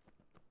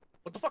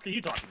 What the fuck are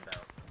you talking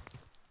about?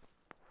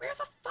 Where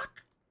the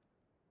fuck?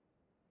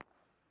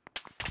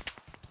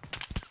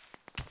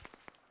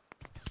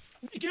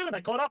 What are you doing? I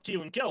caught up to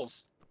you in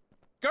kills.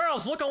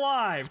 Girls, look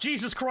alive!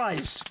 Jesus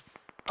Christ!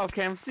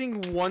 okay, I'm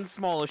seeing one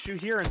small issue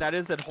here, and that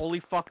is that holy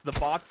fuck the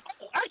bots.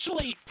 Oh,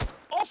 actually,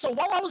 also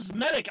while I was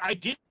medic, I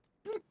didn't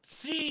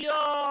see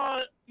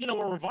a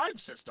revive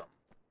system.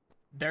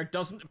 There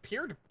doesn't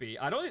appear to be.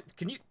 I don't.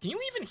 Can you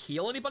even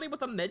heal anybody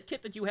with a med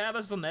kit that you have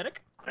as the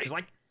medic? Because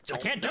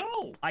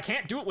I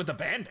can't do it with the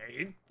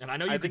band-aid, and I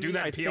know you could do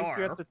that in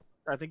PR.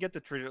 I think you have to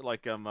treat it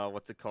like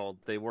what's it called?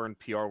 They were in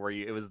PR where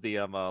it was the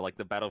like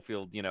the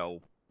Battlefield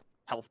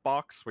health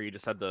box where you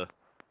just had to.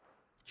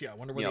 Gee, I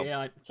wonder where the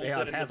AI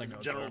pathing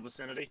goes. General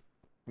vicinity.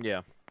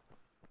 Yeah.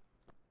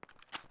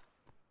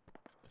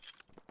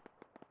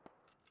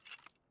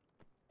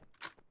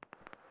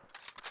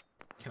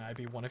 Can I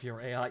be one of your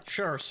AI?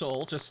 Sure,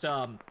 Soul. Just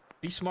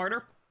be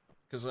smarter,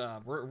 because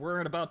we're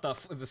at about the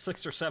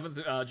 6th or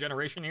 7th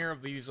generation here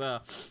of these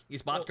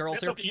bot girls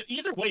here. Okay.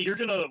 Either way, you're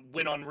gonna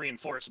win on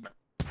reinforcement,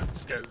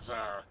 because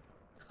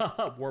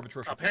war of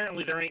attrition.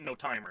 Apparently there ain't no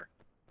timer.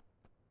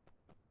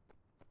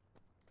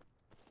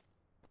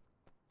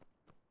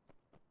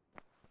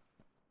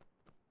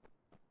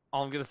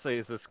 All I'm gonna say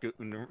is this: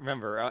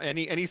 remember,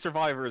 any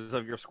survivors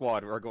of your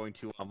squad are going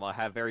to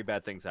have very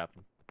bad things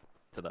happen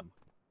to them.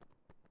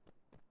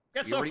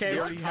 That's okay.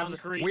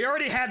 We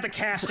already had the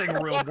casting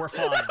room. We're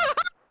fine.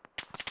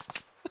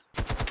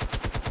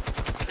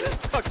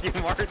 Fuck you,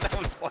 Mark. That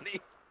was funny.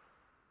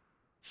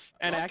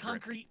 And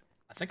accurate. Concrete.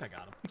 I think I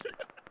got him.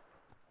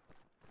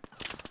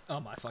 Oh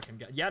my fucking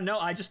god. Yeah, no,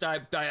 I just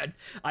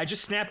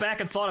snapped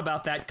back and thought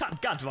about that.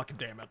 God fucking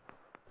damn it.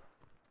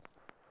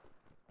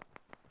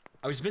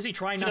 I was busy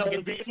trying not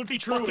to get it would be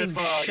true if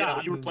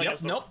shot. you were playing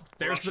as the nope.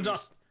 There's Russians. the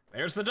Dutch.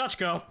 There's the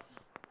Dutchko.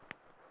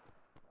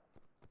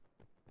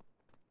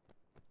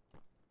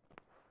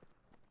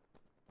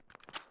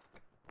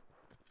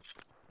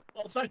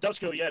 Well, it's not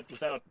Dutchko yet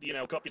without,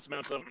 copious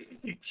amounts of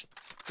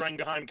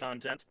Strangeheim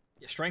content.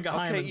 Yeah,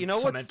 Strangeheim okay, and you know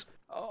cement.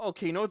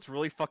 Okay, you know what's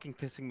really fucking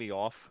pissing me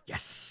off?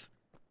 Yes.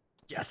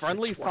 Yes.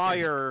 Friendly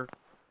fire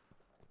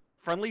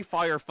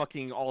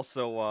fucking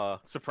also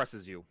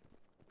suppresses you.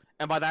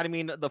 And by that I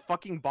mean the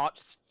fucking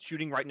bot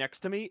shooting right next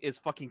to me is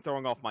fucking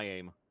throwing off my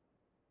aim.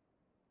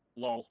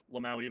 Lol,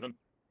 Lamau even.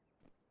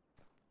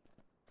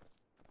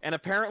 And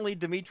apparently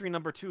Dimitri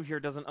number 2 here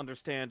doesn't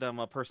understand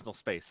personal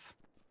space.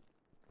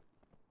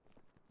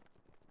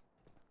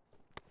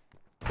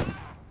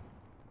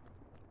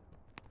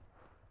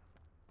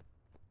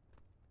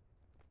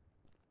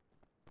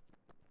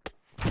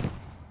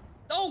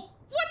 Oh,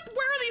 what?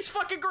 Where are these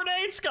fucking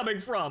grenades coming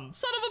from?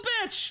 Son of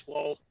a bitch!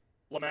 Lol,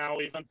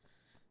 Lamau even.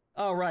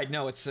 Oh right,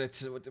 no, it's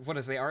what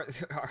is they are?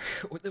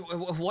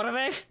 What are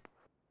they?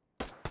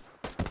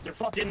 They're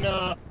fucking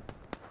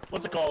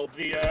what's it called?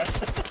 The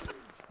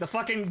The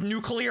fucking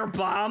nuclear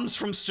bombs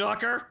from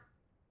Stalker?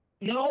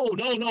 No.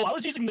 I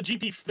was using the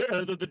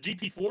the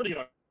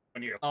GP40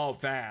 on you. Oh,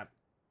 that.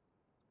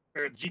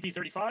 Or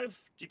GP35,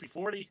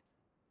 GP40.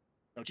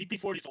 No,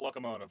 GP40 is a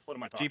locomotive. What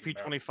am I talking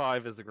about?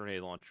 GP25 is a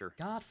grenade launcher.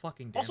 God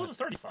fucking damn Also it. the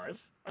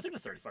 35. I think the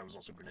 35 was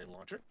also a grenade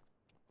launcher.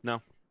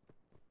 No.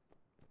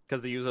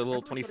 Because they use a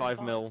little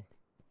 25 mil.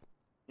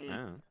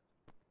 Yeah.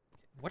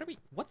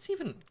 What's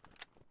even...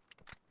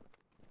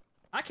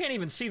 I can't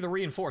even see the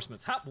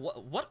reinforcements. How,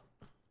 what?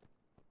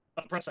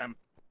 Press M.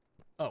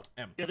 Oh,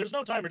 M. Yeah, there's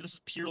no timer. This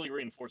is purely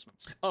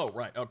reinforcements. Oh,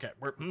 right, okay.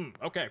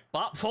 Okay.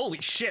 Holy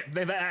shit,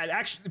 they've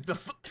actually...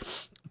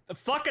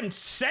 Fucking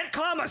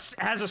CENTCOM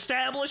has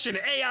established an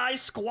AI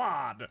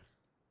squad.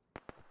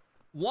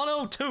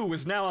 102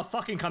 is now a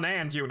fucking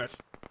command unit.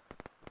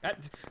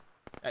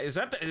 Is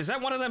that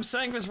one of them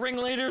Sangvis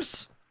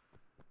ringleaders?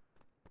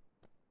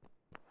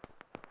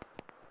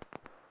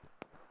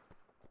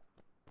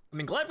 I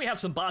mean, glad we have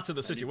some bots in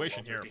the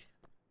situation here.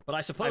 But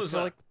I suppose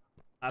I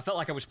felt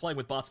like I was playing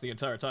with bots the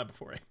entire time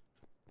before.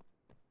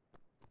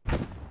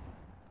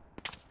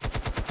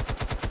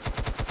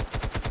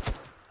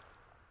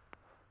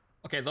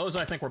 Okay, those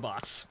I think were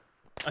bots.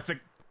 I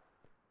think.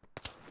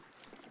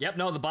 Yep,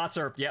 no, the bots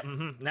are. Yep,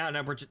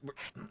 No, we're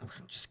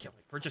just killing.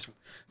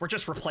 We're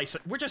just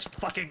replacing. We're just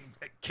fucking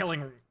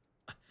killing.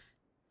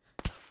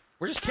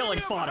 We're just killing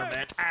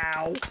Phontomen.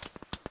 Ow!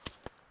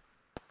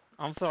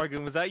 I'm sorry,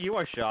 Goon. Was that you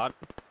I shot?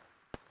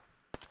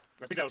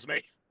 I think that was me.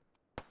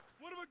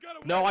 One of them got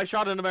away. No, I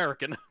shot an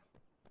American.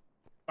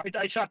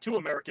 I shot 2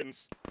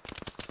 Americans.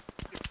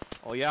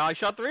 Oh yeah, I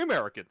shot 3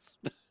 Americans.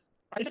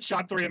 I just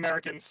shot 3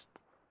 Americans.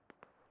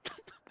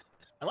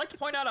 I'd like to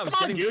point out I was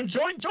Come on, getting.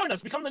 you join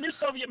us. Become the new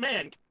Soviet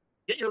man.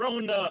 Get your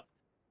own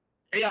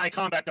AI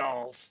combat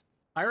dolls.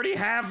 I already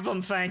have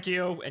them, thank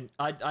you. And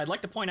I'd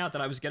like to point out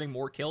that I was getting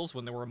more kills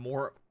when there were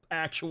more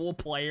actual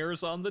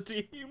players on the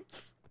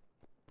teams.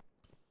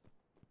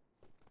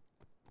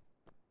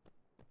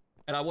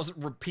 And I wasn't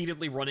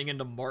repeatedly running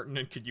into Martin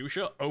and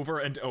Kanyusha over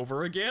and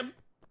over again.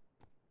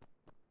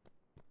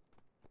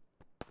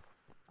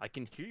 I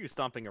can hear you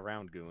stomping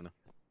around, Goon.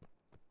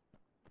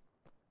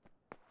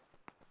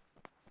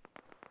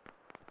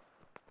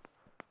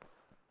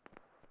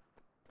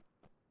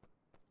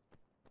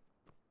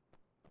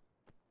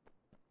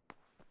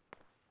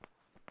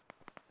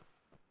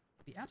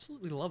 Be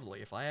absolutely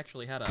lovely if I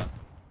actually had a.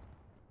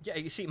 Yeah,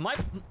 you see, my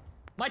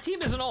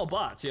team isn't all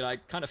bots, yet I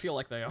kind of feel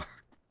like they are.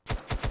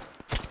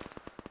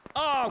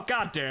 Oh,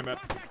 god damn it.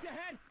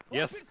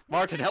 Yes,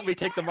 Martin, help me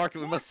take the market.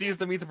 We must seize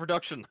the means of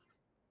production.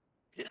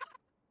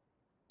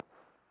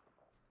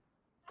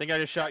 Think I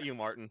just shot you,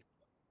 Martin.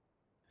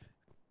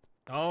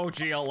 Oh,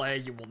 GLA,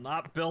 you will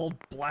not build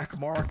black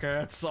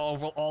markets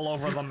all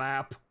over the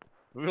map.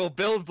 We will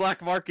build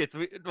black markets.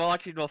 Well,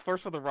 actually, no,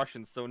 first for the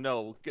Russians, so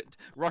no.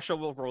 Russia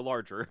will grow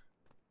larger.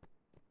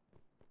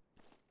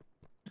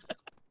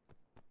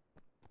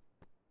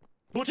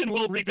 Putin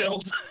will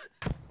rebuild.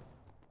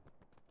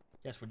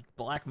 Yes, with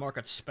black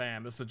market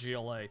spam is the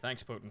GLA.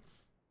 Thanks, Putin.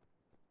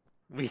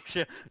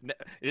 It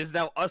is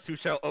now us who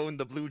shall own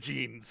the blue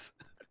jeans.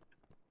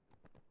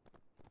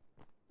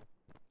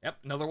 Yep,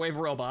 another wave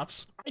of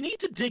robots. I need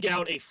to dig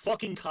out a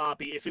fucking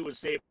copy if it was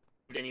saved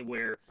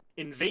anywhere.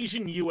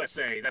 Invasion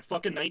USA, that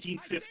fucking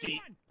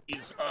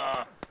 1950s,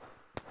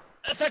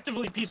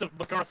 effectively piece of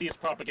McCarthyist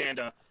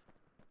propaganda.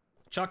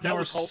 Chuck That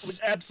Norris. was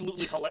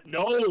absolutely hilarious.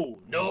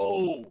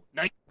 No,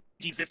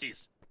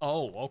 1950s.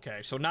 Oh,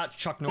 okay. So not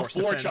Chuck Norris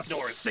Before defends, Chuck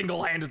Norris.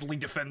 single-handedly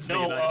defends the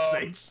No, United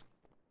States.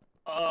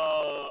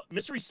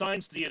 Mystery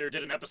Science Theater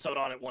did an episode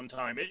on it one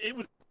time. It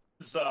was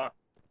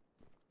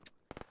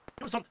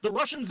the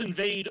Russians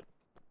invade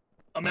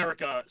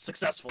America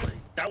successfully.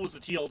 That was the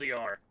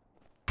TLDR.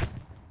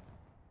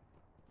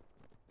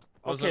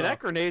 Okay, that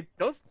grenade,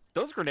 those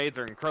grenades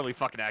are incredibly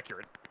fucking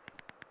accurate.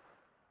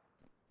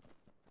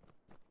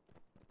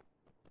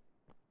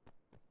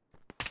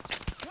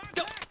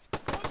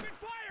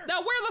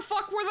 Now, where the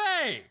fuck were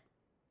they?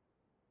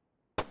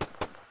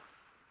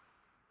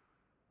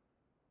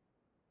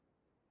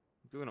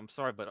 Goon, I'm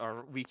sorry,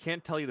 but we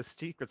can't tell you the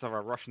secrets of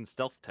our Russian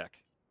stealth tech.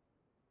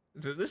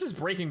 This is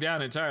breaking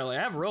down entirely.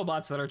 I have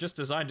robots that are just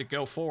designed to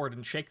go forward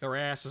and shake their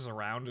asses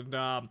around, and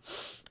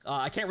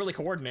I can't really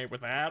coordinate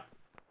with that.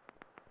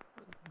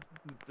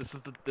 This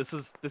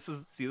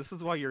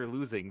is why you're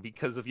losing,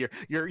 because of your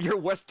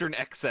Western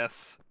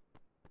excess.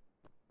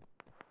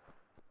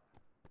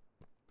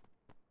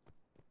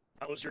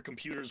 How is your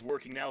computers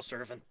working now,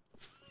 Servant?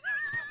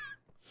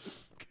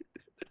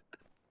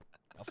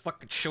 I'll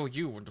fucking show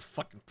you when the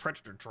fucking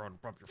Predator drone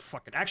above your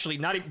fucking. Actually,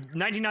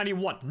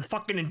 1991,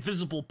 fucking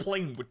invisible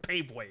plane with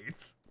pave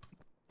ways.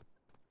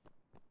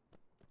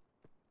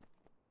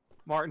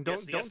 Martin,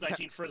 Yes, the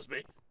F-19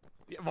 Frisbee.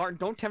 Yeah, Martin,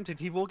 don't tempt it.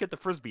 He will get the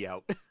Frisbee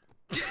out.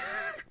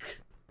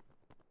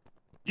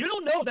 You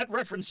don't know that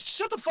reference.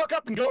 Shut the fuck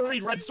up and go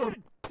read Red Storm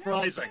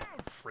Rising.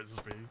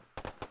 Frisbee.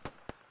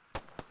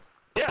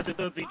 Yeah, the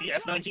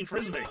F-19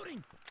 Frisbee.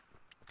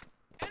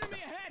 Enemy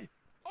ahead!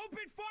 Open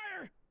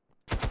fire!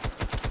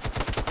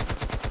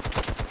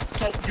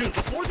 So, dude,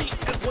 before the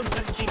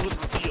F-117 was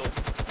revealed,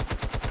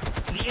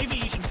 the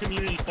aviation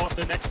community thought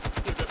the next,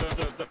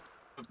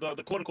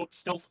 the quote-unquote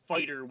stealth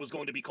fighter was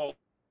going to be called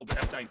the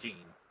F-19.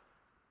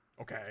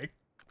 Okay.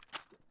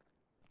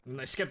 And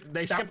they skipped a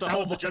That whole.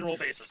 was the general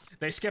basis.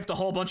 They skipped a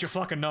whole bunch of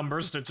fucking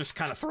numbers to just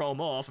kind of throw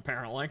them off,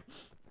 apparently.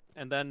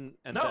 And then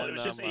It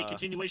was just a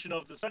continuation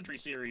of the Sentry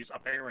series,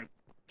 apparently.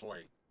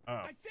 Oh.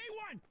 I see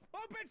one!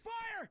 Open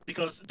fire!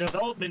 Because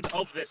development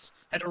of this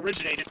had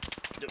originated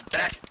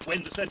back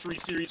when the Sentry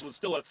series was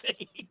still a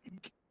thing.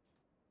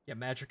 Yeah,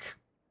 magic.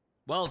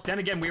 Well, then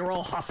again, we were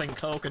all huffing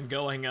coke and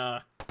going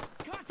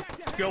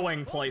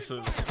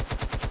places.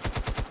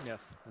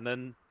 Yes, and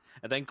then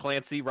And then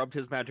Clancy rubbed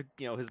his magic,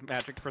 his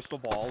magic crystal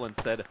ball and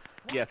said,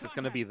 "Yes, it's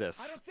gonna be this."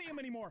 I don't see him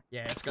anymore.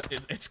 Yeah,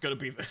 it's gonna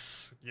be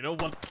this. You know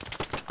what?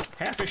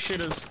 Half his shit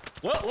is.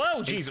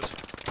 Whoa, Jesus!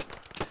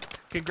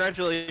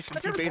 Congratulations, My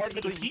you favorite part of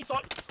it is basically. he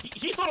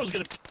thought it was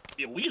gonna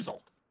be a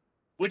weasel,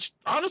 which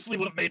honestly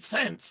would have made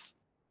sense.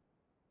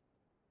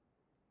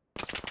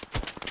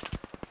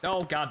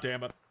 Oh, god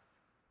damn it!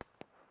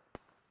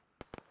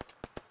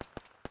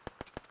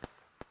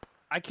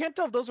 I can't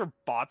tell if those are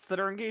bots that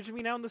are engaging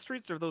me now in the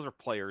streets or if those are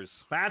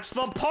players. That's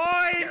the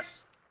point.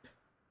 Yes.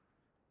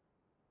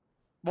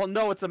 Well,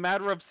 no, it's a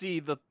matter of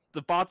the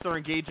bots are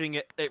engaging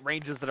at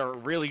ranges that are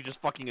really just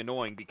fucking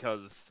annoying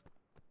because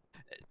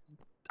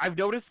I've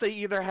noticed they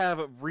either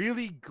have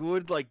really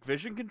good like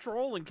vision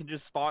control and can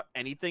just spot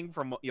anything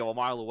from a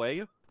mile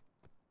away,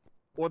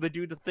 or they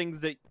do the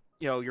things that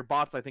your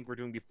bots I think were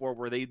doing before,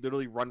 where they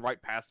literally run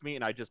right past me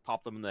and I just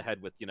pop them in the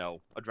head with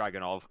a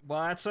Dragonov.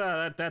 Well, that's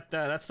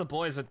that's the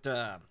boys at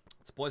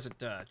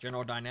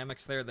General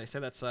Dynamics. There, they say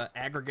that's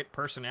aggregate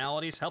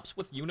personalities helps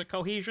with unit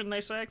cohesion.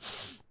 They say.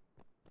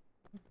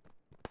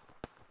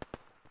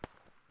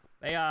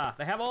 They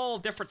have all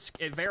different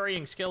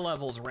varying skill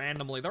levels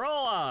randomly. They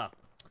all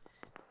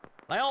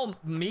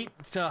meet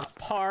to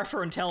par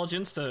for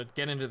intelligence to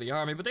get into the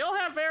army, but they all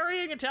have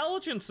varying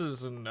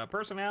intelligences and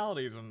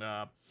personalities, and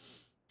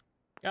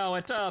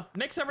it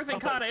makes everything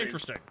kind of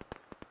interesting.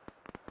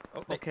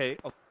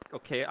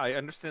 Okay, I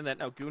understand that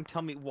now. Goon,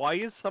 tell me, why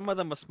is some of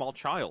them a small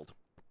child?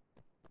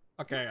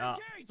 Okay,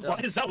 Why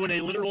is that one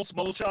a literal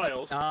small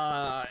child?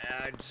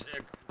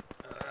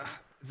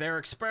 they're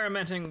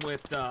experimenting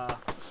with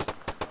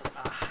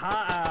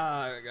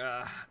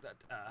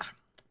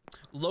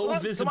low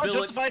visibility. Come on,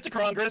 justify it to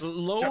Congress.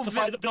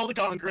 Justify the bill to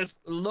Congress.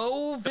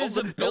 Low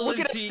visibility. Don't look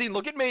at Epstein,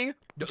 look at me.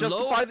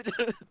 Justify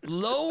the...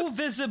 Low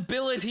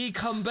visibility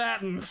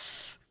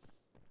combatants.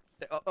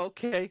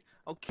 Okay.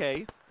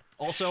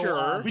 Also,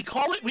 sure. We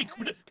call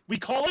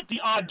it the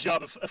odd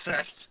job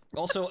effect.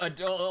 Also,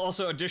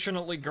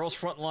 additionally, Girls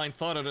Frontline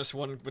thought of this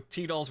one, but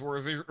T-dolls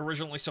were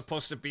originally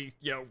supposed to be,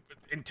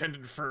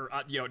 intended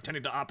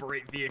to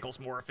operate vehicles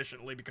more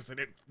efficiently because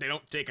they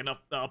don't take enough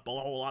up a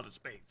whole lot of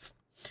space.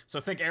 So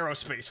think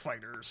aerospace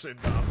fighters in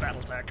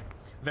BattleTech.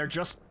 They're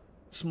just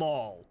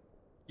small.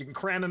 You can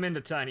cram them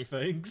into tiny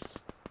things.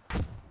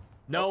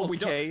 No, we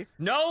don't.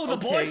 No, the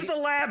boys at the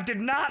lab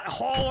did not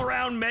haul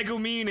around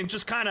Megumin and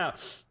just kind of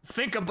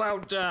think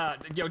about,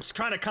 just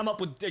trying to come up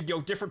with,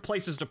 different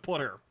places to put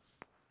her.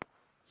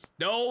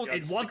 No,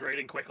 it wasn't.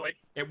 Degrading quickly.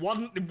 It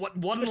wasn't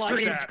like The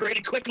stream's that.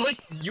 degrading quickly.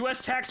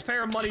 U.S.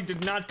 taxpayer money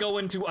did not go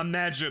into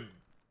Imagine.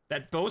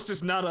 That boast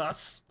is not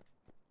us.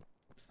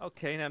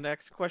 Okay, now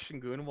next question,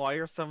 Goon. Why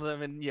are some of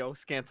them in,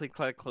 scantily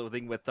clad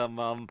clothing with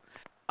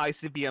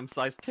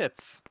ICBM-sized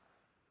tits?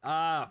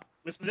 No.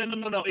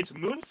 It's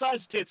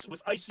moon-sized tits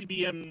with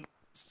ICBM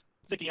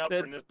sticking out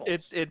for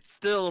nipples. It's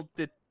still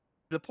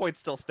the point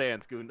still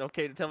stands, Goon.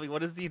 Okay, tell me,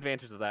 what is the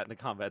advantage of that in the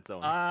combat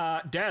zone?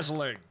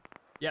 Dazzling.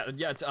 Yeah,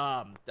 it's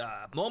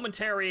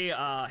momentary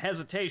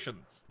hesitation.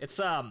 It's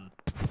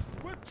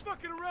We're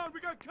fucking around.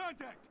 We got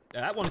contact.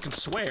 that one can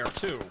swear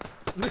too.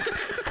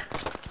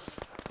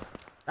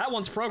 That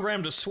one's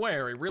programmed to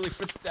swear. It really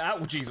fits.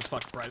 Oh, Jesus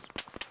fucking Christ.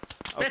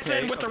 Fits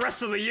in with the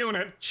rest of the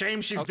unit. Shame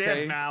she's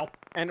dead now.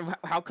 And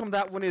how come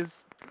that one is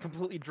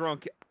completely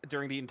drunk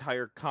during the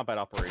entire combat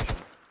operation?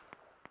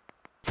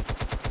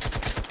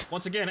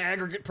 Once again,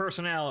 aggregate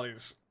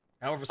personalities.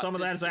 However, some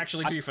of that is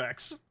actually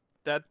defects.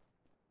 I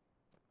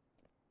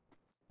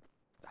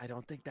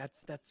don't think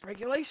that's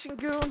regulation,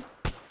 Goon.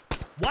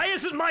 Why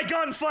isn't my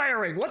gun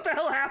firing? What the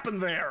hell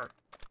happened there?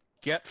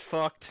 Get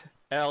fucked.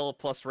 L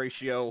plus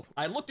ratio.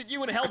 I looked at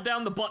you and held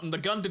down the button. The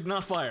gun did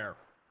not fire.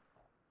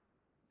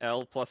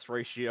 L plus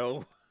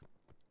ratio.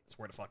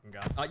 Swear to fucking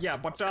God. Yeah,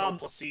 but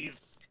Placide.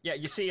 yeah,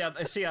 you see,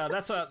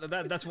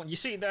 that's when you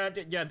see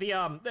that, yeah, the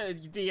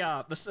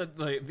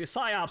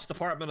psyops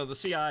department of the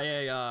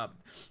CIA,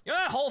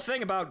 whole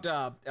thing about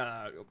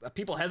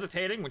people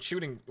hesitating when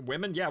shooting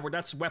women. Yeah,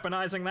 that's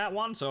weaponizing that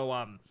one.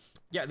 So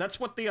yeah, that's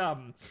what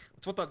the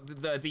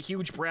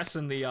huge breasts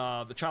and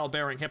the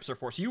childbearing hips are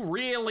for. So you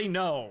really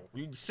know,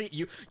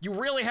 you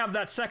really have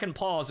that second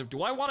pause of,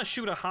 do I want to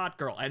shoot a hot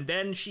girl? And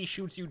then she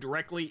shoots you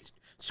directly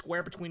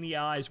square between the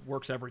eyes.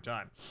 Works every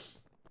time.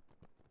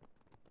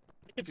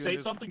 I could say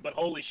something, but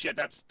holy shit,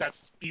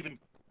 that's even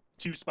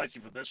too spicy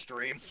for this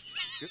stream.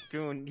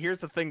 Goon, here's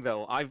the thing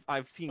though.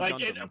 I've seen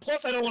Gundam.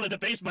 Plus, I don't want to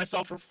debase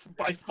myself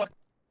by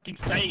fucking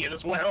saying it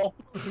as well.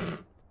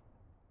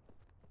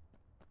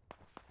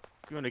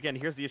 Goon, again,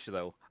 here's the issue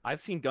though. I've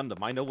seen Gundam.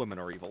 I know women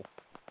are evil.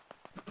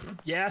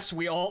 Yes,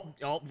 we all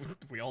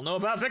know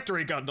about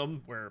Victory Gundam,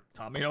 where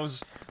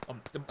Tomino's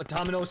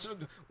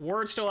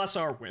words to us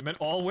are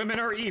all women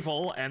are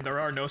evil, and there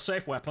are no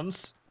safe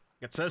weapons.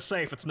 It says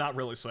safe, it's not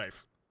really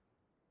safe.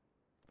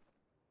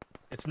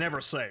 It's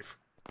never safe.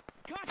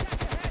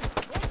 Contact ahead.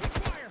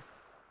 Open fire.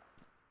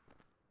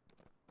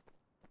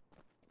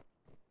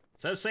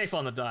 It says safe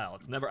on the dial,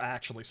 it's never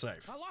actually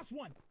safe. I lost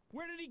one.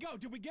 Where did he go?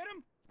 Did we get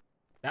him?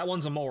 That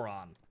one's a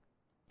moron.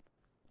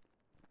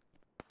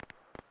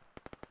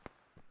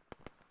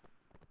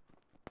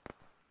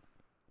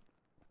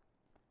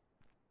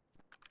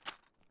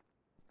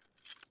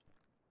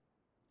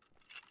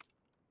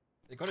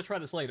 They're gonna try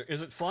this later.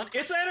 Is it fun?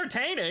 It's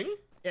entertaining!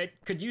 It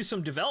could use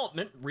some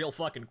development real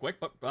fucking quick,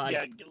 but...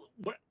 Yeah,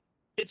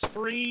 it's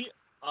free.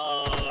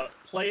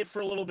 Play it for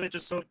a little bit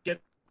just so it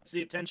gets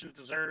the attention it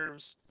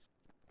deserves.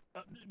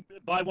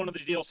 Buy one of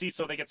the DLC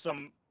so they get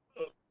some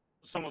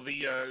of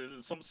the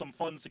some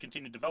funds to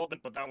continue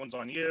development, but that one's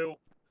on you.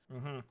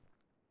 Mm-hmm.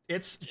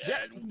 It's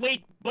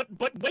wait, but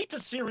wait to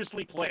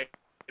seriously play it.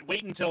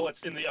 Wait until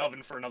it's in the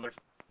oven for another.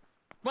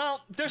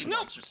 Well, there's no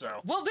months or so.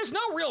 Well, there's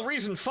no real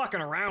reason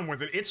fucking around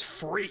with it. It's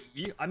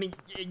free. I mean,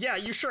 yeah,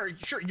 you sure.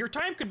 Your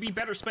time could be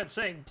better spent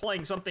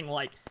playing something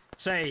like,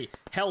 say,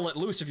 Hell Let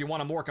Loose if you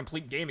want a more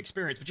complete game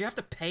experience, but you have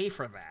to pay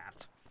for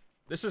that.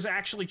 This is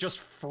actually just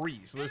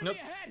free, so there's no...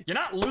 You're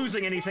not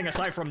losing anything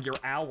aside from your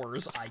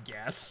hours, I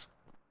guess.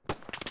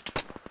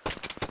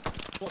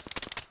 Plus,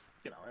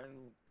 you know,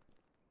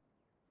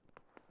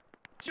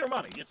 it's your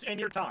money, and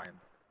your time.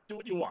 Do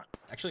what you want.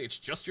 Actually, it's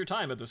just your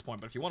time at this point,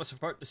 but if you want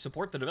to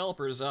support the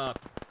developers, go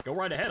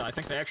right ahead. I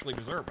think they actually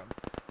deserve them.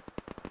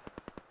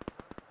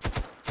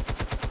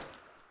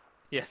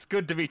 Yes,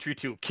 good Dimitri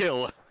 2.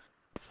 Kill.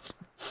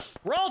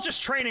 We're all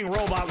just training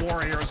robot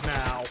warriors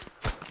now.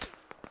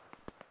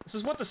 This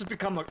is what this has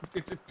become.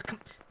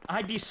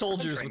 ID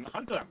soldiers.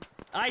 Hunt them.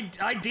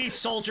 ID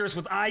soldiers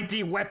with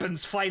ID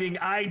weapons fighting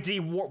ID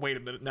war. Wait a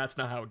minute, that's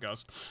not how it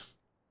goes.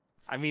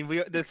 I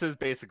mean, this is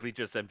basically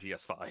just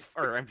MGS5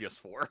 or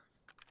MGS4.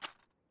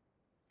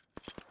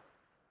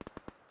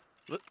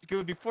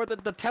 Before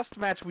the test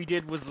match we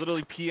did was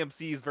literally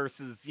PMCs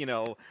versus, you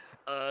know,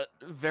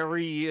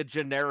 very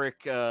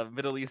generic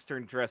Middle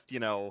Eastern dressed, you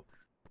know,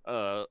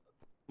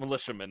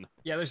 militiamen.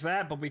 Yeah, there's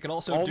that, but we could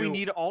also all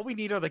we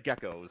need are the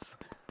geckos.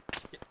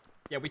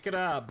 Yeah, we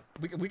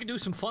could do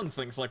some fun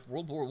things like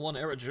World War I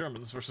era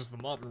Germans versus the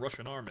modern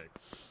Russian army.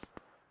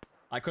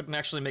 I couldn't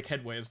actually make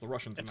headway as the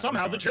Russians. And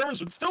somehow the Germans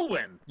would still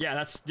win. Yeah,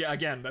 that's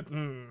again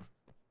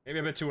maybe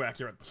a bit too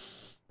accurate.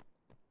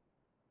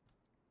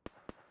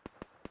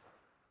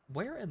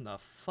 Where in the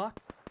fuck?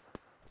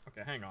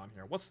 Okay, hang on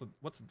here. What's the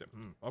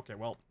okay,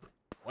 well,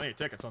 plenty of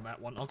tickets on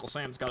that one. Uncle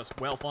Sam's got us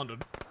well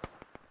funded.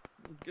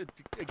 Good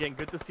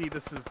to see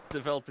this is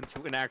developed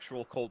into an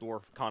actual Cold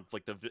War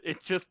conflict.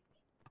 It's just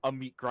a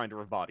meat grinder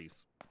of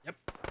bodies. Yep.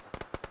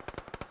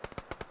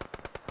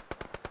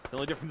 The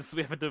only difference is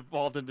we haven't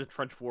evolved into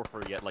trench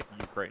warfare yet, like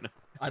Ukraine.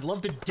 I'd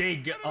love to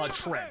dig a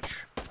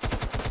trench.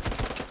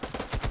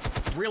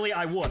 Really,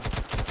 I would.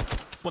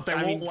 But they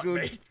won't let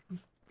me.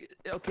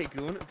 Okay,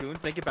 Goon,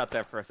 think about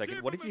that for a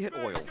second. What if you hit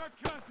oil?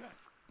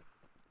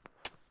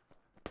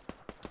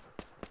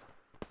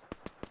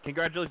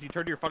 Congratulations, you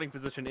turned your fighting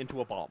position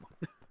into a bomb.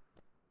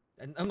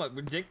 And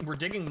we're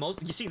digging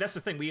most. You see, that's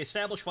the thing. We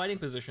establish fighting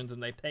positions,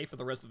 and they pay for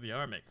the rest of the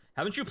army.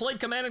 Haven't you played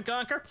Command and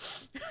Conquer?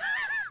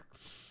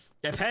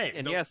 They pay.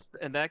 And yes,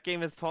 and that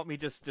game has taught me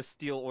just to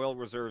steal oil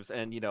reserves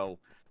and, you know,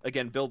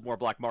 again, build more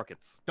black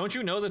markets. Don't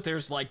you know that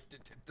there's, like,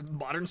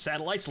 modern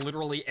satellites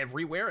literally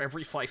everywhere,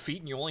 every 5 feet,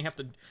 and you only have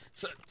to...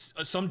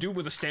 some dude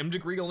with a STEM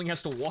degree only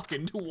has to walk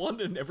into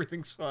one, and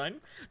everything's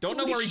fine? Don't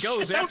know where he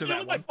goes after that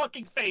one. My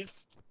fucking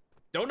face!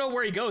 Don't know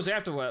where he goes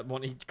after that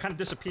one. He kind of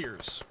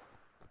disappears.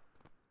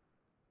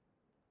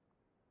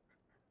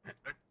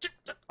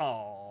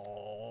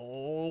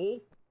 Oh.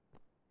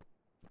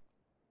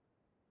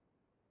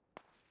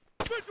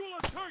 Visual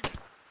on target!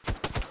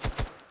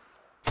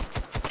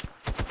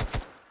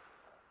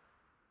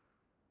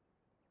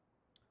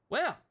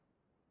 Well,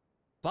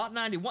 bot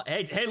 91.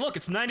 Hey, look,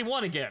 it's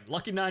 91 again.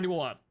 Lucky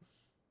 91.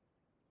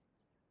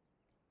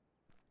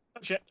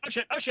 Oh shit.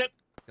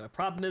 The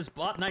problem is,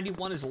 bot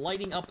 91 is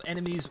lighting up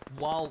enemies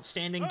while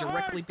standing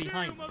directly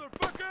behind me.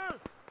 Motherfucker!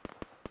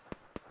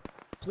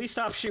 Please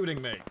stop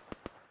shooting me.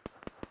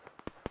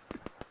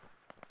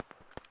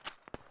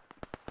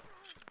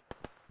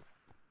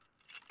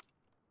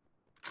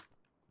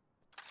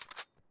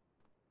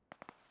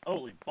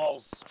 Holy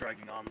balls,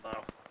 dragging on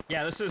though.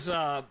 Yeah, this is,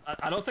 I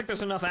don't think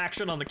there's enough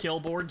action on the kill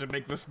board to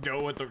make this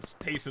go at the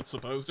pace it's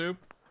supposed to.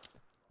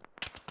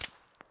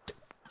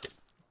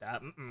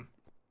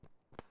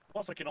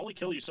 Plus, I can only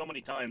kill you so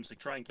many times to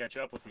try and catch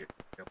up with you.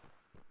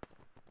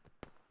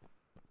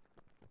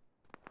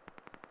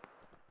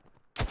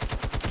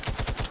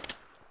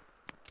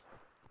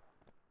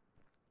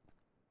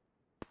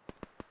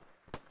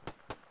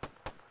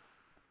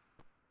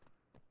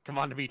 Come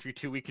on, Dimitri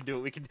 2, we can do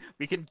it.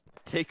 We can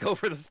take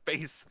over the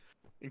space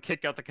and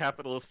kick out the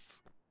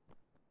capitalists.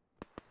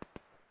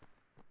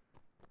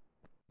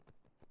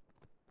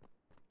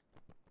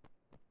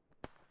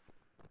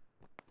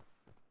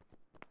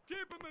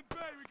 Keep him in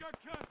bay, we got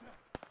contact!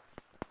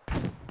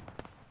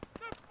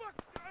 The fuck!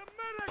 A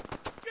medic!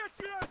 Get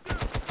your ass here!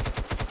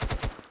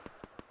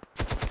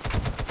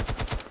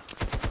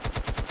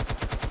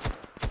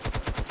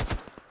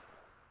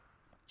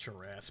 Get your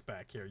ass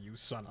back here, you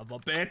son of a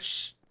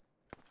bitch!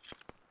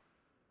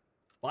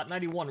 Bot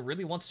 91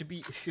 really wants to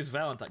be his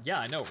Valentine. Yeah,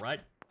 I know, right?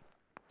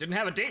 Didn't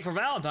have a date for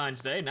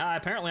Valentine's Day. Nah,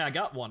 apparently I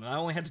got one, and I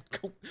only had to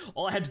go.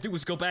 All I had to do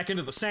was go back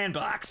into the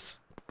sandbox.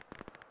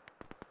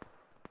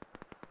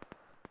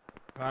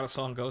 How the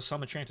song goes,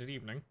 Some Enchanted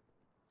Evening.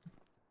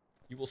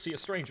 you will see a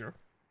stranger.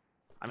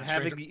 I'm That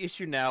having stranger- the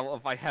issue now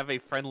of I have a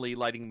friendly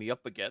lighting me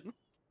up again.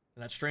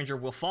 And that stranger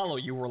will follow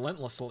you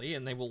relentlessly,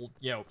 and they will,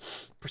 you know,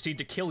 proceed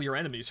to kill your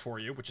enemies for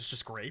you, which is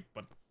just great,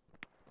 but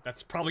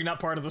that's probably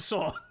not part of the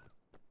song.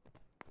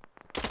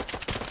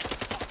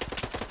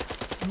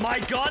 My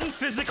gun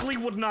physically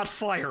would not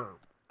fire.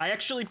 I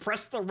actually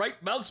pressed the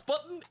right mouse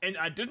button, and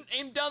I didn't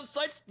aim down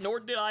sights, nor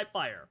did I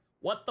fire.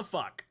 What the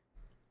fuck?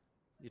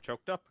 You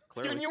choked up,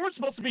 clearly. Dude, you weren't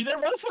supposed to be there.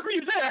 Why the fuck were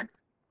you there?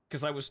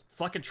 Because I was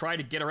fucking trying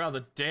to get around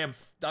the damn...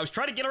 I was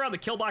trying to get around the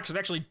kill box and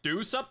actually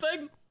do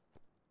something?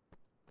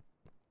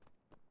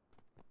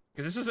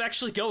 Because this is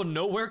actually going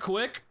nowhere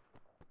quick.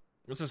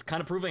 This is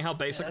kind of proving how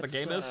basic the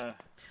game is.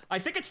 I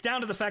think it's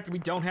down to the fact that we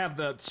don't have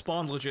the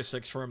spawn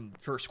logistics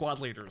for squad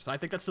leaders. I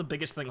think that's the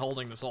biggest thing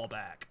holding this all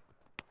back.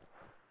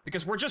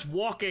 Because we're just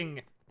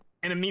walking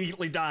and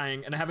immediately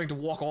dying and having to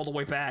walk all the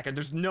way back, and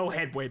there's no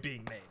headway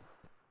being made.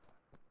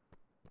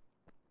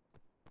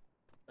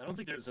 I don't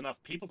think there's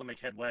enough people to make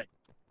headway.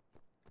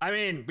 I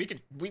mean,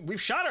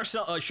 we've shot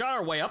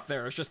our way up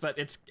there. It's just that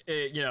it's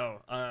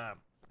well,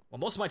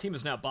 most of my team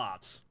is now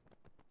bots.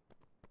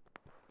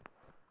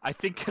 I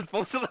think because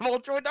most of them all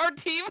joined our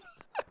team.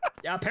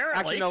 Yeah, apparently.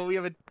 Actually, no, we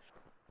haven't.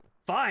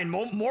 Fine,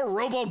 more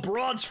robo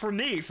broads for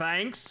me,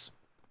 thanks.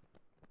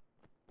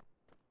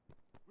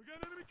 We got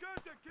enemy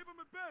contact. Keep them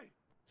at bay.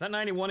 Is that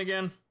 91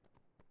 again?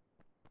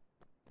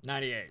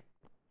 98.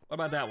 What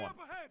about that Enemy one?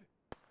 up ahead.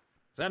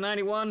 Is that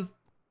 91?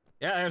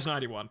 Yeah, there's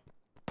 91.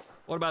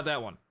 What about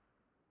that one?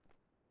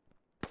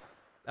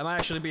 That might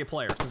actually be a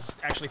player, because it's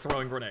actually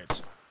throwing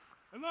grenades.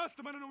 I lost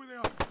them. I don't know where they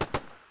are.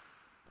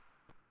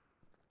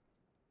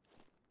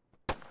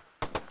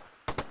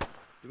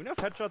 Do we know if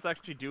headshots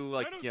actually do,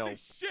 like, I don't you know,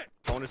 see shit.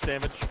 bonus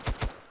damage?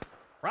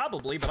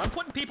 Probably, but I'm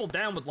putting people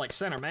down with, like,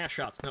 center mass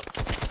shots. No,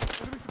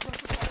 Enemy suppressive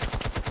fire.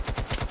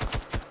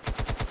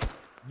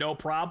 no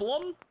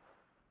problem.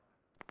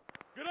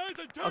 Good eyes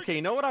on target. Okay,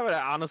 you know what I would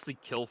honestly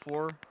kill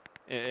for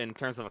in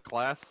terms of a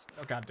class?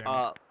 Oh,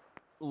 goddamn.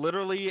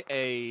 Literally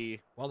a...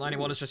 Well,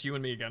 91 is just you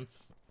and me again.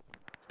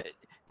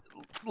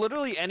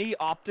 Literally any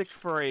optic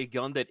for a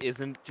gun that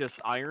isn't just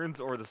irons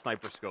or the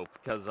sniper scope,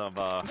 because of,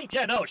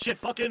 Yeah, no, shit,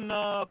 fucking,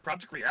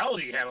 Project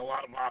Reality had a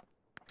lot of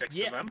optics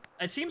in Yeah, them.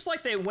 it seems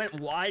like they went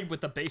wide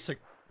with the basic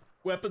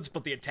weapons,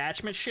 but the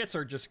attachment shits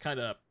are just kind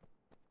of...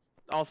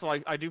 Also,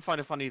 I do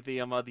find it funny, the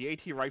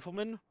AT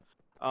rifleman,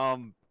 I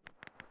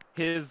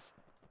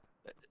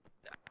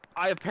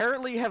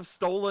apparently have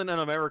stolen an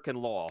American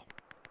law.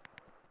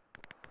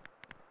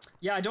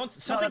 Yeah, I don't... No,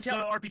 Something that's the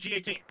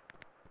RPG-18.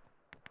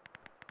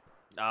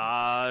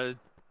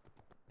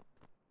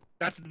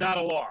 That's not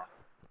a law.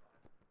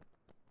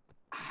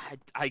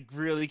 I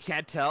really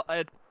can't tell.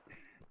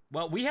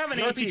 Well, we have an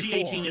The AT-4.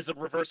 RPG-18 is a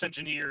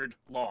reverse-engineered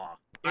law.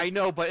 I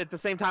know, but at the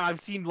same time,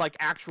 I've seen, like,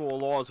 actual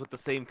laws with the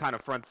same kind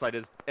of front sight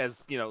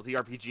as you know, the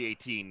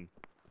RPG-18.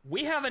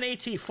 We have an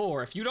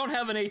AT-4. If you don't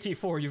have an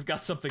AT-4, you've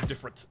got something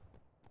different.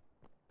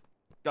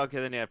 Okay,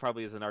 then yeah, it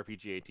probably is an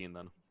RPG-18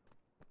 then.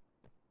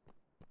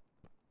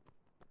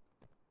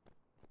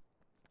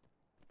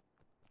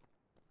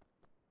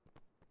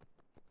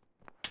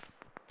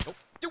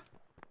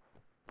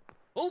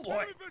 Oh boy!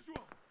 Enemy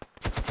visual.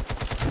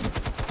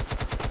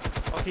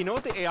 Okay, you know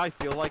what the AI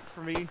feel like for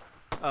me?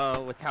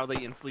 With how they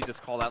instantly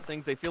just call out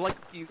things? They feel like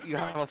you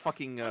have a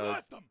fucking, I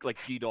lost them.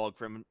 like, G-Dog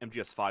from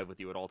MGS5 with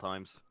you at all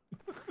times.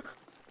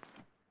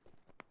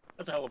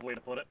 That's a hell of a way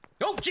to put it.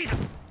 Oh, Jesus!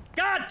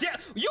 God damn!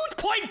 You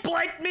point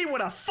blanked me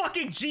with a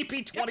fucking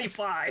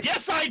GP25!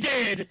 Yes, I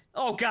did!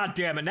 Oh, god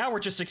damn it. Now we're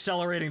just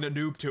accelerating the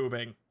noob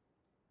tubing.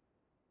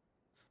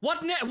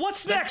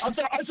 What's next? I'm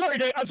sorry,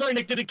 Nick. I'm sorry,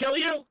 Nick. Did it kill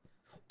you?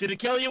 Did it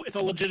kill you? It's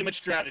a legitimate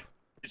strategy.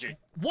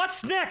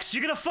 What's next?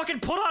 You gonna fucking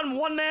put on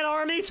one-man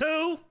army,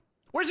 too?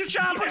 Where's your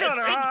chopper Yes,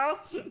 gunner, huh?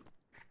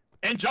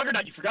 And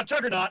Juggernaut. You forgot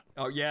Juggernaut.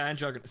 Oh, yeah, and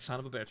Juggernaut.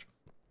 Son of a bitch.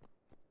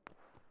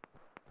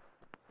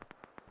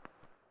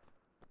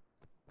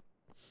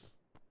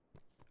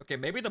 Okay,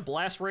 maybe the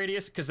blast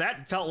radius, because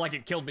that felt like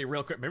it killed me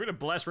real quick. Maybe the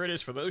blast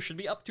radius for those should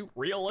be up to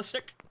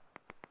realistic.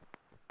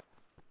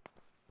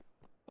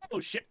 Oh,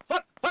 shit.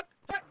 Fuck.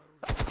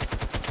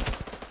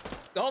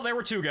 Oh, there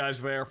were two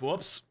guys there.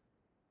 Whoops.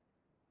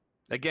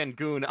 Again,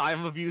 Goon,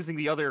 I'm abusing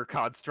the other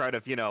COD strat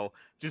of, you know,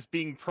 just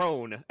being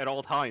prone at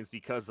all times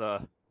because,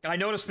 I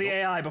noticed the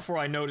AI before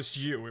I noticed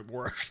you. It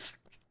worked.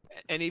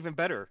 and even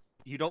better,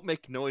 you don't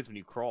make noise when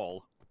you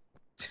crawl.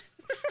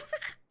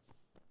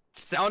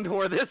 Sound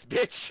whore this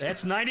bitch!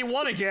 That's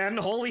 91 again.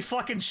 Holy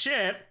fucking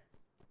shit.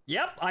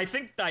 Yep, I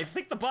think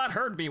the bot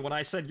heard me when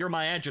I said you're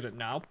my adjutant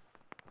now.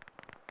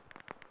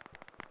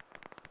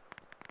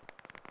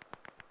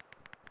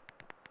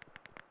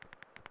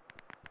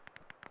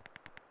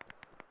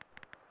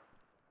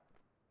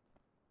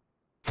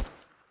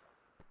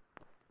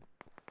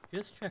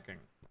 Just checking.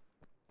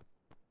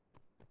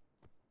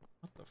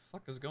 What the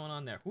fuck is going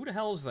on there? Who the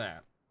hell is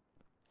that?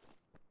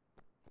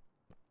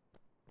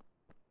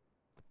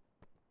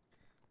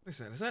 Wait a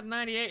second, is that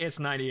 98? It's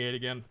 98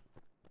 again.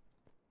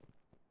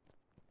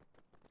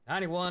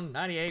 91,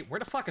 98. Where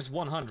the fuck is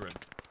 100?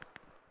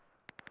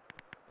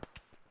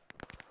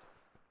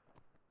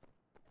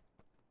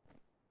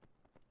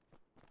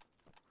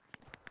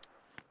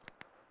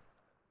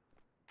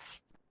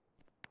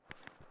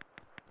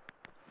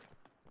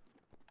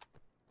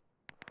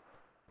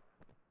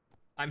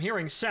 I'm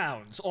hearing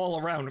sounds all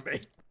around me.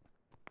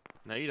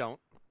 No, you don't.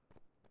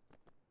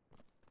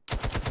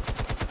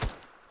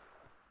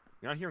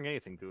 You're not hearing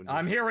anything, Goon.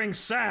 I'm hearing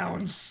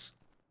sounds.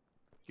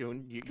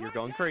 Goon, you're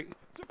going crazy.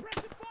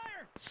 Suppressive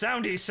fire!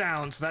 Soundy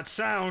sounds that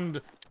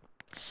sound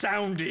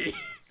soundy.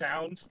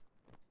 Sound.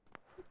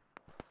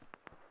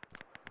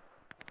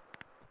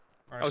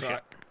 Or, Oh,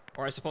 shit.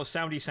 or I suppose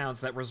soundy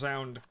sounds that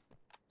resound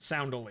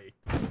soundily.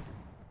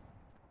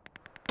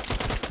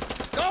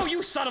 Oh,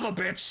 you son of a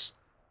bitch!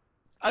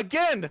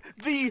 Again,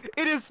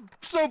 it is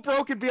so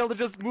broken to be able to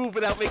just move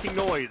without making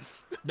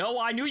noise. No,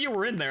 I knew you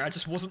were in there. I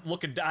just wasn't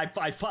looking.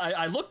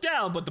 I looked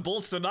down, but the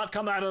bullets did not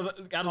come out of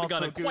the gun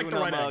at quite the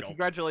right angle.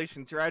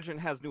 Congratulations, your agent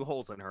has new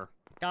holes in her.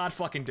 God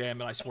fucking damn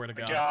it! I swear to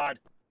God. God.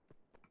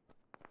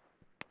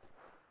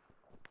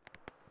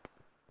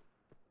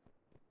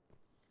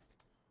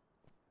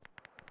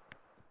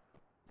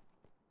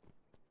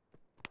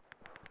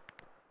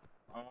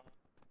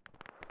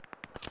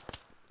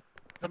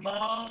 Come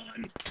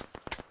on!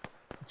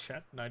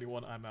 Chat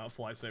 91, I'm out,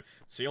 fly safe.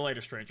 See you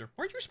later, stranger.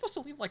 Weren't you supposed to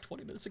leave like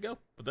 20 minutes ago?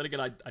 But then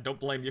again, I don't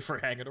blame you for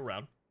hanging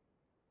around.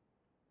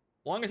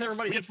 As long as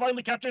everybody's... We have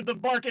finally captured the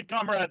market,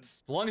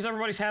 comrades! As long as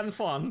everybody's having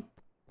fun.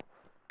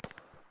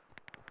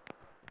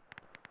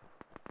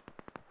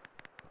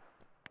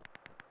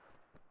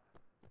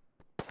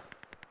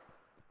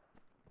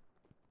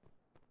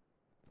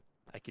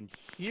 I can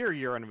hear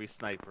your enemy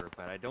sniper,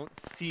 but I don't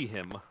see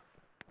him.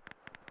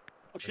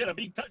 Oh shit, I'm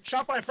being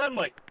shot by a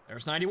friendly!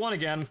 There's 91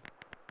 again.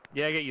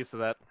 Yeah, I get used to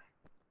that.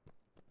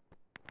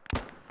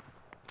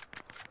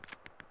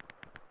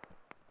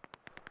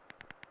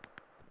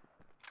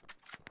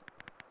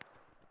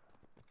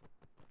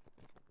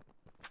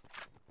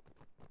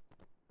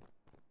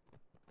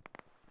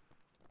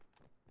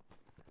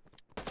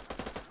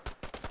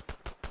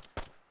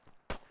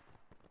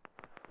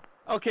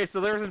 Okay, so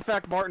there's in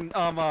fact, Martin,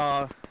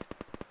 a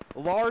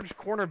large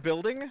corner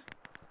building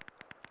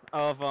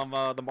of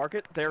the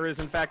market. There is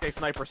in fact a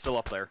sniper still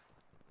up there.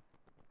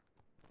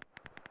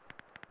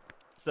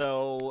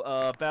 So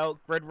about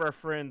grid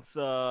reference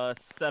 7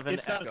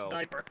 It's Echo. not a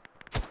sniper.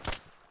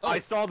 Oh, I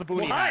saw the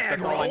booty well, hi, hat,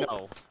 that's all I Eggroll.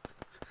 know.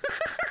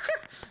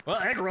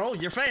 Well,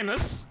 Eggroll, you're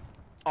famous.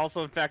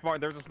 Also, in fact, Martin,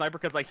 there's a sniper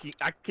because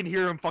I can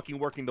hear him fucking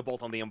working the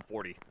bolt on the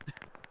M40.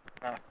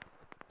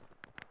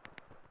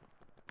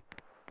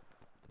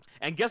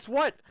 And guess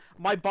what?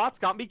 My bots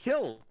got me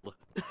killed.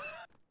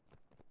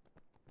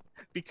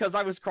 Because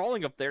I was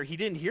crawling up there, he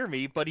didn't hear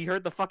me, but he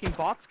heard the fucking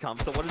bots come.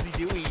 So what does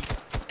he do? He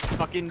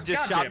fucking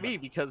just shot me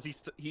because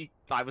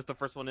I was the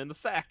first one in the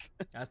sack.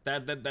 That's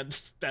that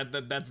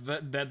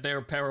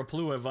their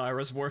paraplua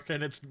virus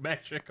working its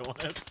magic on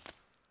it.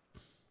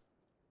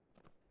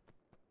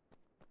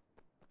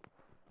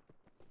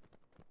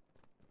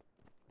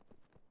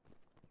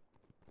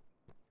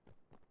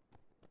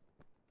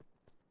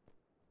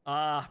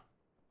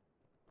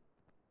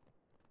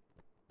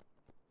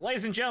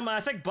 Ladies and gentlemen,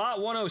 I think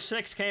bot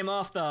 106 came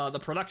off the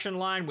production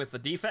line with the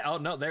defect. Oh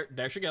no,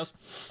 there she goes.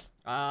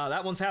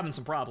 That one's having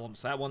some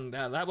problems. That one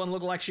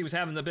looked like she was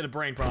having a bit of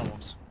brain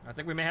problems. I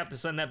think we may have to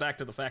send that back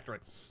to the factory.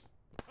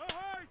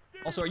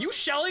 Also, are you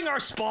shelling our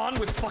spawn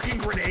with fucking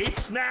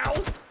grenades now?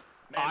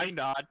 I'm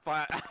not,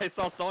 but I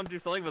saw someone do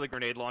something with a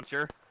grenade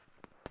launcher.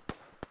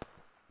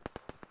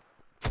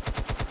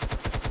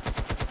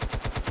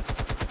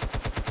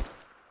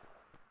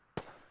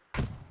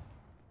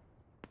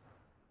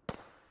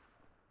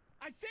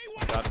 I say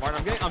what? God,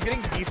 Martin, I'm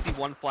getting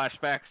DC1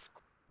 flashbacks.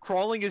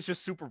 Crawling is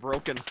just super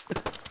broken.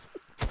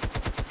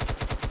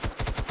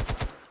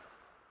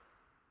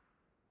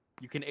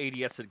 You can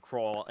ADS and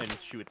crawl and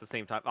shoot at the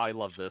same time. I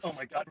love this. Oh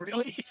my god,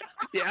 really?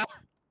 Yeah.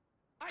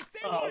 I say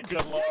Oh, what? good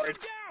Take him lord.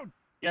 down!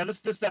 Yeah,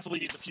 this definitely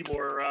needs a few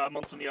more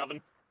months in the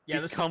oven. Yeah,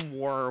 this Become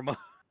worm.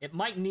 it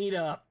might need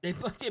a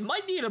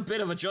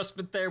bit of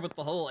adjustment there with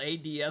the whole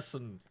ADS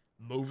and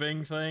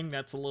moving thing.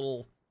 That's a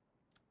little.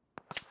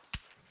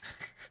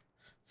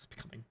 It's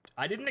becoming.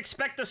 I didn't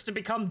expect us to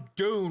become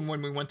Dune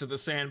when we went to the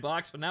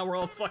sandbox, but now we're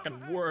all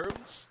fucking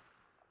worms.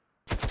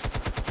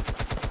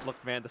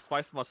 Look, man, the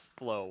spice must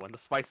flow, and the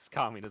spice is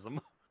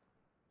communism.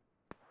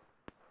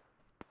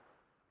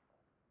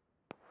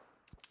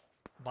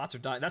 Bots are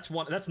dying. That's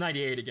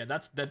 98 again.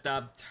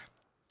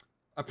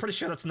 I'm pretty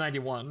sure that's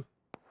 91.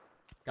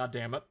 God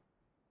damn it.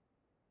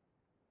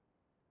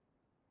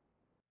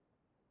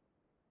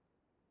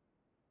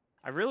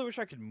 I really wish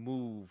I could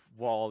move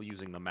while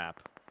using the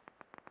map.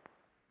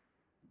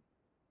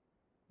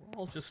 We're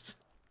all just.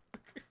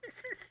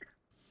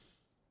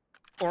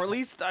 Or at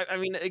least, I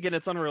mean, again,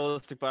 it's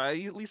unrealistic, but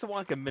at least I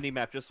want like a mini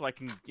map just so I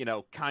can, you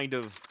know, kind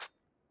of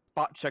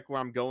spot check where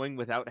I'm going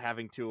without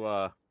having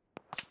to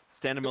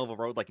stand in the middle of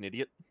a road like an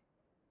idiot.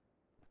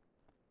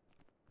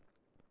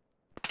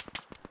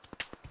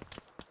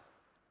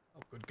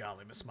 Oh, good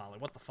golly, Miss Molly,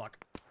 what the fuck?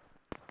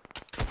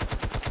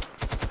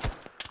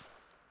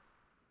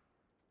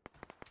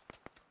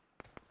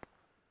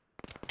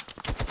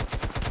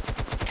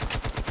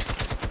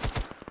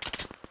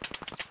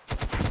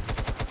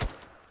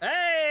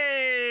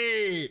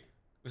 Hey!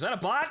 Was that a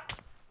bot?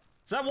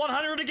 that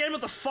 100 again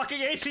with the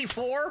fucking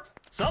AC-4?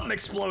 Something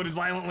exploded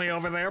violently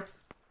over there.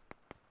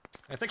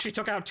 I think she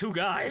took out 2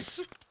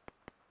 guys.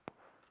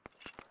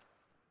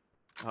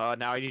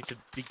 Now I need to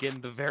begin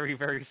the very,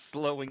 very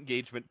slow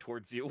engagement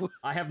towards you.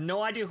 I have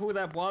no idea who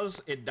that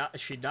was.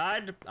 She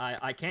died.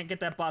 I can't get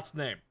that bot's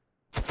name.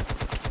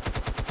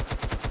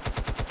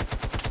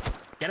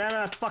 Get out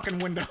of that fucking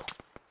window.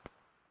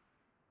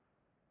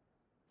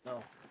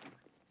 No.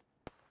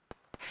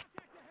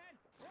 Contact ahead!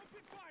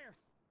 Open fire!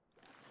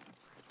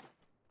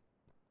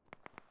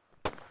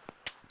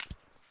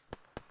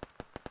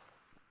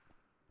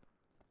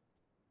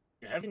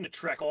 Yeah, having to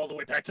trek all the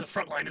way back to the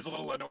front line is a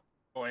little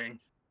annoying.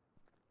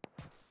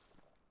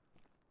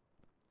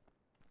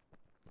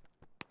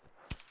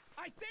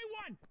 I say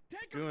one!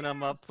 Take him Goon,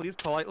 down! please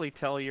politely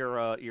tell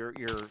your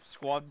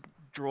squad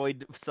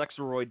droid,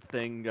 sexoroid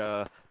thing,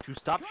 to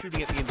stop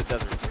shooting at me in the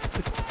desert.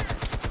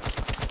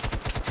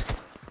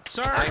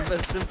 Sir!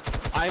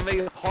 I'm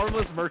a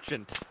harmless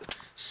merchant.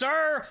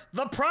 Sir,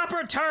 the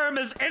proper term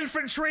is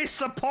infantry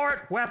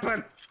support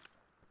weapon.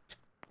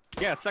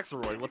 Yeah,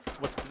 sexoroid.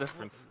 What's the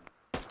difference?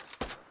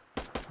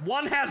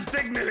 One has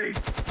dignity.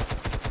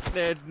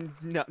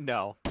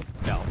 No.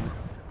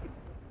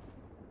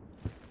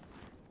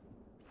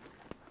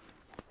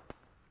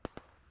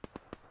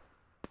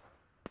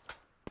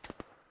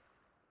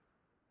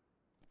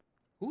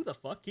 Who the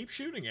fuck keeps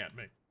shooting at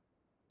me?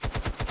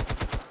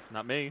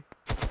 Not me.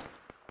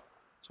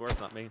 Swear it's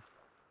not me.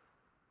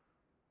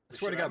 I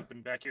swear to God. I've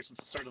been back here since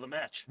the start of the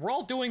match. We're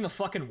all doing the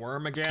fucking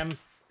worm again.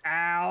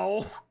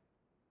 Ow.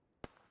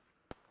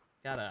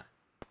 Gotta.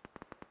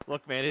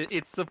 Look, man,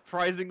 it's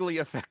surprisingly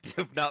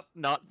effective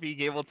not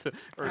being able to,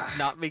 or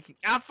not making.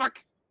 Ah, fuck!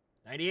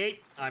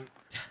 98,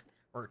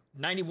 or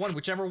 91,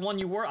 whichever one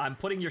you were, I'm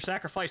putting your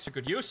sacrifice to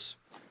good use.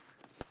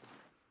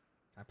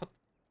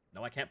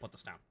 No, I can't put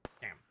this down.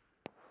 Damn.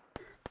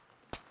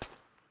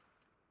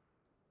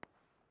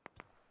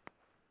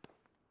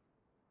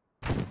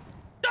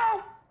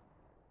 No!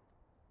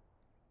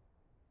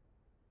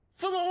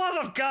 For the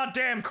love of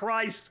goddamn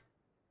Christ!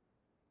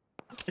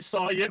 I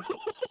saw you.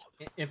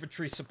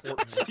 Infantry support.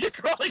 I saw you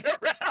crawling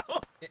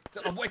around.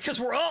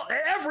 Because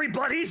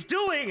everybody's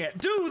doing it!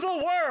 Do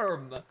the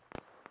worm!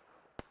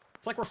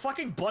 It's like we're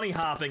fucking bunny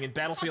hopping in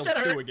Battlefield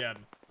 2 again.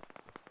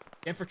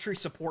 Infantry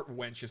support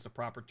wench is the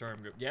proper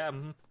term. Yeah,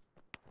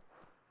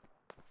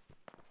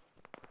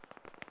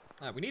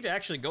 we need to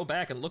actually go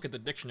back and look at the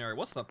dictionary.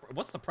 What's the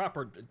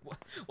proper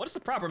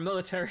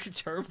military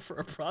term for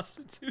a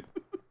prostitute?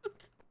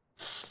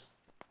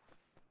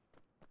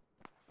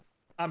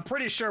 I'm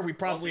pretty sure we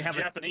probably have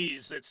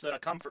Japanese. It's a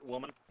comfort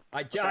woman.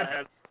 That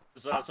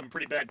has some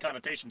pretty bad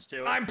connotations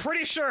to it. I'm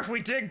pretty sure if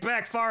we dig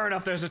back far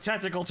enough, there's a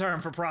technical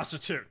term for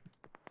prostitute.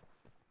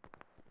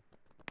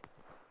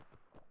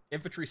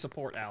 Infantry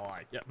support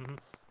ally. Yep. Yeah,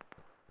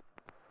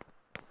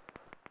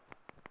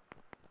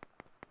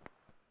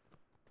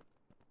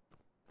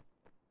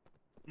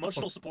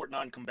 Emotional support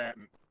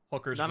non-combatant.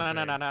 Hookers. No.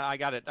 I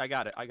got it.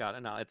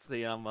 No, it's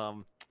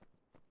the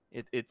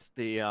it's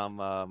the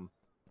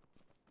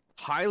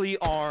highly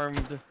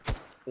armed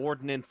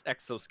ordnance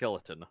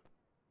exoskeleton.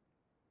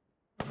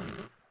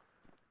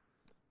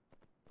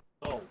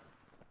 Oh.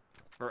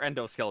 Or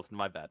endoskeleton,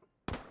 my bad.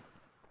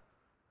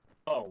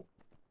 Oh.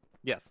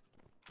 Yes.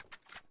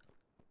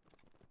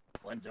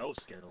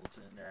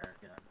 Endoskeleton there.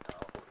 Yeah, no,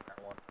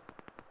 that one.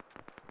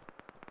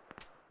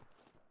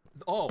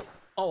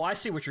 Oh, I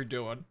see what you're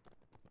doing.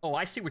 Oh,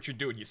 I see what you're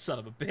doing, you son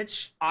of a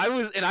bitch. I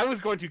was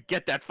going to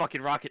get that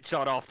fucking rocket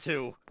shot off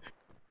too.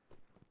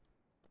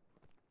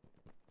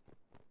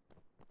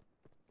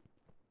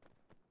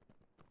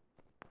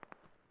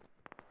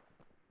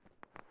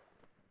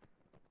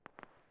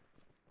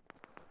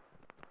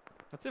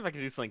 Let's see if I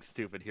can do something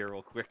stupid here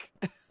real quick.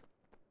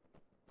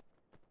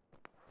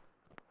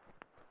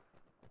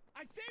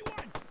 I see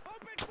one!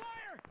 Open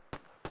fire!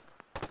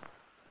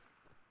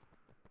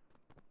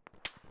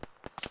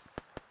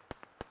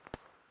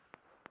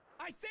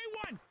 I see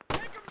one!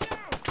 Take him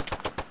down!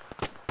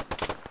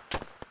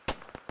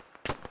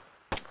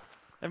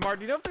 And Mark,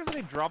 do you know if there's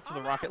any drop to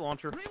the rocket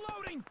launcher?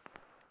 Reloading!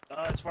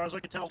 As far as I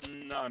can tell,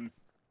 none.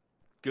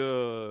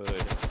 Good.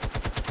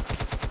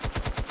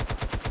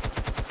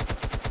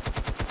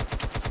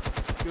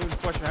 Good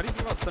question. How do you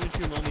feel about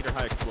 72mm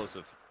high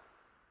explosive?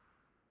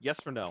 Yes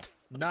or no?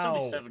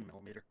 No.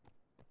 77mm.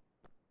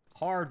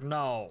 Hard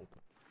no.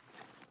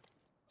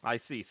 I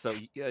see. So,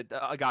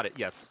 I got it.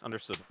 Yes.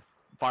 Understood.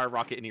 Fire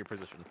rocket into your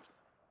position.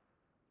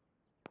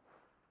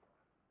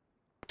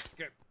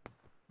 Okay.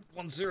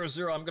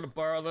 100, I'm gonna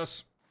borrow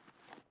this.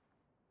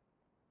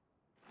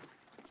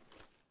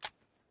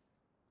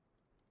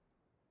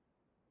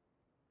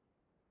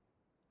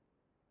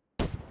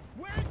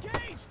 We're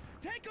engaged!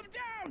 Take him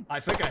down! I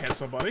think I hit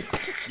somebody.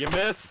 You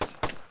missed!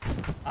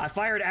 I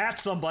fired at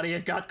somebody,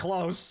 it got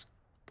close.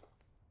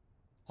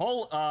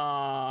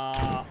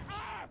 Ah!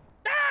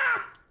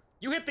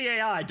 You hit the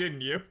AI,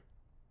 didn't you?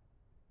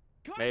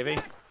 Maybe.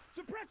 Contact!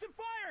 Suppressive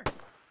fire!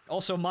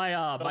 Also, my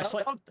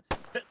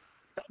That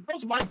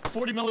was my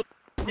 40mm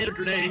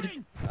grenade.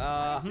 Reloading!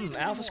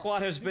 Alpha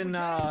Squad has been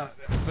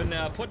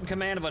put in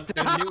command of a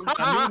new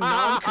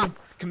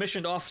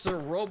non-commissioned officer,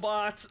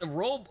 Roblox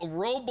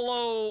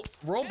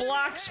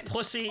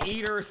Pussy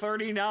Eater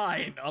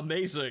 39.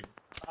 Amazing.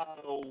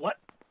 What?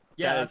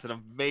 Yeah, that is an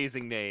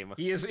amazing name.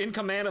 He is in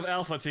command of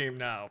Alpha Team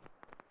now.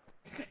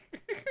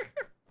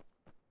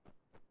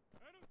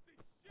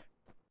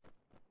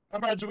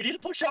 Comrades, we need to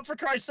push up for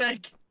Christ's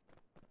sake.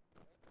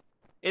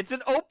 It's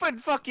an open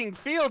fucking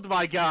field,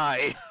 my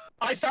guy.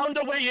 I found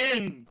a way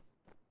in.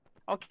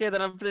 Okay,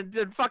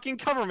 then fucking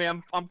cover me.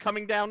 I'm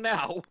coming down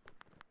now.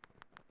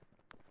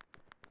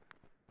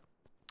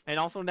 And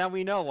also now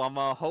we know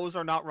hose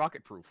are not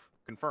rocket proof.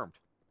 Confirmed.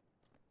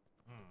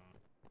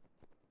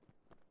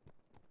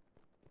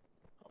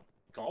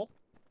 Call.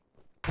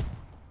 Okay,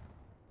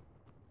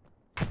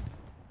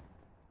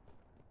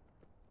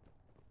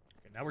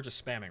 now we're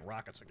just spamming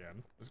rockets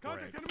again. It's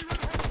great.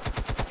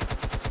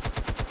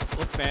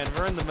 Look, man,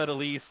 we're in the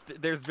Middle East.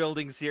 There's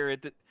buildings here.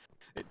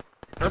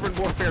 Urban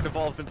warfare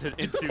devolves into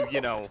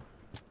you know.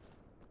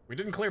 We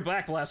didn't clear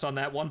Backblast on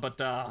that one, but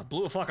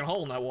blew a fucking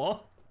hole in that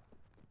wall.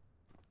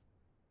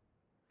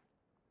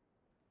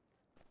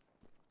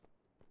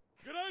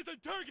 Good eyes on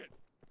target.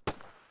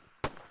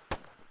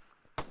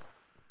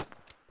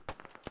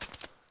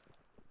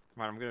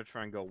 Come on, I'm gonna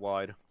try and go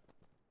wide.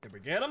 Did we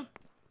get him?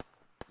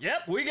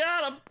 Yep, we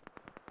got him.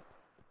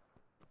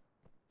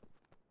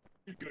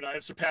 Good, I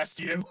have surpassed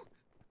you.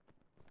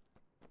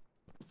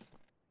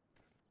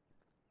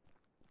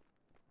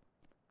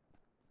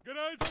 Good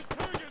eyes on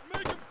target.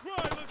 Make him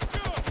cry. Let's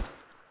go.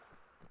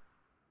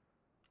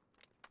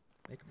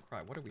 Make him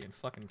cry. What are we in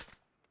fucking...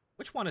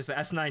 Which one is that?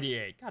 That's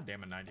 98. God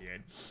damn it,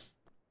 98.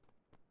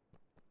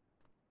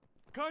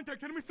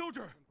 Contact enemy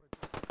soldier.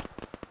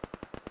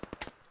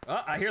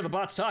 Oh, I hear the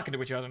bots talking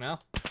to each other now.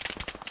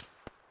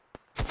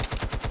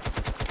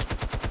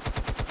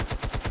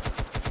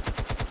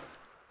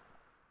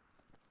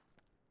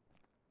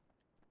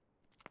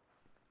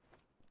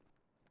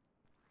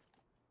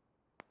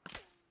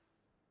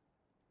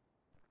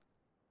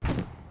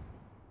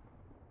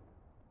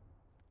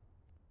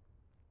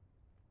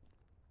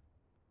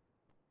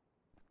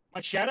 My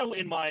shadow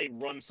and my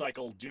run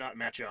cycle do not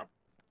match up.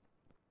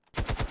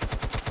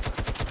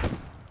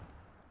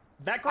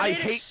 That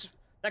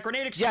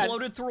grenade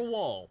exploded through a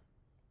wall.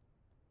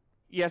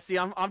 Yeah, see,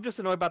 I'm just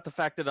annoyed about the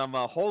fact that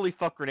holy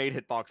fuck grenade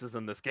hitboxes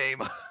in this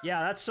game.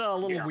 Yeah, that's a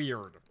little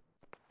weird.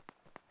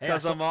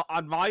 Because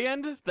on my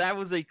end, that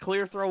was a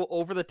clear throw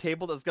over the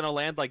table that's gonna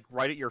land like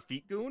right at your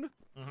feet, goon.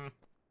 Mm-hmm.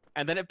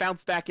 And then it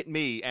bounced back at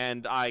me,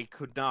 and I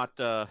could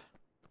not.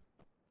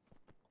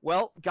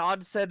 Well,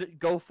 God said,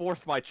 "Go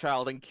forth, my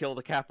child, and kill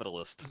the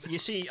capitalist." You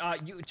see,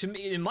 to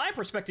me, in my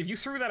perspective, you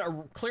threw that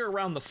clear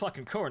around the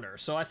fucking corner,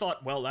 so I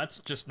thought, well, that's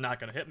just not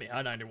gonna hit me.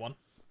 I-91.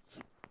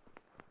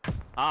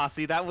 Ah,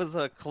 see, that was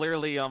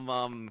clearly I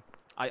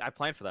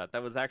planned for that.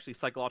 That was actually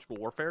psychological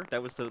warfare.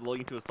 That was to lure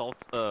you into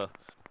a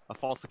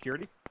false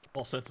security.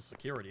 False sense of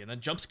security, and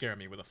then jump scare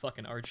me with a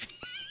fucking RG.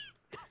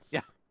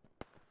 Yeah.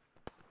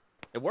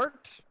 It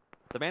worked.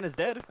 The man is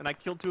dead, and I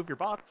killed 2 of your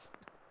bots.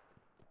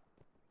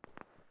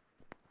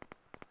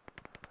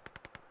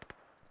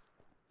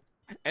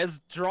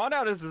 As drawn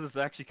out as this is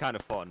actually kind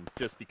of fun,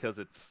 just because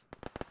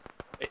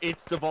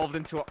it's devolved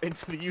into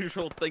the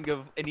usual thing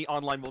of any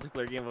online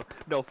multiplayer game of,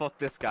 no, fuck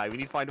this guy, we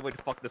need to find a way to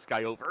fuck this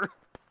guy over.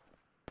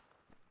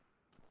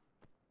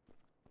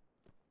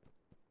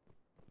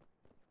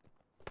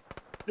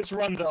 This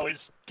run, though,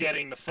 is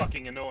getting the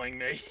fucking annoying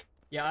me.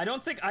 Yeah,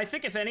 I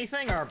think if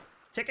anything, our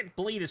ticket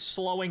bleed is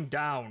slowing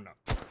down.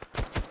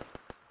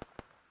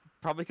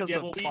 Probably because Yeah,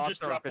 the well, we bots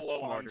just are a dropped bit below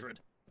smarter. 100.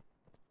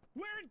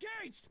 We're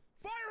engaged.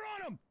 Fire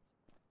on him.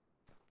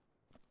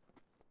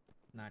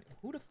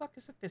 Who the fuck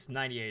is it? This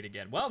 98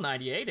 again. Well,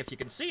 98, if you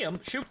can see them,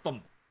 shoot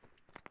them.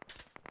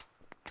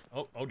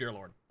 Oh dear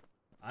lord.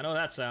 I know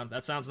that sound.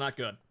 That sounds not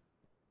good.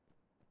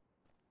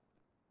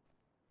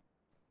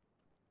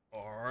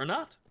 Or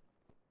not.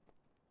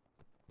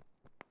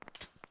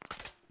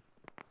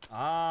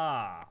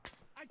 Ah.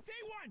 I see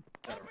one.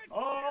 Open fire.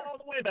 All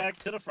the way back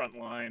to the front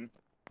line.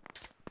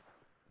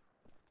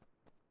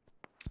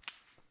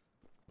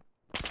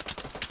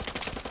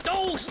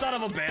 Oh, son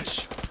of a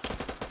bitch!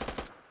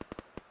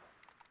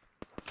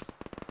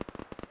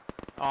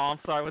 Oh, I'm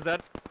sorry, was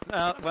that...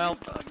 well...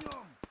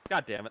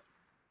 God damn it.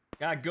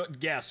 Good.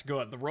 Yes,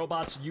 good. The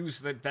robots use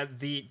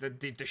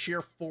the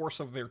sheer force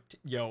of their,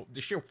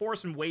 the sheer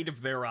force and weight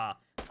of their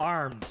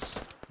arms.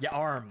 Yeah,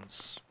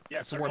 arms.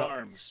 Yes, That's their what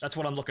arms. That's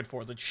what I'm looking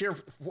for. The sheer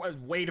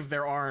weight of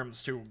their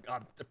arms to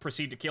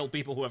proceed to kill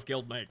people who have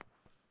killed me.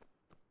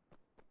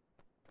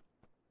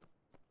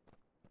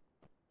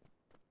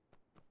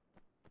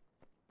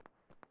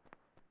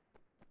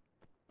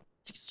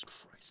 Jesus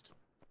Christ.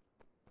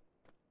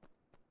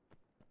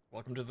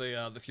 Welcome to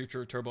the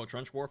future turbo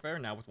trench warfare,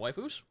 now with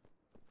waifus.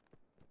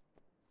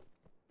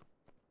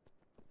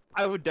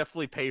 I would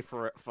definitely pay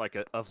for like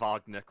a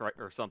Wagner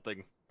or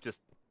something. Just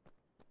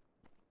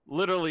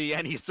literally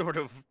any sort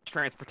of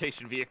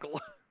transportation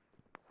vehicle.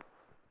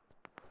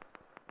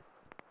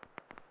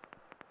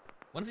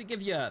 What if we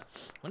give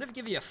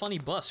you a funny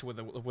bus with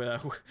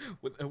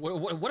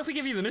what if we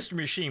give you the Mystery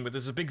Machine with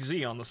this big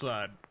Z on the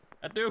side?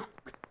 That do?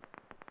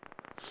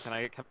 Can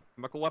I get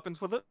chemical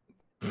weapons with it?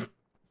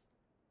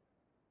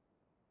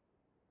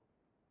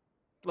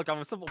 Look, I'm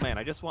a simple man.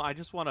 I just want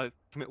to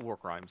commit war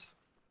crimes.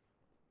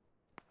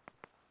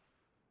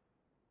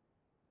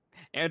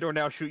 And or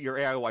now shoot your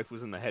AI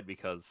waifus in the head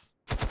because...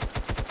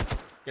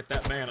 Get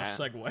that man a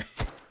segue.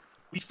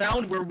 We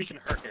found where we can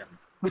hurt him.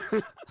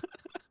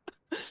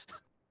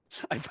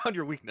 I found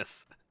your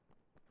weakness.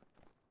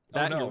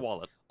 That and your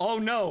wallet. Oh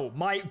no,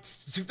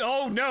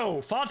 oh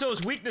no,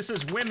 Phonto's weakness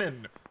is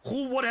women.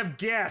 Who would have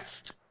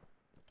guessed?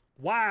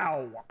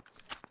 Wow.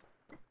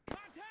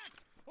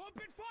 Contact!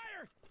 Open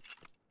fire!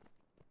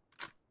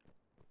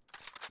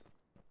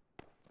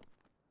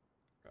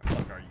 What the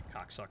fuck are you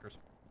cocksuckers?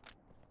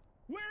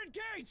 We're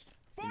engaged!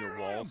 In your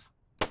Fire on 'em! walls.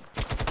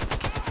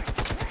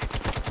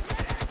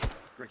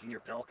 Drinking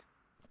your pilk.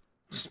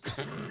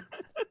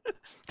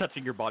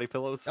 Touching your body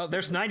pillows. Oh,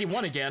 there's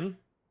 91 again.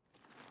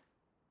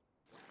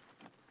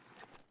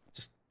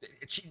 Just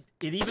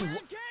it even We're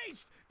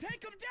engaged!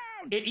 Take him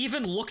down! it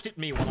even looked at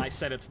me when I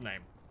said its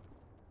name.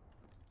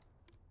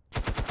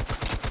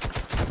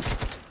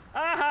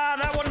 Aha,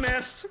 that one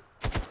missed.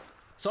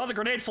 Saw the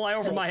grenade fly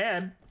over my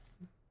head.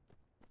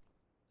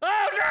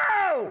 Oh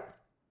no!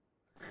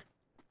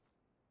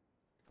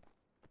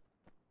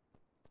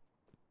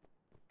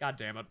 God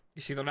damn it.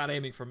 You see, they're not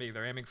aiming for me,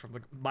 they're aiming for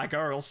my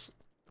girls.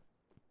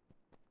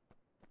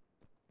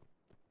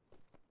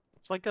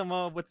 It's like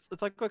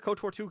it's like what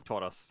KOTOR 2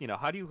 taught us. You know,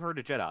 how do you hurt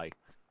a Jedi?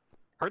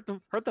 Hurt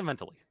them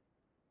mentally.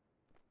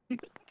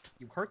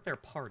 You hurt their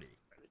party.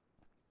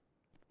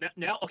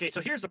 Now, okay,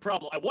 so here's the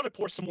problem. I want to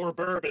pour some more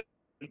bourbon,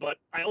 but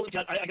I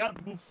got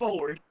to move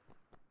forward.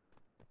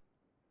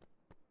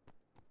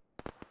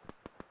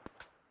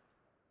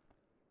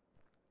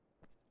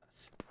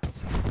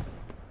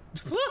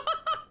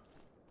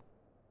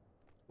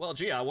 Well,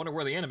 gee, I wonder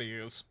where the enemy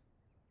is.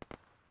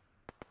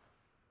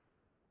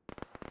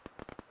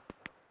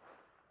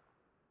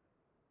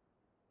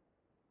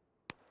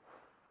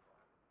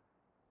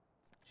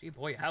 Gee,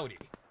 boy, howdy.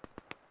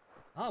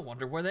 I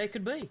wonder where they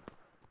could be.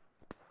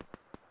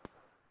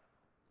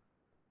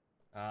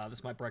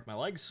 This might break my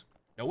legs.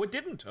 No, it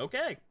didn't.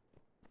 Okay.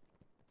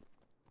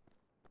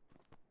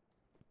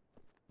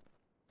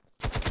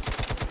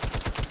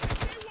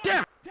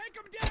 Damn! Take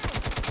him down!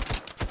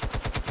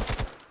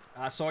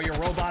 I saw your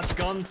robot's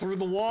gun through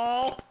the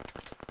wall.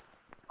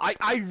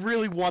 I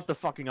really want the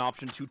fucking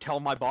option to tell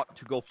my bot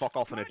to go fuck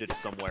off in a ditch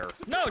somewhere.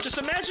 No, just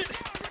imagine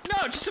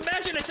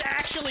it's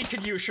actually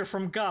Kadyusha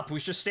from Gup,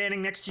 who's just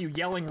standing next to you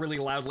yelling really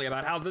loudly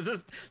about how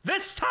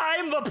this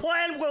time the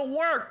plan will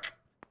work!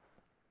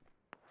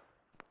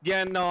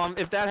 Yeah, no,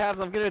 if that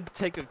happens, I'm gonna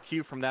take a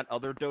cue from that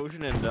other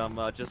Dojin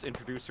and just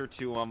introduce her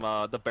to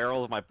the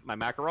barrel of my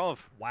Makarov.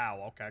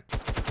 Wow, okay.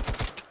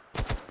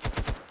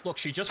 Look,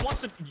 she just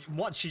wants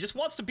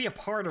to be a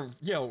part of,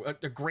 you know,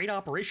 a great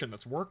operation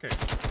that's working.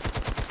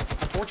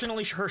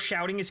 Unfortunately, her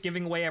shouting is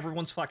giving away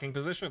everyone's fucking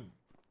position.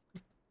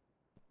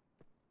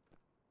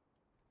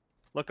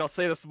 Look, I'll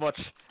say this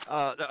much.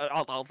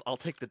 I'll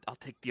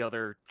take the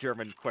other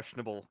German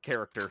questionable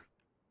character.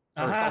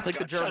 I'll take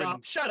the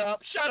German. Shut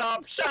up!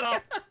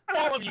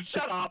 All of you,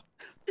 shut up!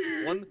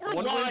 One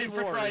Live, wins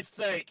for wars. Christ's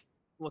sake!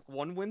 Look,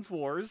 one wins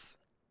wars.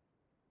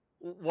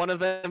 One of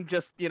them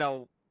just, you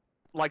know,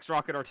 likes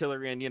rocket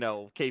artillery and, you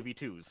know,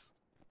 KV-2s.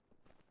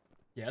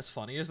 Yeah, as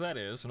funny as that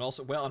is, and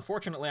also, well,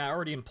 unfortunately, I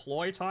already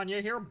employ Tanya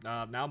here,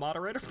 now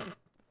moderator.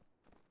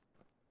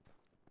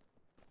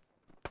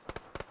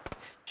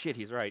 Shit,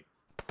 he's right.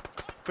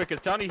 Quick,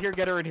 is Tanya here?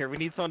 Get her in here. We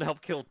need someone to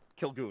help kill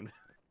Goon.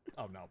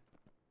 Oh no.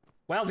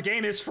 Well, the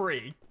game is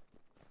free.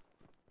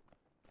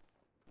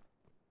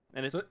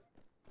 And it's...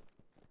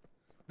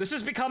 This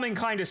is becoming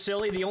kind of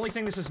silly. The only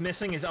thing this is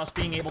missing is us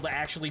being able to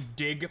actually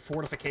dig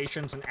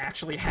fortifications and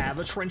actually have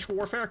a trench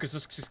warfare, because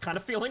this is kind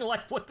of feeling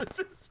like what this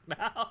is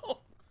now.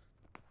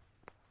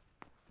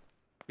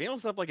 Being able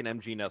to set up like an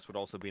MG nest would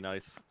also be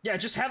nice. Yeah,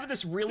 just having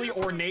this really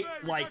ornate,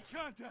 like...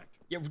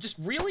 Yeah, just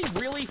really,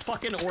 really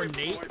fucking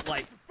ornate,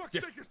 like,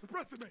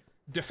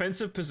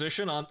 defensive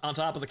position on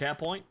top of the cap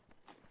point.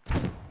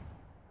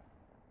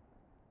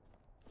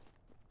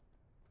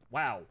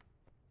 Wow.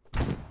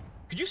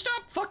 Could you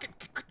stop fucking...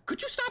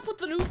 Could you stop with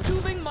the noob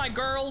tubing, my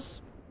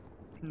girls?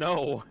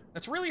 No.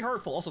 That's really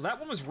hurtful. Also, that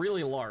one was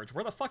really large.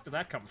 Where the fuck did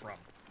that come from?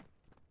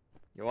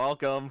 You're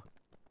welcome.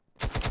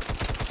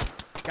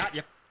 Got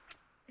you.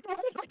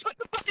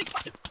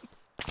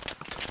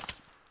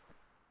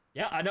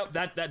 Yeah, I know.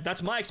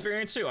 That's my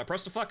experience, too. I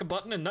press the fucking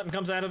button and nothing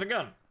comes out of the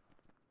gun.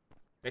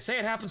 They say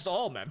it happens to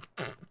all men.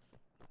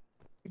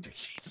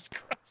 Jesus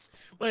Christ.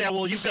 Well, yeah,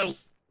 well, you've got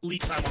lead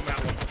time on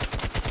that one.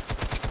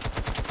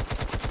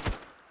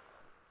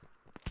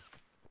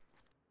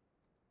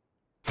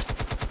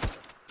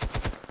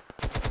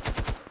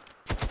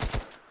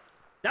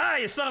 Die,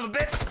 you son of a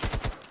bitch!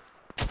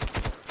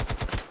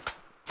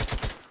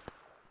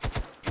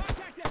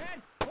 Contact ahead!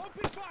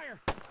 Open fire!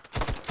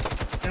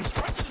 I'm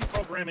surprised they didn't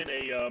program in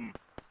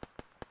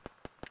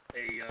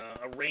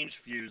a range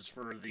fuse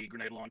for the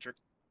grenade launcher.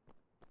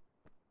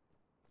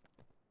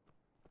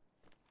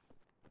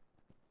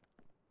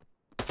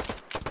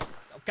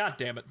 Oh, God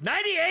damn it.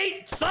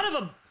 98! Son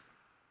of a...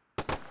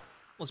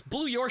 Let's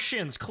blew your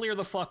shins clear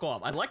the fuck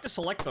off. I'd like to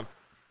select the...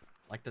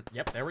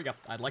 Yep, there we go.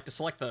 I'd like to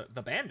select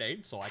the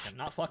Band-Aid so I can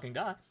not fucking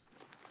die.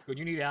 Good,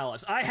 you need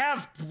allies. I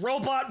have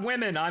robot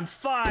women. I'm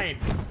fine.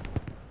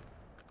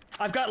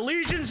 I've got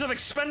legions of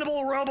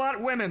expendable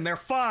robot women. They're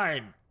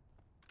fine.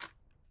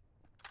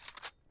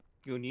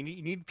 You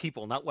need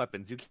people, not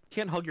weapons. You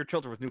can't hug your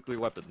children with nuclear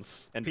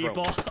weapons and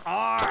People drones.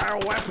 are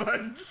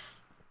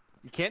weapons.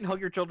 You can't hug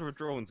your children with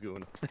drones,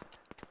 Goon.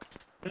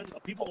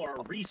 People are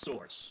a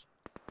resource.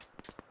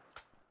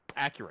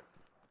 Accurate.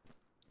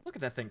 Look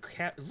at that thing.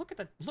 Look at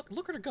that.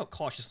 Look at her go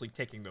cautiously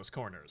taking those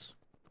corners.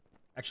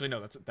 Actually,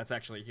 no. That's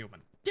actually a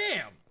human.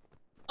 Damn.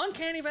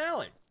 Uncanny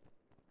Valley.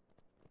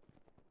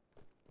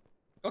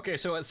 Okay,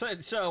 so so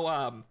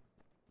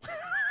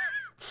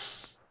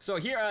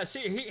here,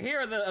 see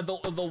here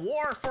the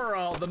war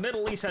for the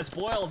Middle East has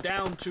boiled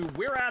down to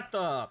we're at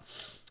the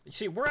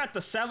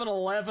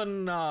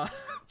 7-Eleven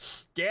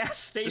gas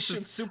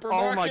station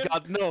supermarket. Oh my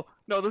God,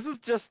 no! This is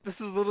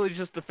literally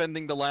just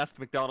defending the last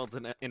McDonald's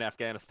in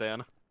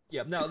Afghanistan.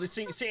 Yeah, no,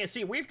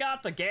 see, we've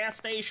got the gas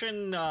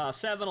station,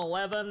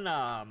 7-Eleven,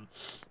 a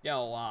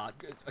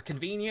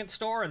convenience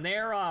store, and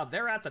they're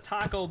at the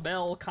Taco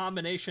Bell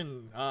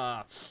combination,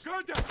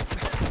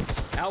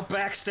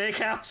 Outback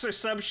Steakhouse or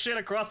some shit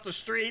across the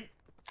street.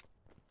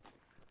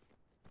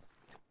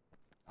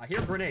 I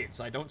hear grenades.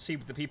 I don't see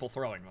the people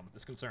throwing them.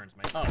 This concerns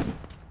me. Oh,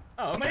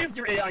 How many of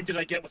your AI did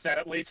I get with that,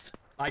 at least?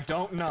 I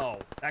don't know.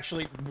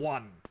 Actually,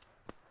 one.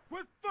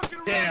 We're fucking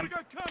around. Damn. We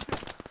got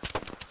contact.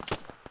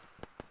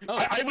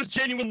 Oh. I was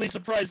genuinely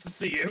surprised to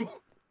see you.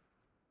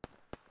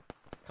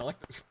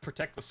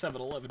 Protect the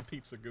 7-Eleven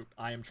pizza goop.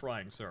 I am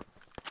trying, sir.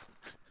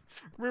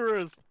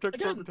 Mirrors,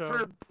 Again,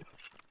 for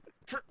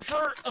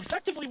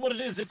effectively what it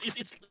is,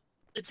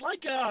 it's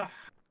like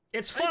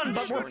It's fun,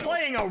 but we're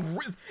playing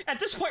at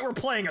this point we're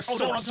playing a no, I'm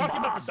source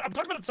talking mod.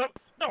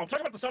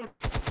 about the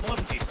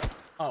 7-Eleven pizza.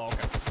 Oh,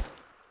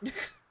 okay.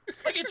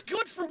 Like, it's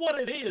good for what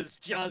it is,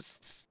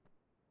 just...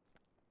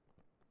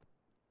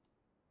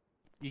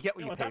 You get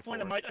what you at pay that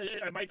point,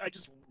 for. I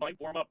just might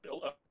warm up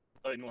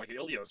like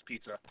Ilio's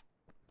pizza.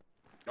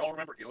 Y'all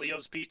remember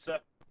Ilio's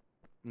pizza?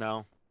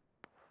 No.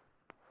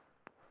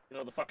 You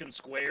know, the fucking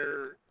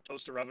square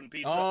toaster oven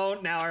pizza? Oh,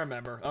 now I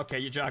remember. Okay,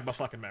 you jogged my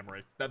fucking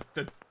memory.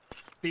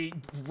 The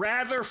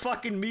rather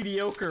fucking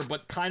mediocre,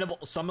 but kind of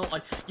somewhat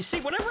like... You see,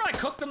 whenever I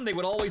cooked them, they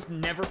would always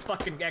never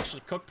fucking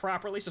actually cook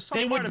properly, so some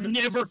They part would of it...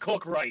 never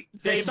cook right.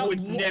 They some- would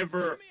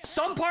never...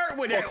 Some part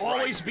would Cook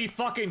always right. be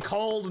fucking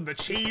cold, and the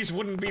cheese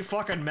wouldn't be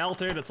fucking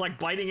melted. It's like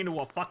biting into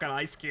a fucking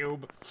ice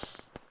cube.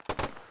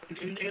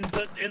 And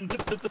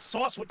the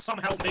sauce would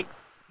somehow make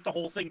the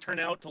whole thing turn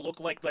out to look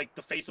like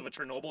the face of a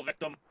Chernobyl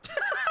victim.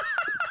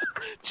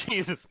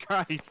 Jesus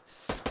Christ.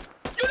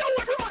 You know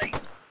it right!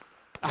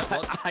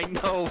 I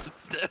know, but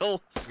still.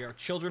 We are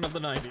children of the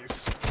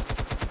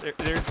 90s.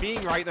 There's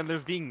being right and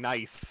there's being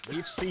nice.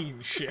 We've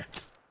seen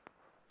shit.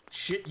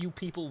 Shit you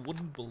people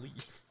wouldn't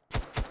believe.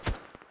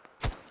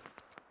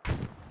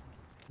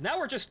 Now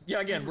we're just, yeah,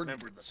 again, we're...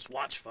 Remember the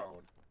Swatch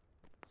phone.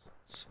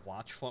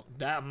 Swatch phone...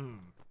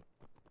 Damn.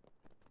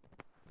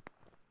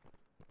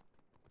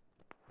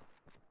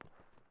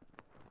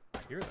 I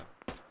hear them.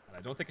 And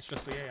I don't think it's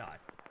just the AI.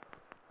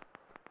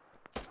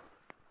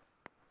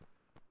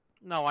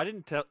 No, I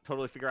didn't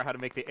totally figure out how to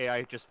make the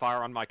AI just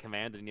fire on my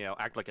command and,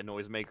 act like a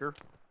noisemaker.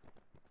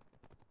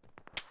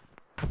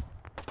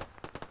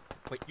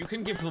 Wait, you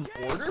can give them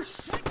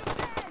orders?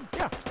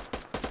 Yeah.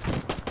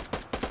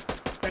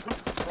 That doesn't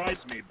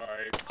surprise me,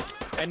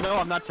 but... And no,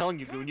 I'm not telling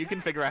you, Goon. You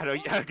can figure out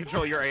how to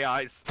control your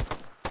AIs.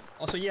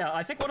 Also, yeah,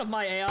 I think one of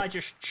my AI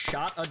just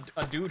shot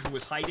a dude who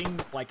was hiding,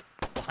 like,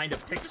 behind a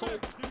pixel.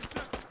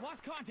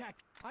 Lost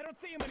contact. I don't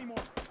see him anymore.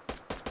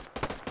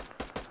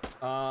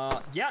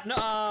 Yeah,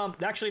 no,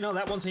 actually, no,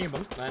 that one's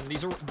human. And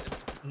these are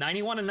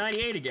 91 and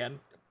 98 again.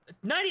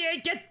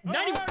 98, get...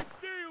 90, I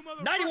see you,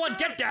 motherfucker. 91,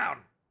 get down!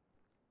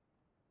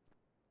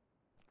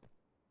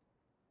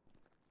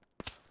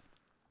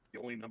 The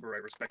only number I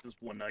respect is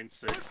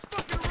 196.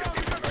 Fucking around.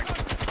 We got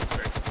contact.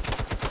 6.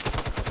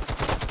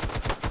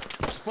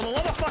 For the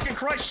love of fucking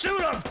Christ,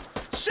 shoot him!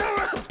 Shoot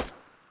him!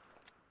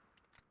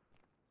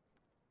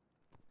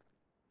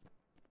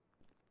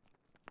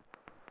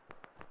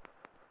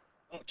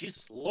 Oh,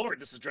 Jesus Lord,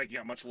 this is dragging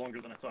out much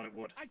longer than I thought it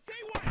would. I see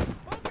one.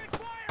 Open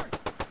fire.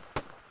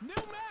 New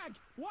mag.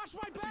 Watch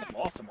my back. I'm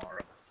off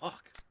tomorrow.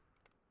 Fuck.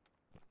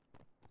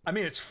 I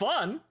mean, it's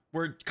fun.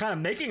 We're kind of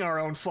making our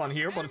own fun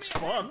here, but it's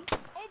fun.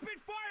 Open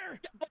fire.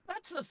 Yeah, but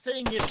that's the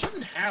thing, you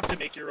shouldn't have to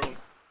make your own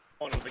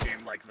fun with a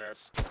game like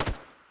this.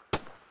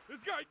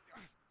 This guy,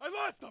 I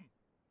lost him.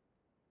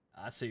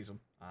 I sees him.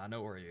 I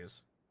know where he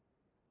is.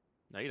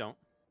 No, you don't.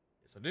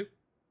 Yes, I do.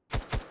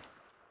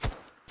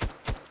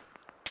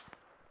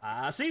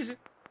 I sees you.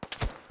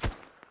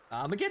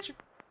 I'ma get you.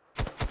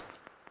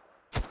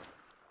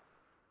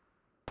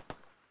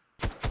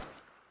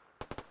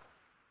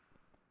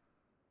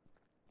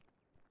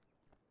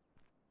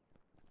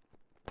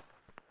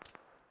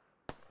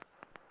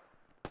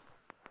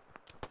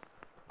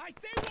 I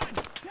see one!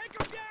 Take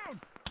him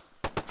down!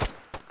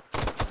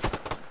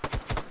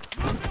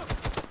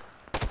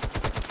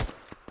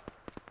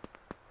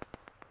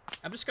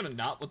 I'm just gonna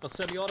not with the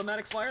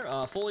semi-automatic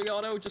fire. Fully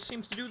auto just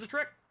seems to do the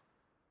trick.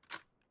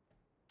 Let's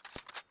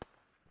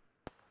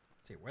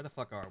see, where the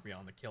fuck are we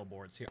on the kill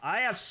boards here? I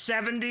have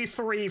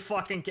 73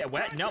 fucking kill.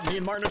 What? No, me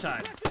and Martin are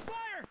tied. Aggressive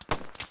fire!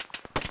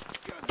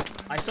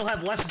 I still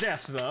have less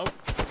deaths, though.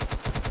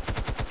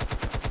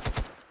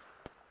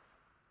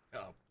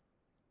 Uh-oh.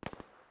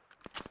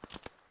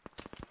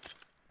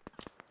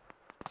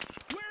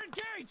 We're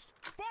engaged!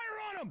 Fire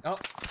on him!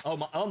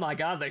 Oh my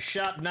god, they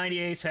shot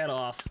 98's head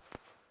off.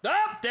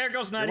 Oh, there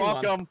goes 91. You're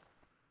welcome.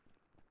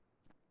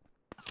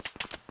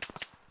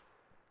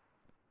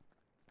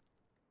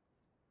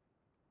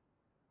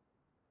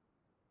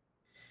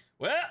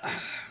 Well,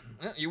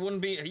 you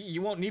won't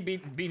be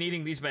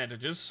needing these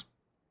bandages.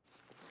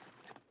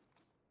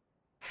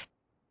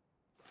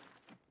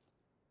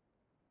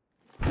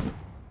 For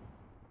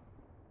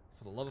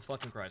the love of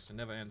fucking Christ, it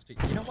never ends. You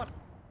know what?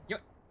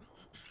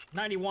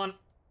 91.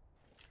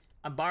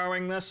 I'm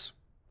borrowing this.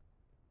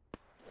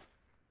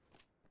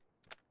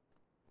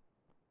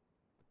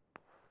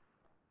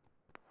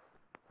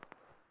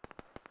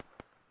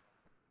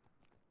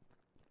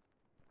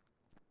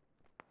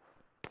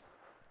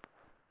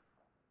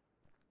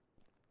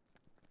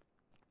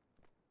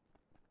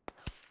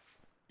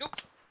 Nope.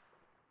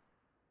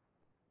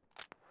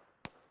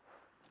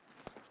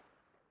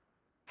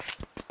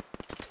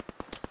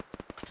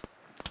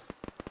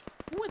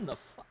 Who in the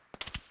fuck?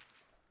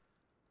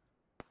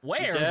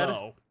 Where, dead?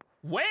 though?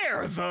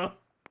 Where, the?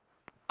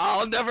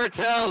 I'll never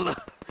tell.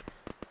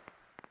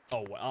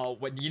 Oh,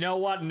 well, you know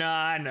what?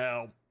 Nah, I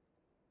know.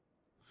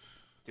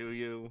 Do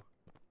you?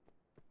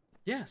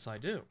 Yes, I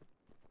do.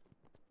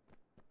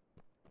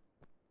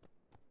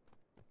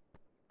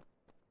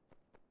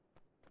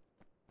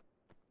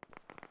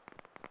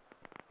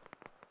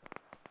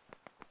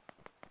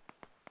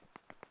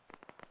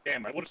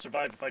 Damn, I would have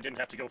survived if I didn't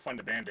have to go find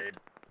a band-aid.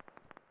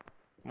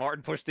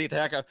 Martin pushed the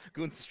attack.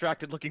 Goon's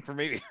distracted looking for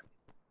me.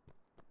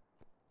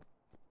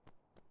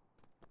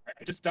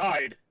 I just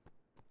died.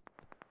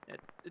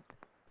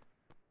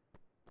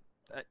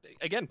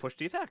 Again, push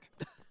the attack.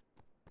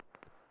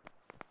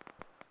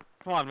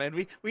 Come on,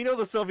 man. We know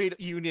the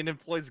Soviet Union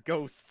employs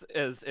ghosts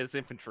as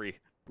infantry.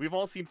 We've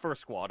all seen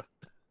First Squad.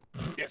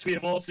 Yes, we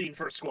have all seen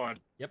First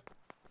Squad. Yep.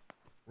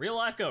 Real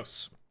life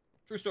ghosts.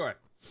 True story.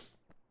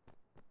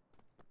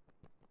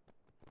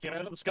 Came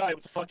out of the sky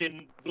with a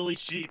fucking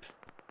Willie's Jeep.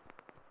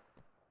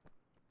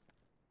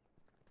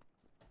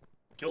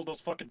 Killed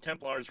those fucking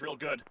Templars real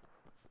good.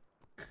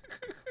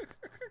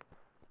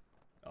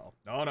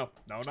 Oh, no.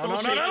 Still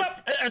a shame.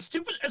 As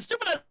stupid as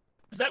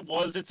that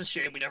was, it's a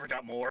shame we never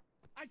got more.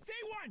 I see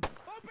one!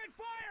 Open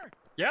fire!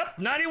 Yep,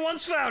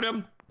 91's found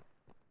him.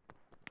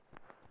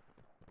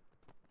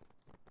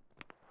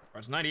 Or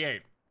it's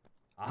 98.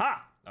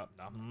 Aha! Oh,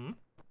 no.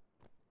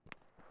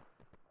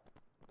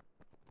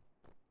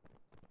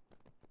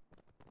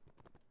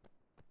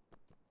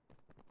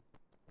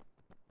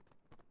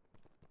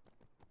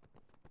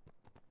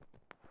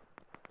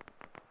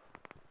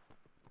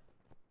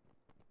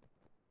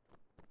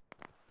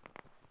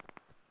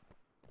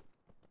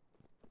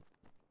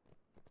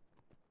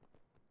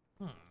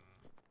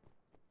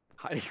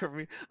 Hiding from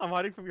me. I'm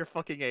hiding from your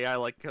fucking AI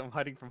like I'm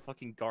hiding from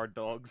fucking guard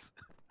dogs.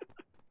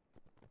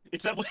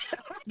 It's that one.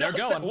 They're it's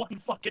going. That one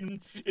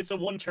fucking. It's a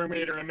one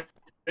Terminator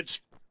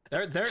image.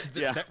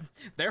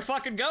 They're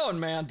fucking going,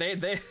 man.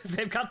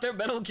 They've got their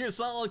Metal Gear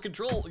Solid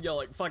control,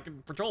 like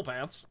fucking patrol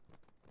paths.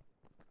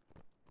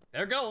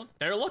 They're going.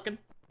 They're looking.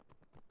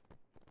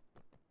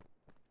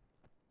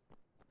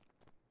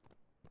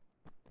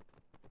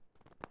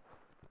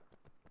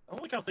 I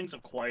don't like how things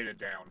have quieted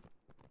down.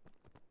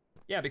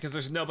 Yeah, because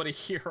there's nobody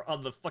here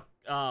on the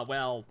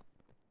well...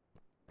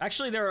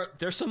 Actually,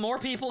 there's some more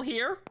people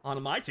here,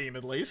 on my team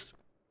at least.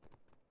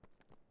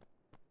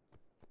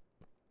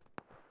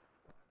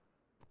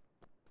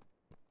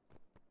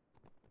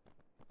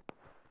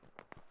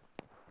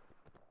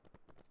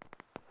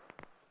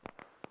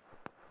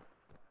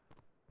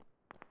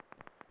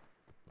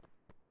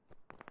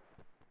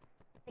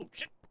 Oh,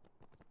 shit.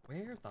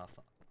 Where the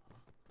fuck?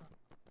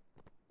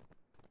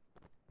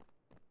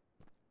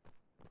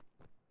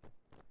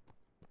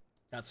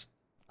 That's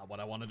not what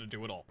I wanted to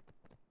do at all.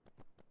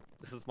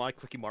 This is my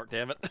quickie mark,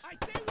 damn it. I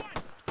see one!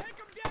 Take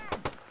him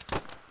down!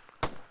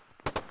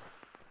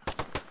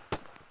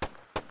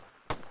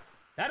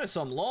 That is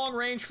some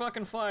long-range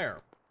fucking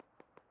fire.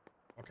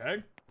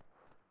 Okay.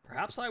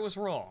 Perhaps I was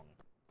wrong.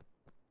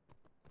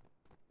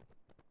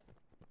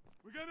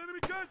 We got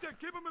enemy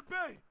contact. Keep them at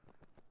bay.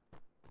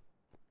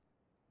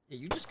 Yeah,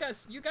 you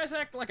guys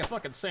act like a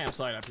fucking SAM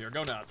site up here.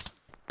 Go nuts.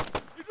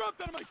 He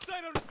dropped out of my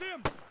sight. I don't see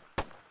him.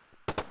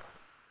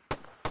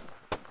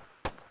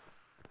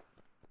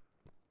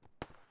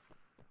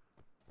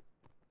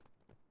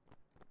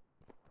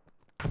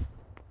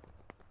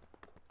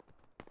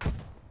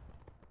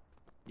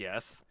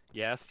 Yes.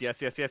 Yes,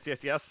 yes, yes, yes,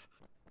 yes, yes.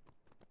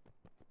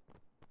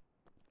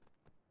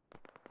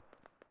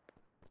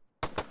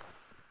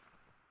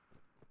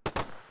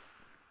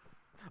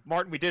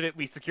 Martin, we did it.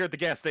 We secured the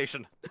gas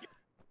station.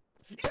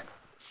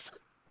 Yes!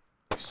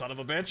 Son of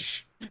a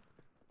bitch.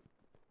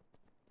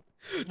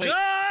 Wait,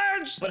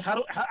 Charge! but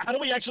how do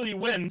we actually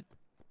win?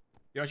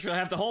 You actually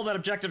have to hold that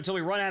objective until we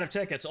run out of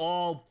tickets.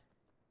 All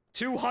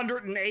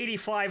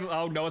 285.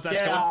 Oh no, that's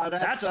Yeah,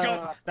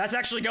 going. That's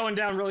actually going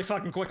down really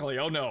fucking quickly.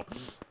 Oh no.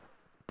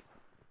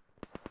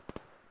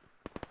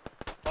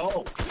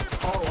 Oh,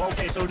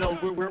 okay. So no,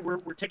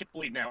 we're ticket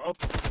bleed now.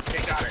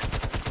 Okay, got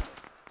it.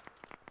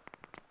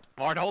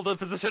 Mart, hold the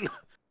position.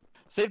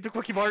 Save the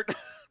quickie, Mart.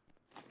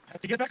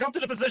 Have to get back up to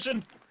the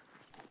position.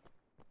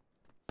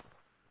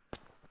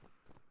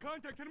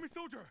 Contact enemy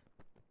soldier.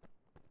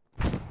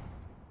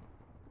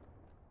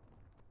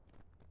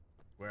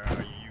 Where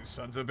are you, you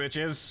sons of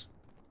bitches?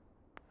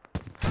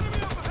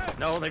 Enemy up ahead.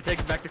 No, they've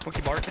taken back the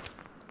quickie, Mart.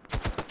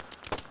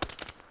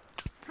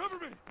 Cover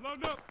me.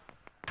 Load up.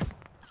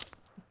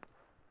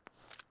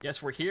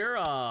 Yes, we're here,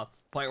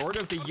 by order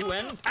of the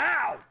UN.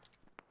 Ow!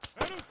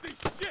 I don't see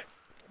shit.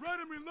 Right,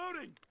 I'm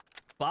reloading.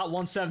 Bot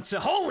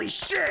 177. Holy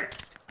shit!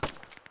 I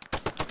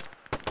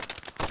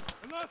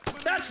lost my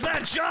That's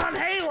that John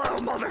Halo,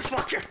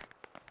 motherfucker!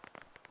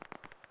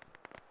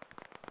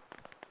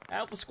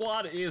 Alpha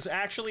Squad is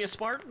actually a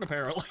Spartan,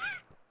 apparently.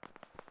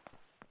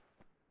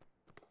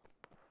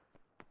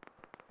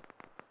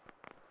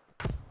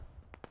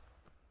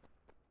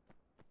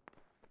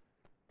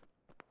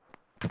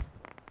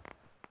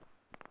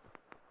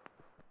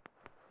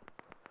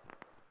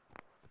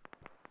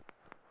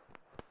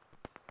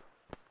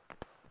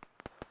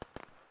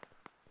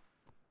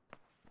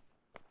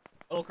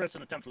 Oh, Chris,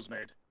 an attempt was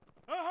made.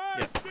 Aha,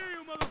 Yes. I see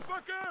you,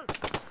 motherfucker.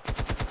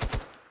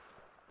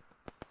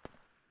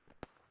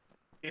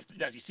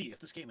 As you see, if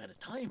this game had a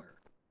timer,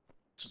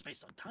 this was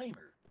based on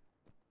timer,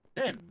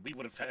 then we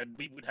would have had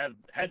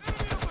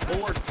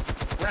more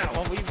ground.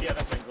 Well, yeah,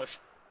 that's English.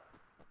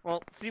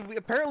 Well, see,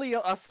 apparently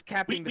us We,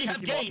 capping the we have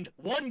quickie Mart- gained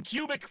 1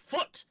 cubic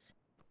foot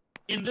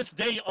in this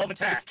day of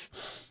attack.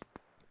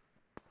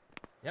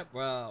 Yep,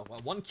 well,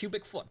 1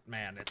 cubic foot,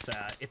 man.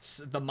 It's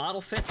the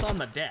model fits on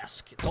the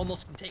desk. It's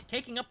almost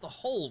taking up the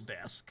whole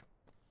desk.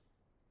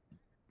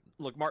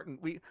 Look, Martin,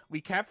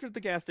 we captured the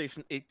gas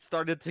station. It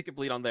started ticket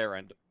bleed on their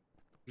end.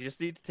 You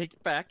just need to take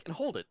it back and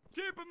hold it,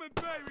 Keep him at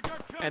bay. We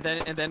got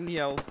contact. and then you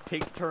know,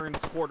 take turns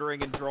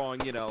quartering and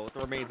drawing, you know,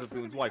 the remains of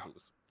Boone's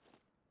waifus.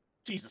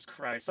 Jesus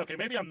Christ. Okay,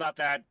 maybe I'm not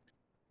that.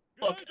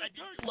 Look, Guys,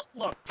 attack.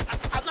 look,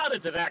 I'm not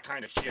into that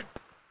kind of shit,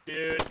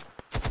 dude.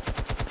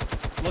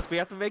 Look, we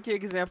have to make an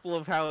example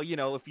of how, you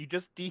know, if you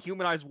just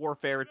dehumanize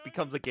warfare, it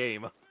becomes a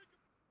game.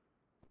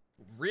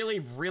 Really,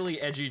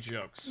 really edgy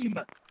jokes.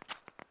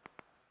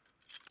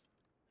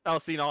 Oh,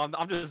 see, no,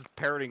 I'm just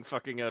parroting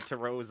fucking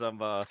Taro's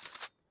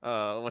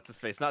what's his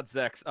face? Not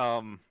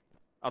Zex,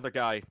 other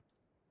guy,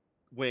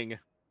 Wing.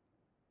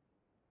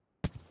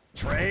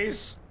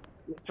 Trays?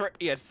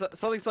 Yeah,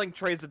 something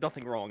Trey's did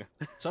nothing wrong.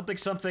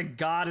 Something,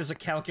 God is a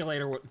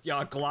calculator with,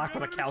 a Glock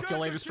with a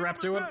calculator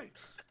strapped to it.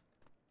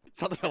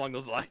 Something along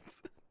those lines.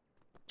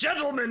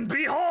 Gentlemen,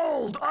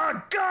 behold,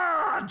 a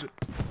God!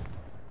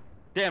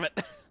 Damn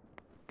it.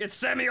 It's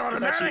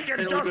semi-automatic and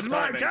fairly does good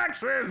my timing.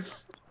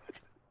 taxes!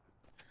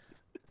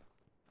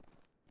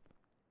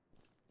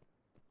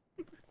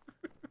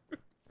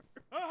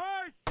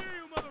 Aha, I see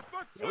you,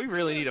 motherfucker. We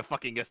really need a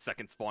fucking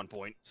second spawn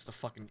point. It's the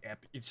fucking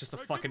it's just a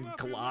Right, fucking give him up,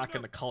 give him Glock up.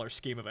 and the color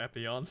scheme of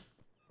Epion.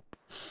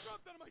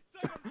 Dropped out of my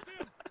sight. I don't see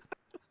him.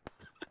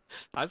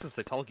 I was gonna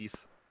say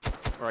Tallgeese.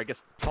 Or I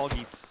guess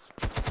Tallgeese...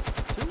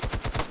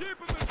 Keep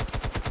him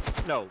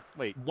at No,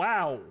 wait.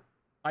 Wow.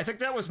 I think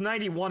that was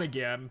 91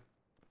 again.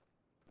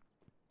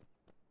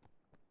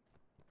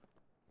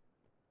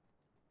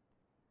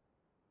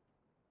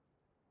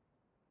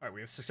 Alright,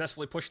 we have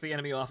successfully pushed the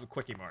enemy off of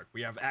Quickie Mart.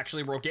 We have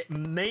actually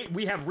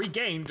we have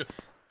regained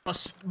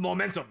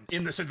momentum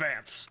in this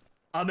advance.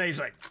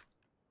 Amazing.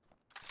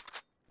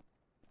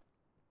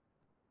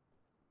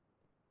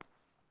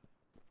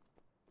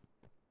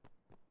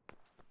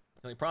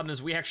 The only problem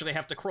is we actually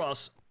have to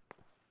cross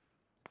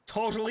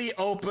totally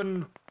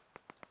open.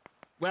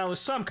 Well, there's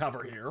some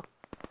cover here.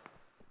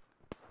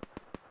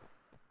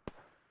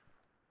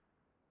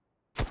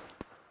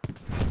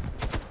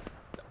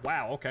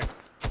 Wow, okay.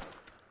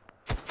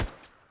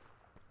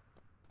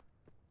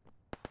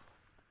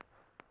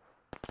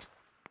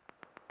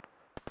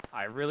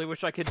 I really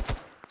wish I could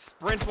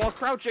sprint while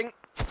crouching.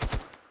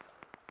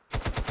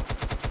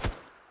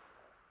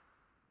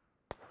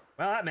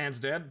 Well, that man's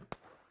dead.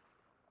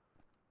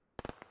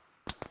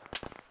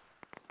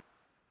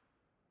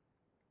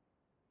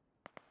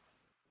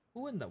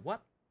 Who in the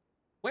what?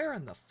 Where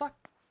in the fuck?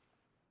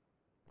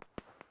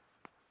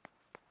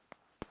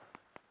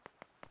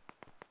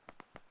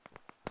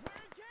 We're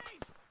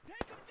engaged!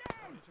 Take them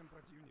down!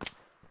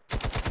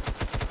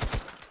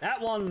 That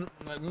one,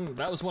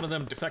 that was one of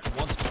them defective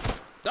ones.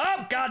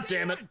 Oh, god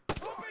damn it!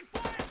 Open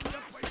fire!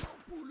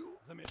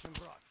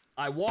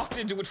 I walked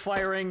into it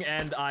firing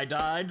and I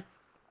died.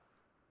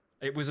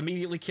 It was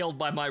immediately killed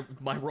by my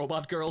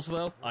robot girls,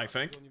 though, I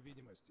think.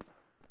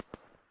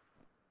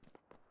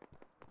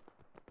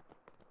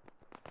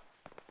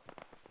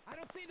 I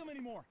don't see see them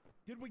anymore.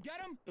 Did we get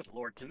them? Good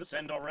lord, can this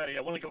end already?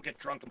 I want to go get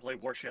drunk and play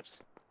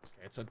warships.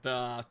 Okay, it's at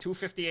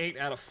 258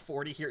 out of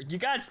 40 here. You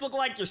guys look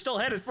like you're still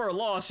headed for a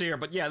loss here,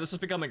 but yeah, this is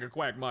becoming a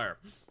quagmire.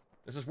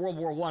 This is World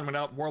War I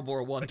without World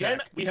War I Again,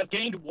 tech. we have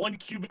gained 1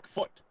 cubic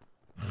foot.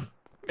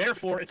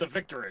 Therefore, it's a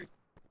victory.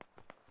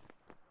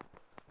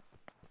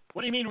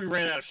 What do you mean we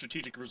ran out of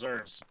strategic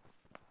reserves?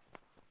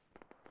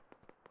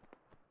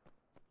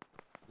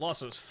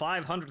 Losses,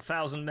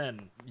 500,000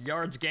 men.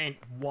 Yards gained,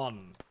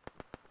 1.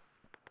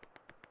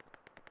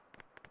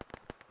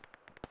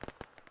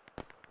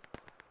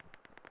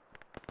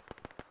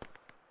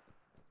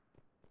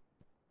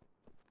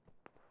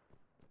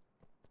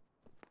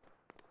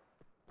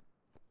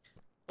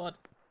 But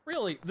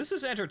really, this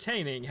is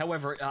entertaining.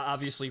 However,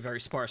 obviously very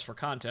sparse for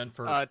content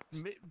for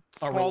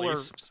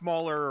release.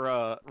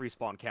 Smaller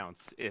respawn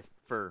counts if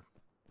for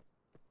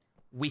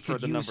we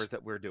could the use, numbers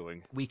that we're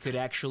doing. We could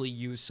actually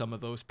use some of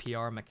those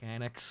PR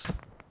mechanics.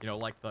 You know,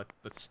 like the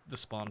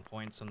spawn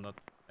points and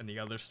the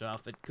other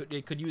stuff.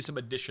 It could use some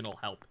additional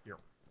help here.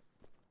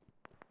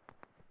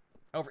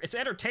 However, it's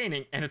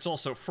entertaining and it's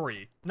also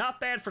free. Not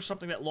bad for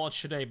something that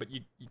launched today, but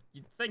you'd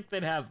think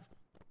they'd have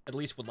at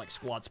least with like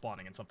squad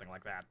spawning and something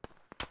like that.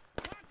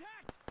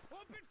 Contact!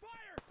 Open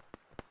fire!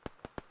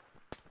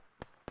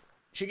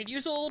 She could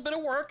use a little bit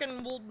of work,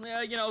 and we'll,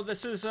 you know,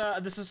 this is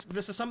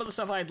some of the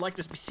stuff I'd like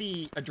to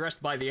see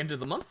addressed by the end of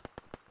the month.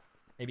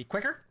 Maybe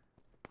quicker.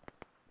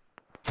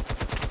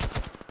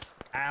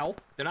 Ow!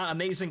 They're not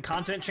amazing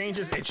content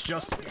changes. It's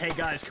just, hey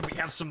guys, can we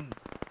have some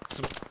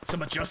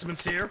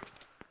adjustments here?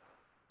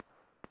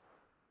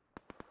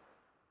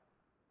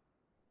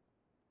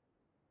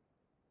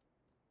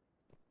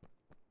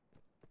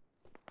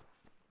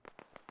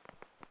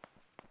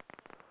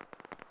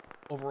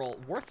 Overall,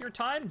 worth your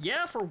time?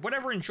 Yeah, for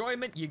whatever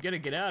enjoyment you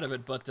get out of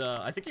it, but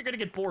I think you're gonna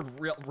get bored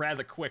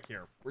rather quick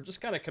here. We're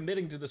just kind of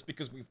committing to this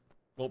because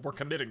we're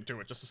committing to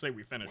it, just to say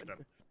we finished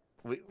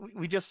it.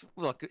 We just,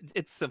 look,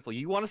 it's simple.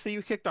 You want to say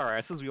you kicked our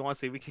asses, we want to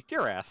say we kicked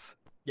your ass.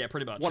 Yeah,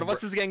 pretty much. One of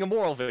us is getting a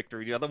moral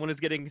victory, the other one is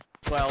getting,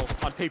 well,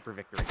 on paper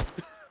victory.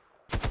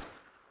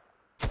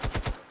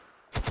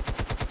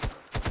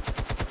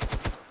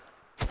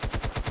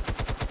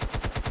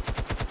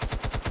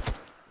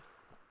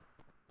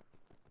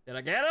 Did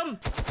I get him?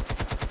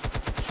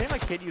 Shame I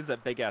can't use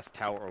that big-ass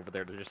tower over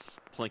there to just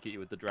plink at you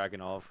with the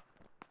Dragonov.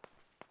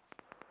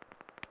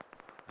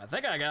 I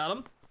think I got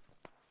him.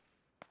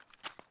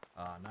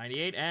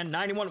 98 and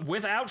 91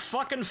 without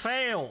fucking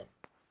fail.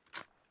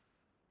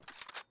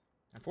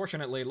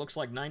 Unfortunately, it looks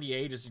like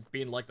 98 is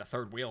being like the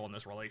third wheel in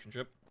this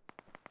relationship.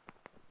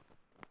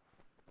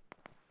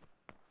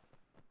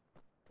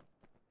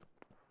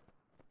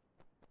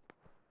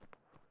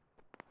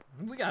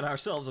 We got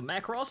ourselves a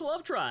Macross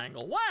love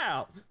triangle.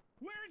 Wow!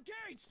 We're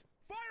engaged!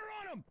 Fire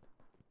on them!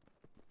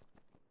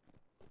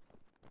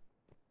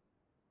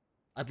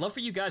 I'd love for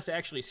you guys to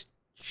actually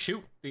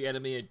shoot the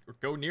enemy or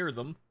go near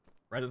them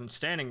rather than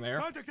standing there.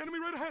 Contact enemy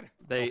right ahead.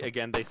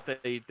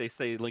 They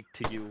stay linked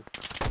to you.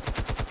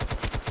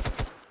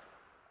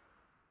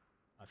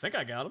 I think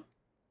I got him.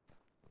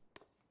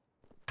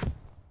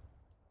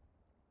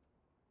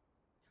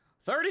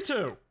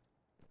 32.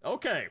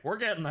 Okay, we're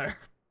getting there.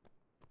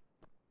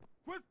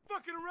 Quit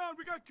fucking around.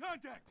 We got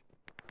contact.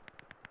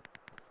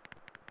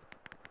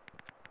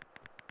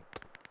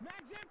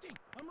 Mag's empty!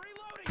 I'm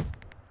reloading!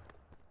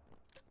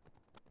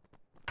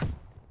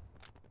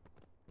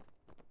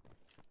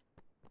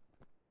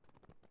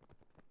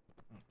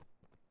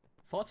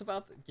 Thoughts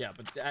about yeah,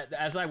 but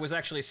as I was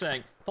actually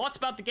saying, thoughts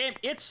about the game.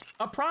 It's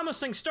a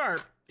promising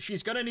start.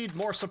 She's gonna need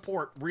more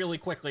support really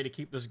quickly to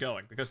keep this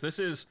going because this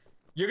is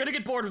you're gonna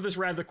get bored of this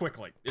rather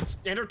quickly. It's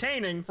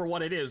entertaining for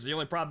what it is. The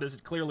only problem is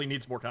it clearly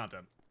needs more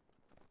content.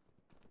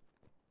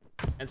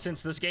 And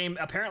since this game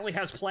apparently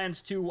has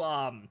plans to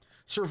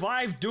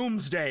survive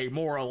Doomsday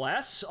more or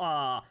less,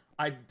 I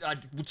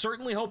would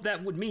certainly hope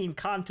that would mean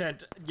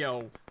content, you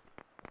know.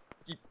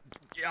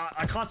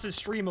 A constant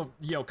stream of,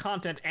 you know,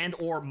 content and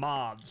or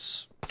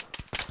mods.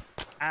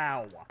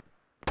 Ow.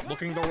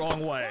 Looking the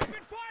wrong way.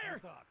 Open fire!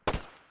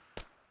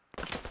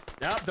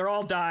 Yep, they're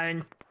all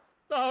dying.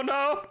 Oh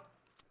no!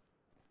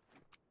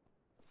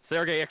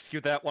 Sergey,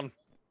 execute that one.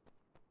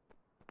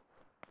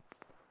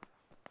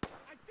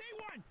 I see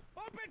one!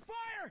 Open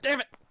fire!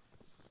 Damn it!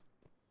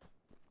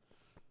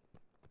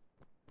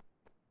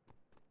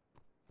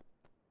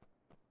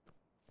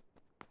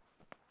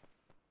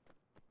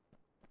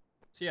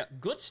 So yeah,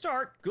 good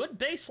start, good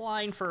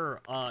baseline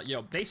for, you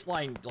know,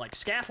 baseline, like,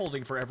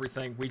 scaffolding for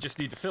everything. We just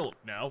need to fill it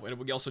now, and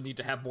we also need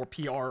to have more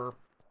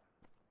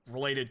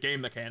PR-related game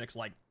mechanics,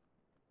 like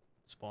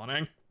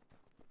spawning.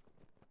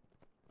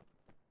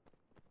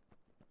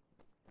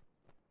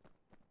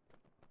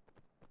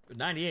 But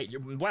 98,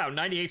 wow,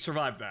 98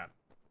 survived that.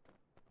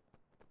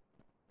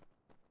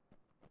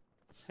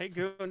 Hey,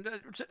 Goon,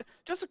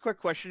 just a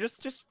quick question,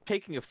 just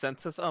taking of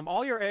census.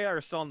 All your AI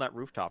are still on that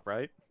rooftop,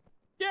 right?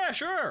 Yeah,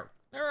 sure.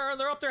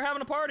 They're up there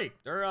having a party.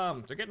 They're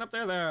getting up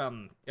there. They're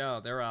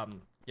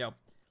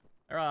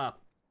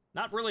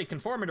not really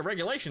conforming to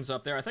regulations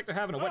up there. I think they're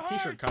having a wet Oh,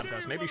 t-shirt I see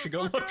contest. you, Maybe you should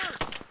go look.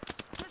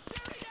 motherfuckers! They're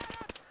shooting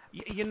at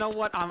us! You know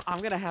what?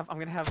 I'm gonna have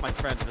my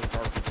friend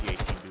Mr. RPG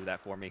 18 do that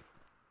for me.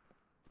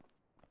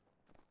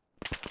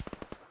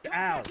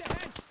 Ow. Contact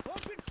ahead!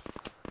 Open!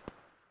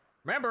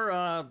 Remember,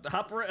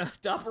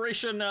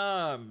 Operation,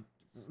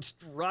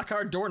 Rock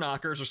Hard Door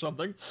Knockers or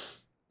something.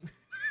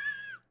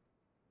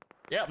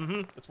 Yeah,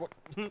 that's what,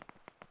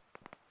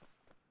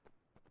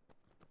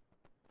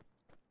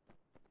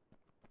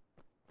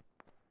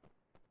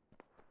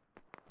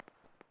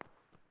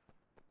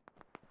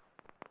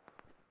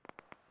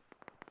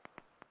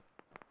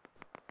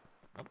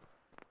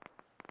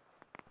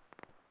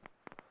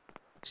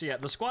 So yeah,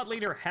 the squad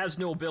leader has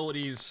no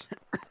abilities.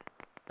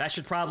 That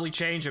should probably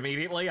change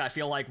immediately. I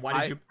feel like,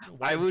 why did you...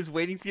 I was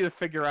waiting for you to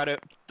figure out it,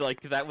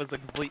 like, that was a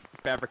complete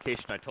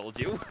fabrication, I told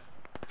you.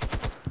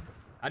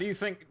 How do you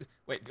think...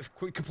 Wait,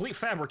 complete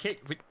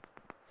fabricate...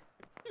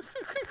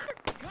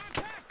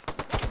 Contact!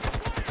 Open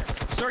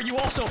fire! Sir, you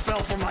also fell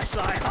for my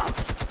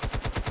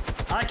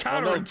psyop. I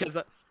counter... Oh, no, 'cause,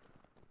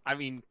 I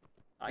mean...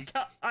 I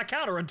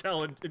counter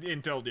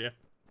intel you.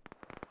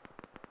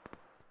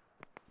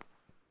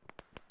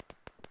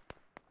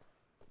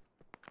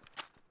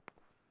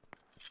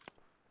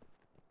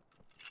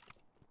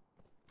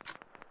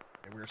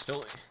 Okay, we're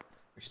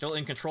still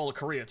in control of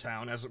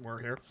Koreatown, as it were,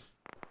 here.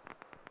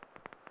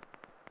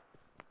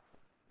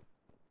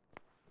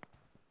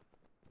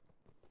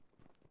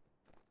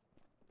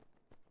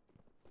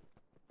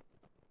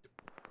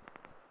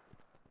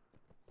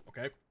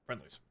 Okay,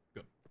 friendlies.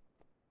 Good.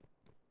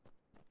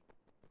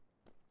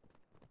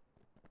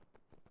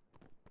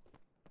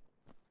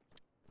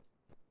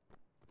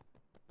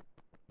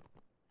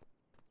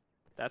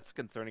 That's the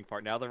concerning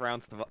part. Now the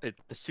rounds,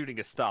 the shooting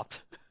has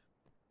stopped.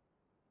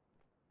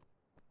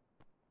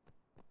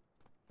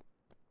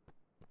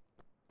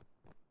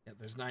 Yeah,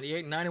 there's 98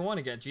 and 91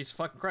 again. Jesus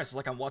fucking Christ, it's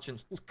like I'm watching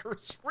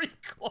Curse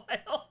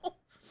Recoil.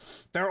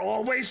 They're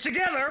always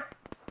together!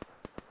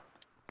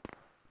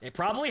 They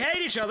probably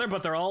hate each other,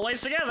 but they're always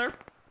together.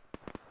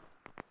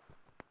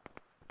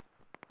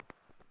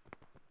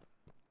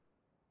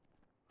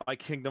 My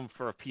kingdom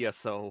for a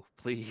PSO,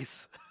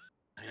 please.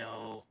 I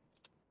know.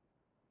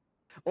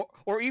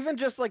 Or even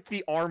just like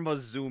the Arma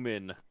zoom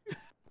in.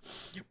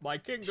 My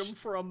kingdom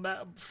for a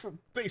map for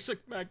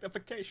basic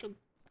magnification.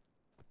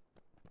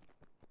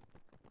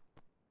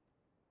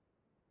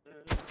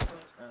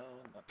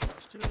 Not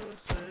much to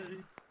say.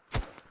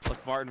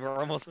 Look, Martin, we're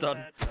almost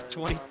done.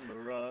 20, On the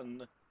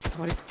run.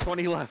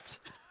 20 left.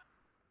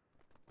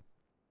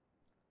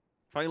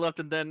 20 left,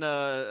 and then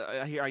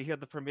I hear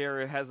the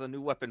premiere has a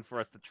new weapon for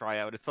us to try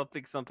out. It's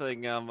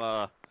something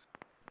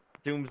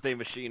Doomsday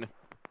Machine.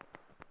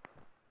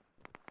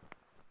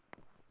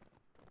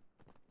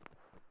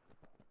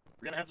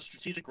 We're gonna have the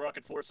strategic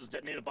rocket forces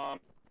detonate a bomb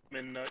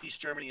in East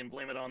Germany and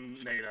blame it on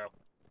NATO.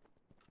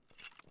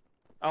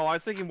 Oh, I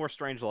was thinking more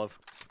Strangelove.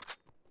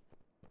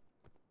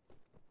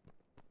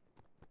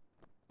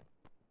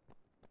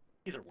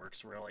 Either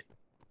works, really.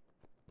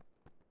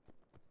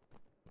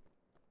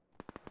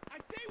 I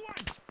see one!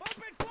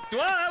 Open fire!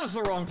 Well, that was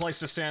the wrong place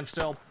to stand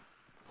still.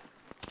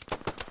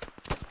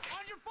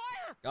 On your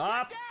fire!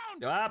 Up, Get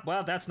down! up.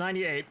 Well, that's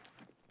 98.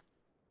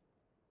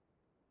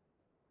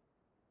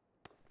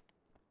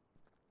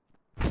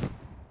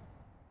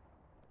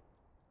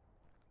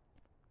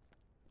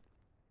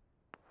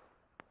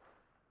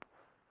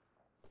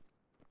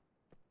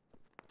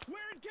 We're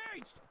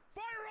engaged!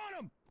 Fire on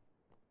them!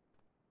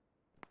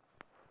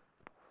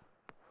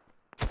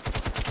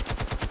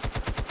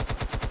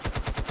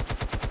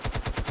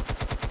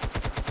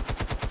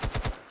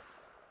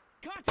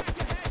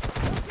 Contact ahead!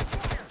 Open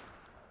fire!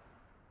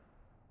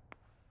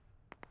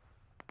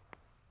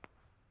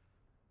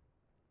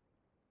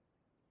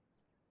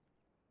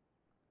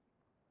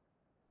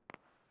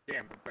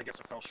 Damn, I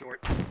guess I fell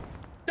short.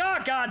 Oh,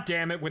 god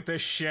damn it with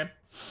this shit.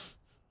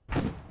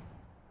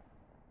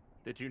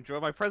 Did you enjoy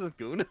my present,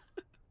 Goon?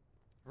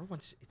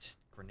 Everyone's, it's just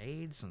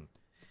grenades and...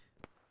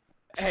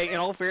 Hey, in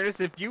all fairness,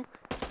 if you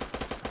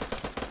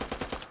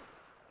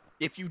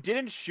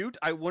didn't shoot,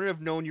 I wouldn't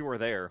have known you were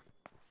there.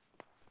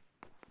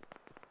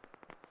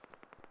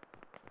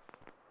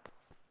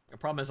 The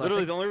problem is,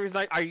 Literally, the only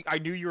reason I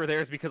knew you were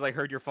there is because I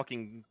heard your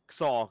fucking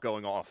saw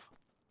going off.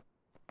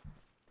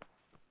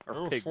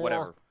 Or pig,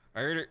 whatever.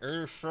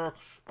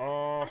 86,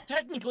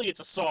 Technically, it's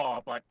a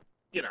saw, but,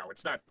 you know,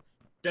 it's not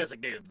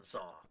designated the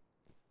saw.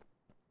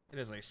 It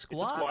is a It's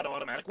squad... a squad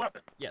automatic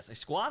weapon. Yes, a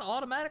squad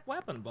automatic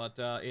weapon, but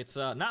it's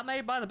not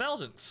made by the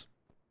Belgians.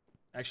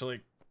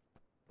 Actually,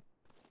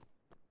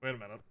 wait a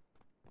minute.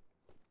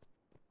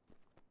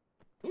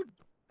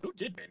 Who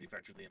did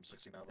manufacture the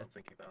M60 now that I'm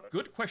thinking about it?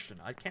 Good question.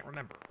 I can't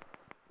remember.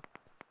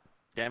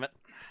 Damn it.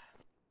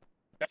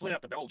 Definitely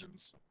not the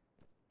Belgians.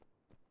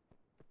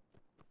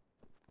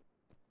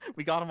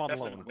 We got him on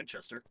Definitely loan. not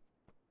Winchester.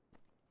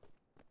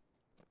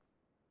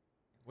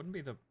 Wouldn't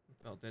be the...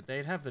 Well,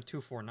 they'd have the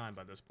 249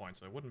 by this point,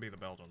 so it wouldn't be the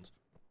Belgians.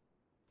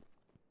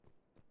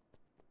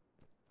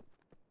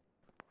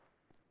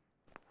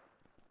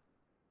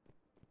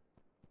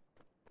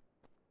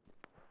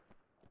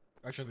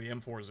 Actually, the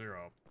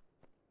M40.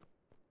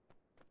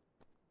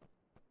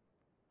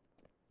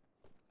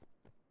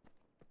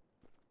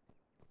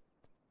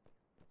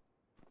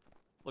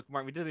 Look,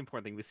 Martin, we did the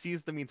important thing. We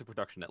seized the means of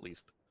production, at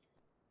least.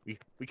 We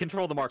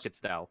control the markets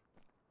now.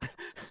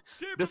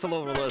 This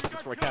alone will let us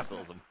destroy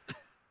capitalism.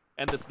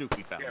 And this nuke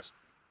we found. Yes.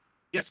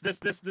 Yes,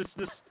 this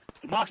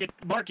market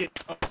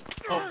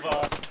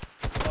of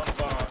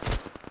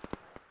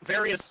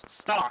various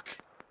stock.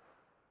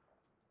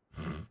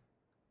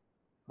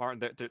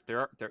 Martin,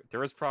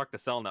 there is product to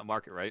sell in that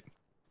market, right?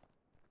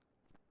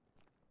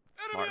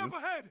 Enemy Martin?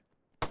 up ahead!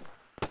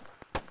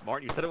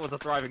 Martin, you said it was a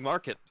thriving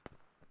market.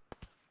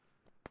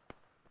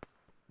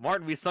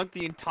 Martin, we sunk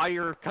the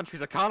entire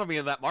country's economy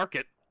in that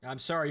market. I'm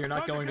sorry, you're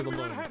not going to the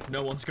moon.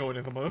 No one's going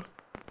to the moon.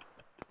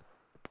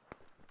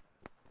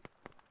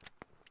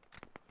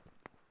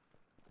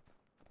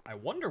 I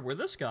wonder where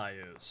this guy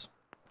is.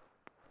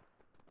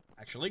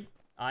 Actually,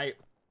 I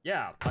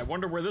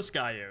wonder where this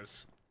guy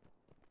is.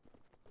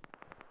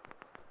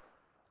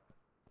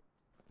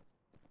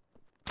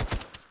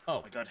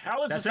 Oh my god,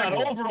 how is that's this not egg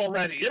roll. over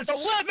already? There's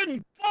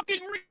 11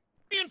 fucking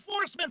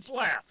reinforcements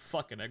left!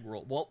 Fucking egg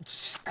roll. Well,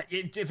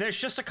 there's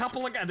just a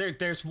couple of guys.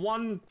 There's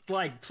one,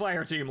 like,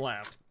 fire team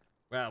left.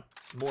 Well,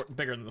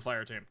 bigger than the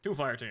fire team. 2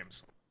 fire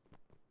teams.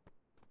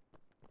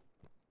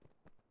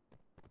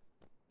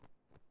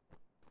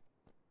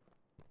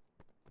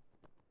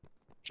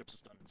 Chips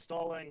is done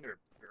installing, or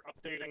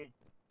updating.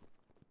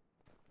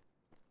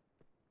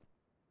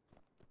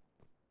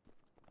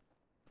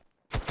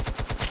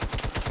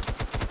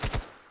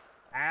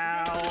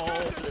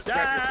 Ow! This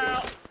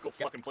Ow! Go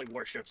fucking play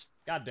warships.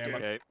 God damn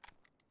it. Okay.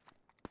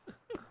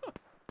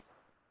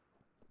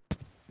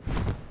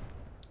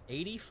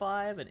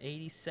 85 and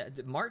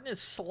 87. Martin is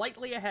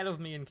slightly ahead of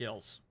me in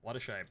kills. What a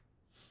shame.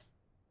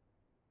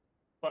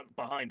 But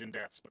behind in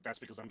deaths, but that's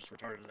because I'm just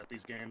retarded at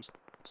these games.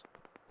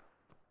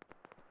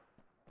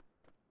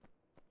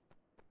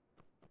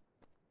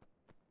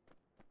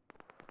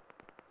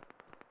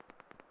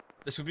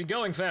 This would be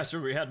going faster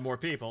if we had more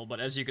people, but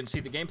as you can see,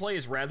 the gameplay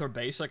is rather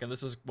basic, and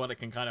this is what it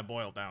can kind of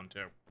boil down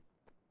to.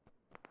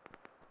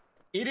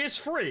 It is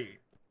free,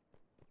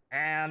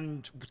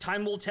 and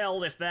time will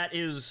tell if that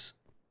is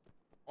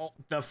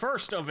the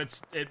first of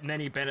its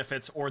many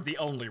benefits or the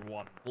only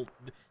one. Well,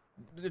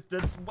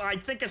 I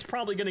think it's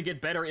probably going to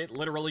get better. It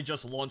literally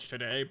just launched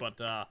today, but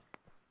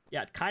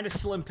yeah, kind of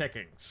slim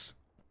pickings.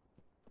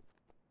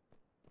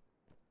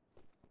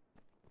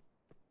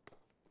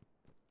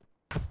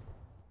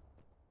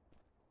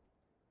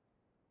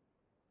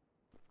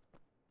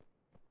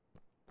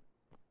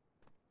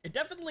 It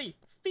definitely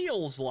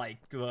feels like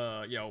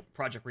the,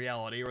 Project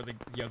Reality, or the,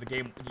 the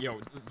game,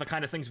 the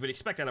kind of things we'd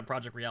expect out of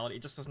Project Reality.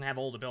 It just doesn't have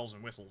all the bells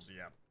and whistles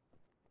yet.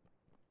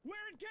 We're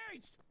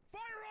engaged!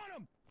 Fire on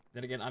them!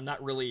 Then again, I'm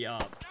not really,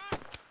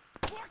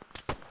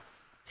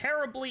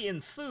 terribly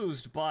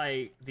enthused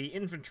by the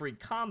infantry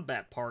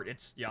combat part.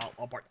 It's,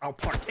 I'll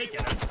partake in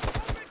it.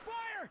 Open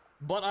fire!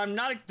 But I'm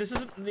not, this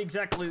isn't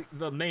exactly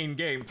the main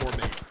game for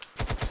me.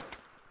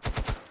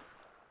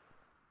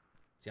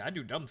 See, I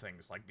do dumb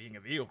things, like being a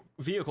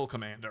vehicle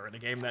commander in a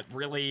game that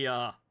really,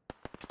 it's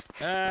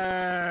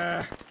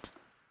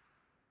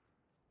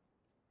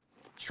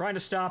trying to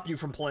stop you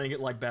from playing it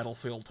like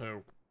Battlefield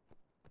 2.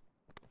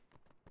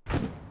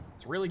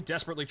 It's really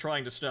desperately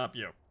trying to stop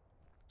you.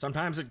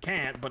 Sometimes it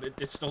can't, but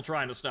it's still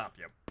trying to stop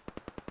you.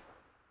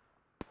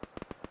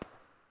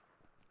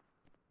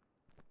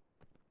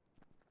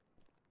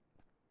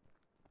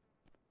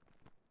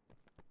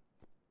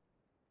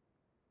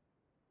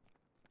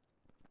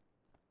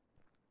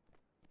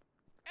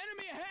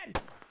 Enemy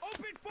ahead!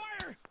 Open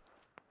fire!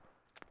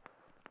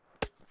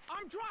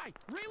 I'm dry!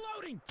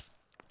 Reloading!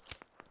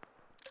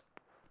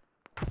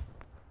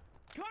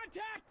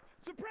 Contact!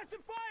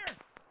 Suppressive fire!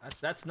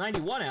 That's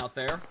 91 out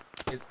there.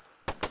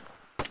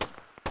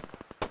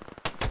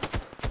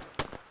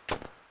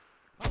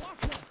 I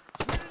lost one!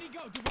 Where did he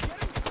go? Did we get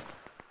him?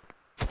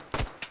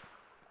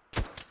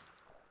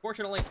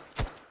 Fortunately,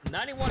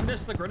 91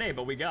 missed the grenade,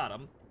 but we got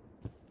him.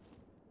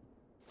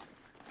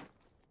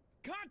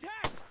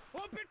 Contact!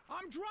 Open!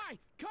 I'm dry!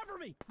 Cover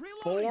me!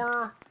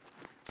 Reloading!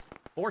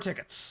 4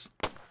 tickets.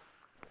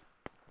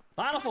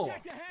 Final 4.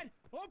 Contact ahead!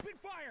 Open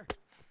fire!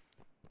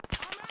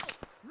 I'm out!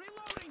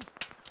 Reloading!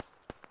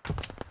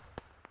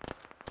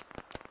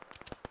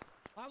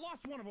 I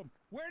lost one of them.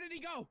 Where did he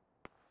go?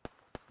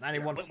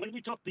 91. When we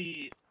took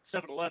the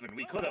 7-Eleven,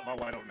 we could have,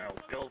 I don't know,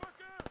 built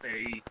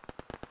a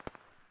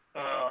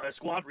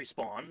squad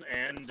respawn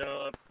and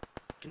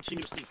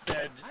continuously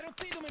fed I don't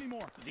see them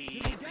anymore. the Did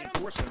you get 'em?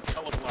 reinforcements a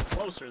hell of a lot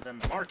closer than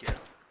the market.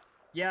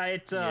 Yeah, you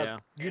And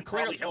clearly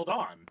probably held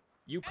on.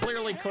 You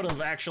clearly could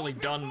have actually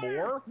done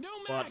more, No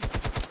but mag!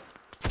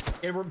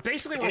 it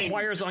basically The game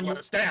requires just on you. let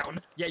us down.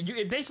 Yeah,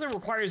 it basically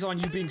requires on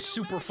you being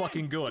super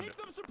fucking good Keep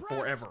them suppressed.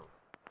 forever.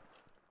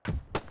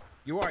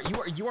 You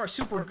are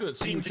super good,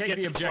 so you Seemed to take get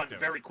the to front objective.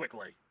 very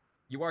quickly.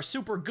 You are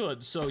super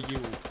good, so you.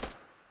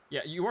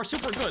 Yeah, you are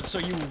super good, so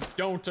you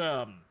don't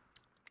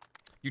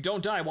You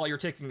don't die while you're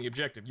taking the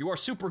objective. You are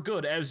super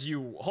good as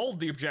you hold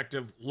the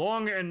objective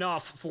long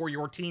enough for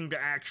your team to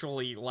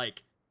actually,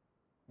 like,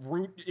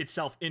 root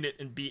itself in it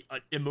and be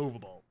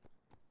immovable.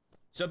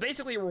 So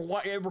basically,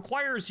 it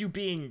requires you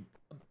being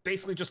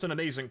basically just an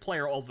amazing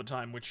player all the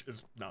time, which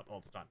is not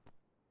all the time.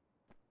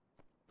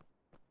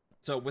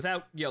 So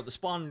without, you know, the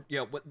spawn, you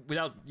know,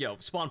 without, you know,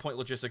 spawn point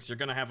logistics, you're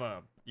gonna have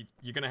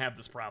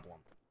this problem.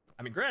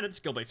 I mean, granted,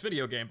 skill-based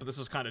video game, but this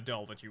is kind of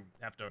dull that you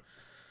have to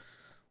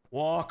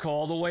walk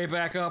all the way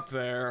back up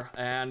there,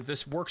 and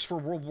this works for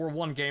World War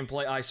I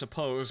gameplay, I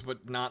suppose,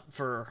 but not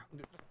for...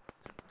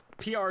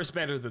 PR is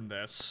better than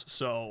this,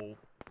 so...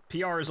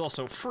 PR is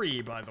also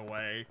free, by the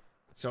way,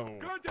 so...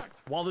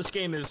 Contact! While this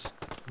game is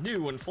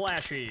new and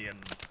flashy and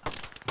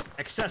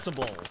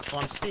accessible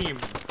on Steam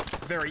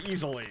very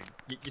easily,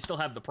 you still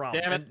have the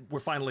problem, Damn it. and we're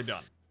finally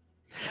done.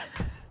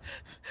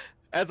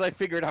 As I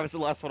figured I was the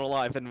last one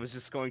alive and was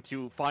just going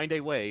to find a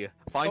way.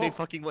 Find a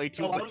fucking way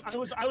to... I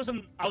was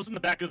in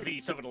the back of the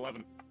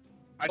 7-Eleven.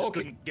 I just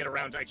couldn't get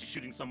around to actually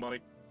shooting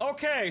somebody.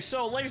 Okay,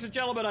 so ladies and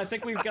gentlemen, I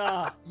think we've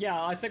got...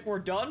 yeah, I think we're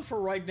done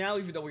for right now,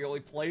 even though we only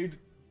played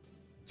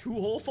 2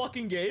 whole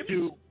fucking games.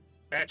 2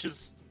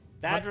 matches.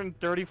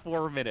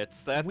 134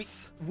 minutes,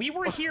 that's... We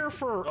were here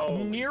for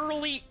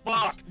nearly...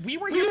 Fuck! We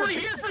were We here were for...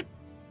 here for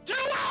 2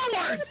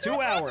 hours!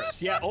 2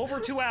 hours, yeah, over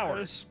 2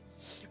 hours.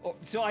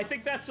 So I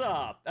think that's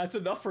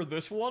enough for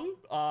this one.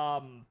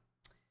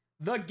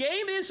 The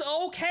game is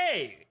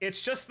okay.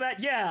 It's just that,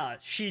 yeah,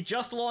 she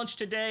just launched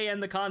today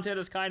and the content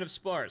is kind of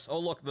sparse. Oh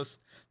look,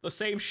 the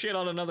same shit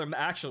on another.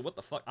 Actually, what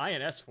the fuck?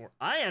 INS for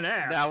INS.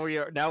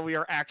 Now we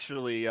are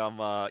actually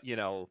you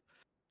know,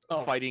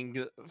 fighting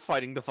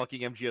the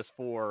fucking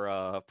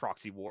MGS4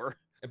 proxy war.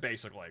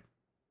 Basically.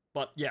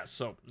 But yes,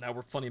 so now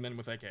we're funny men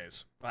with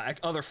AKs.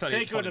 Other funny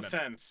Take men.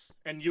 defense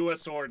and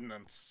U.S.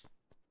 ordnance.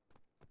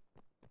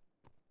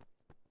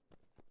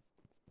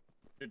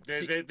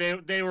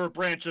 They were a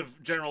branch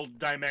of General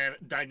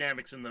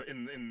Dynamics in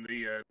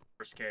the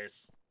first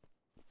case.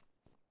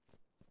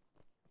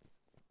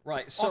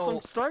 Right.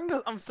 So Also,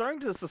 I'm starting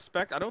to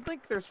suspect. I don't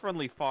think there's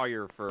friendly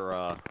fire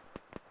for.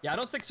 Yeah, I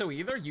don't think so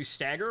either. You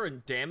stagger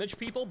and damage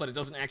people, but it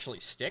doesn't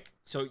actually stick.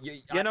 So you.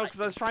 Yeah, no,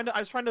 because I was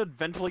trying to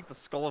ventilate the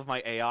skull of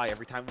my AI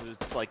every time it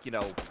was like, you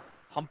know,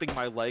 humping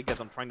my leg as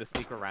I'm trying to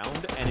sneak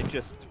around, and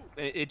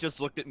it just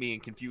looked at me in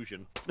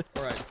confusion.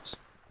 Right.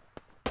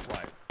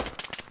 Right.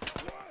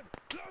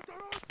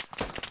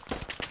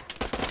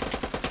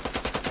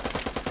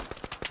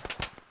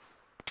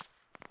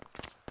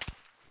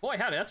 Boy,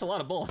 howdy, that's a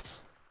lot of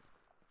bullets.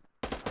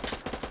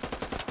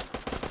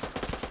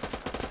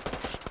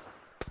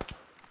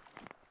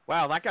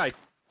 Wow, that guy.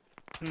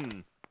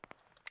 Interesting.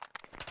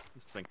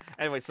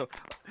 Anyway, so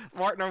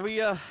Martin, are we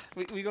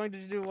going to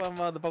do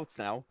the boats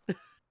now?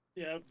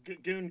 Yeah,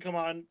 Goon, come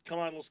on,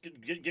 let's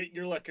get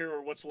your liquor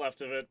or what's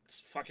left of it.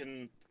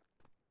 Fucking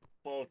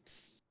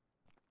boats.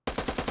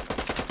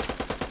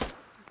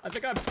 I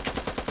think I'm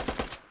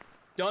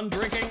done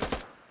drinking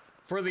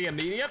for the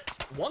immediate.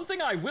 One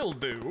thing I will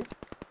do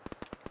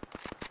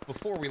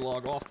before we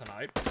log off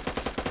tonight,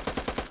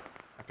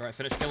 after I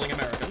finish killing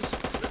Americans.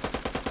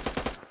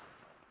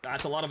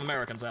 That's a lot of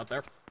Americans out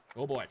there.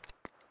 Oh boy.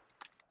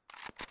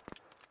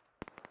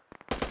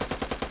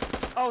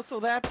 Oh, so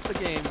that's the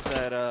game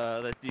that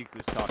that Deke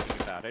was talking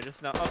about. I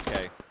just know.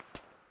 Okay.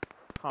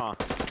 Huh.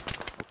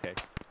 Okay.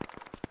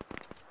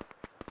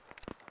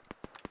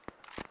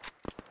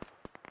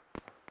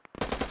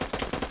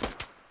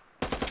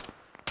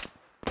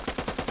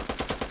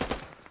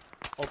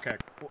 Okay,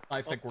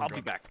 I think we're good. I'll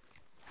be back.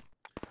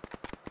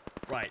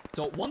 Right.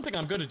 So one thing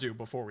I'm gonna do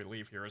before we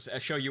leave here is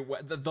show you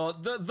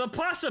the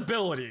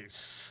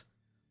possibilities,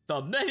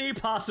 the many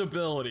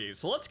possibilities.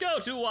 So let's go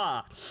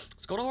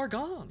to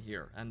Argonne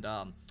here, and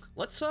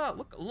let's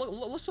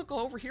look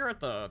over here at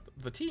the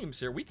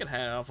teams here. We could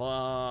have a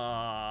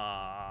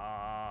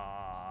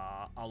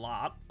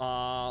lot.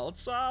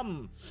 Let's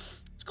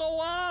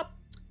go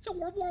so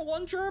World War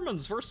I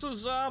Germans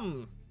versus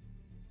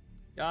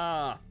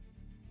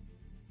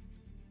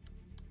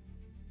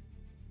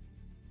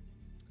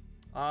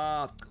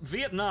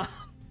Vietnam.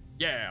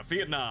 Yeah,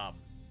 Vietnam.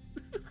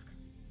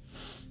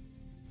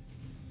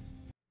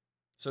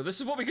 So this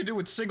is what we could do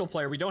with single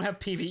player. We don't have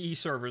PvE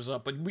servers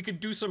up, but we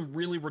could do some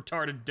really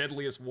retarded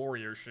Deadliest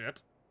Warrior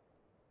shit.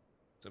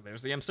 So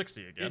there's the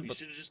M60 again. Yeah, you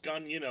should have just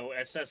gone, you know,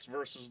 SS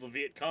versus the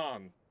Viet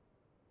Cong.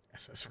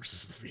 SS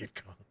versus the Viet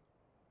Cong.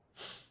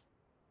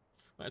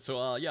 Alright,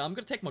 so yeah, I'm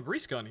gonna take my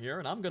grease gun here,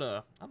 and I'm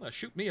gonna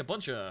shoot me a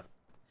bunch of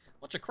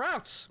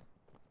krauts.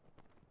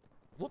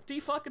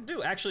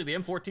 Whoop-de-fucking-do. Actually, the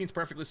M14's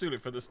perfectly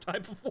suited for this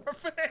type of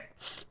warfare.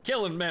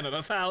 Killing men at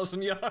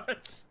 1,000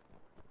 yards.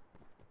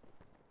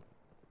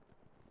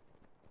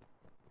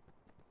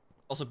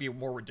 Also be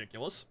more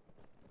ridiculous.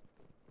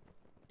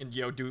 And,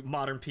 you know, do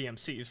modern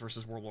PMCs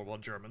versus World War I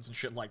Germans and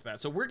shit like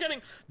that. So we're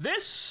getting...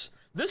 This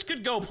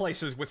could go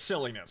places with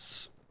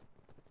silliness.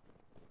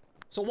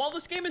 So while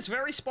this game is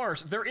very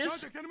sparse, there is...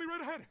 Contact enemy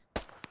right ahead.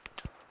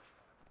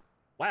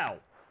 Wow.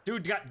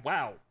 Dude got...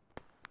 Wow.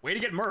 Way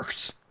to get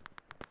murked.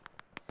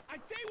 I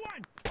see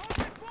one!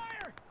 Hold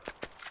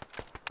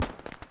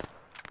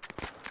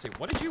Let's see,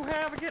 what did you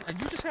have again?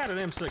 You just had an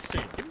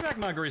M16. Give me back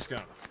my grease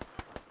gun.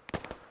 They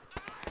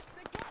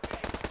got me!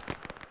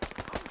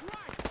 I'm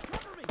dry!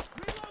 Cover me!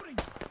 Reloading!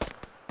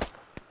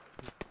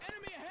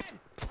 Enemy ahead!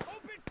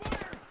 Open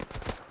fire!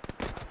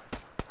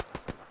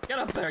 Get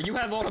up there, you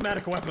have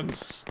automatic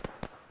weapons.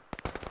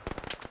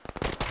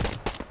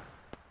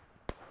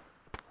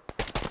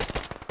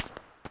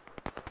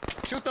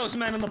 Shoot those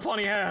men in the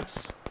funny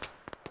hats.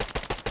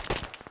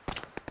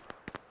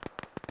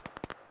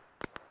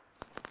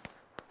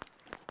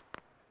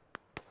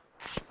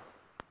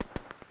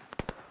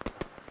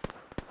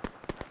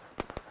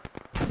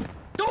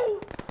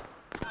 No!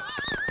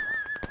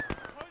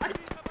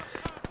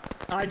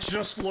 I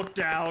just looked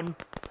down.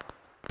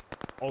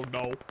 Oh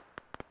no.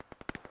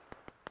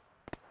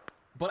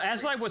 But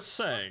as I was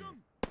saying,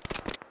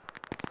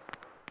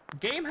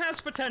 game has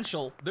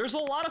potential. There's a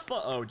lot of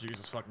fun. Oh,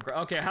 Jesus fucking Christ.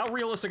 Okay, how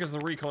realistic is the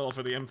recoil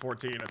for the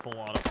M14 at full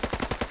auto?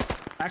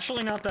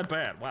 Actually, not that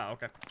bad. Wow,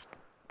 okay.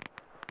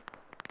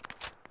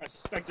 I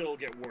suspect it'll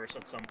get worse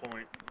at some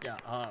point. Yeah,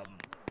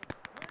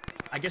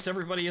 I guess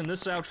everybody in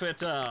this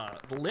outfit,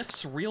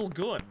 lifts real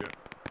good.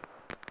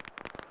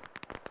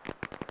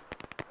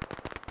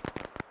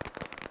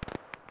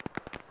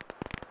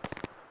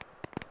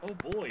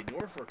 Oh boy,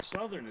 Norfolk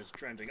Southern is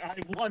trending. I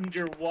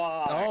wonder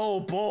why. Oh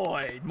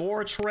boy,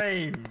 more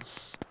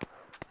trains.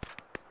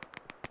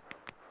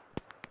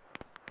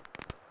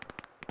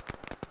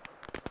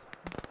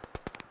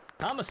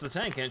 Thomas the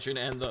Tank Engine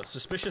and the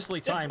suspiciously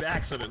timed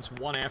accidents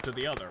one after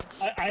the other.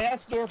 I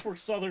asked Norfolk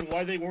Southern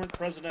why they weren't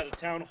present at a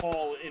town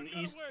hall in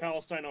East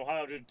Palestine,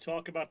 Ohio to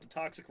talk about the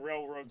toxic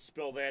railroad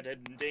spill that had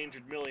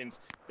endangered millions.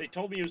 They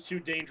told me it was too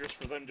dangerous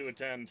for them to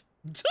attend.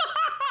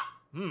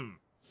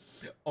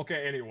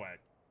 Okay, anyway.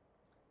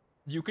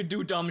 You could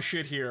do dumb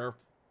shit here.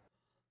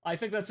 I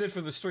think that's it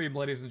for the stream,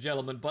 ladies and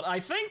gentlemen, but I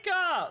think,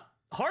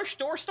 Harsh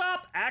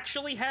Doorstop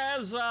actually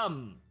has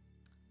some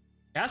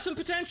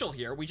potential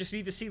here. We just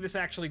need to see this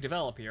actually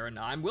develop here, and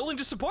I'm willing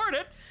to support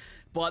it.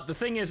 But the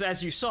thing is,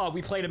 as you saw,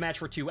 we played a match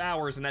for 2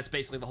 hours, and that's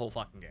basically the whole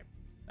fucking game.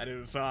 That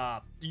is,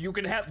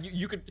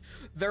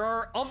 there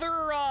are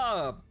other,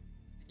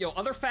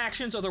 other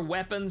factions, other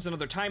weapons, and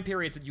other time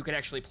periods that you could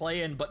actually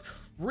play in, but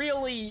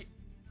really,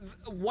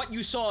 what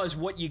you saw is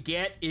what you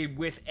get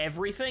with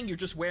everything. You're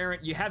just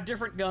you have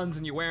different guns,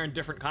 and you're wearing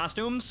different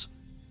costumes,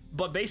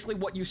 but basically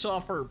what you saw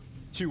for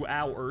 2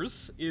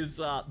 hours is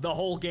the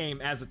whole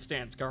game as it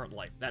stands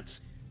currently.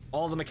 That's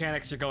all the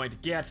mechanics you're going to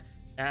get,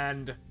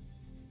 and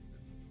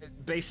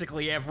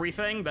basically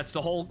everything. That's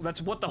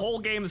what the whole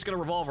game is going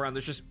to revolve around.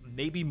 There's just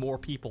maybe more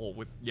people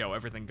with,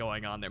 everything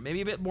going on there.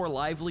 Maybe a bit more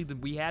lively than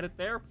we had it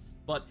there,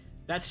 but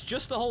that's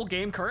just the whole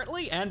game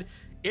currently, and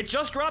it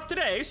just dropped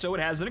today, so it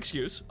has an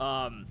excuse.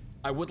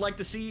 I would like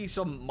to see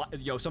some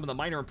of the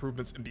minor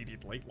improvements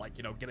immediately, like,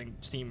 getting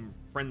Steam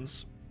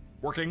Friends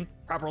working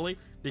properly,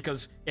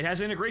 because it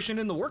has integration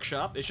in the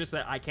workshop. It's just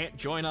that I can't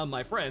join on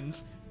my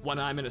friends when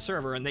I'm in a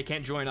server, and they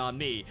can't join on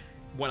me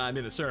when I'm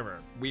in a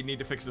server. We need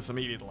to fix this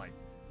immediately.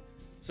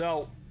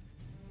 So,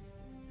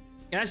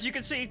 as you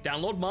can see,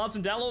 download mods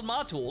and download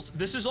mod tools.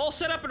 This is all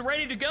set up and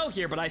ready to go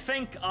here, but I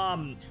think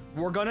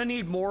we're gonna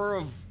need more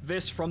of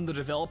this from the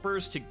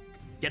developers to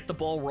get the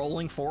ball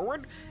rolling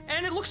forward,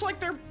 and it looks like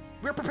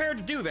we're prepared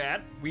to do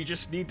that. We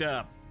just need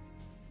to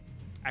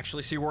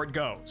actually see where it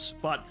goes.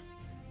 But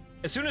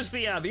as soon as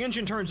the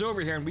engine turns over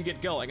here and we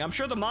get going, I'm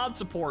sure the mod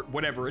support,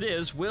 whatever it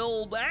is,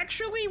 will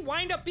actually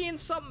wind up being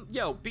something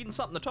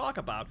to talk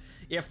about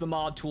if the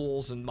mod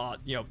tools and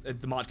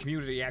the mod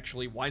community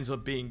actually winds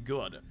up being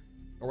good,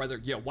 or whether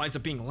winds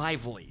up being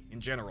lively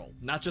in general,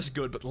 not just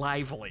good but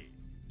lively.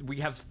 We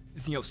have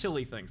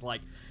silly things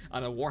like, I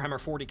don't know, Warhammer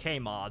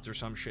 40k mods or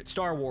some shit,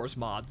 Star Wars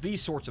mods,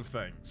 these sorts of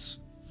things.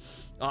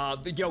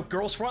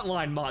 Girls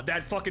Frontline mod,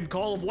 that fucking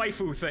Call of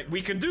Waifu thing.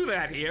 We can do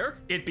that here.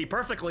 It'd be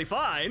perfectly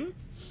fine.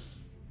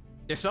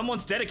 If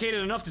someone's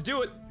dedicated enough to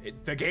do it,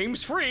 the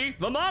game's free,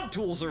 the mod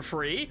tools are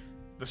free,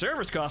 the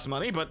servers cost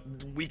money, but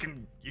you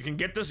can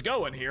get this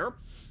going here.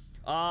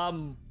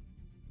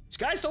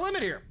 Sky's the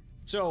limit here.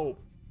 So,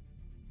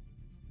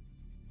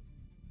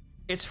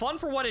 it's fun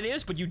for what it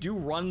is, but you do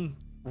run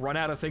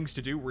out of things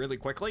to do really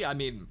quickly. I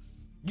mean,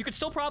 you could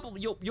still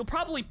you'll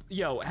probably,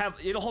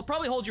 it'll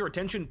probably hold your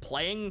attention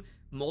playing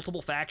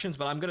multiple factions,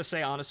 but I'm gonna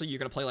say, honestly, you're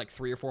gonna play like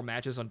 3 or 4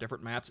 matches on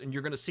different maps, and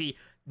you're gonna see,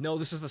 no,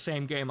 this is the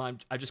same game, I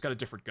just got a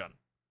different gun.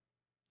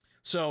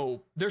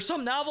 So, there's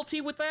some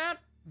novelty with that.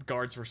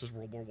 Guards versus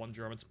World War I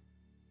Germans.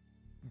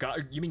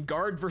 You mean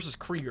Guard versus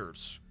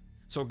Kriegers.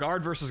 So,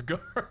 Guard versus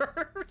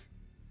Guard.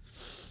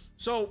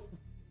 So,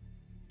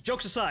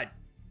 jokes aside,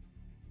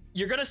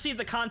 you're gonna see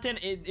the content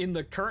in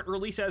the current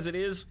release as it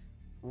is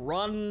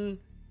run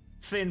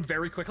thin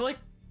very quickly.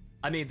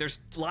 I mean, there's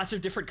lots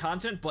of different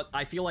content, but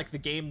I feel like the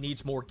game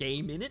needs more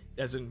game in it,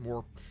 as in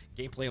more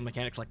gameplay and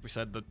mechanics, like we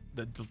said, the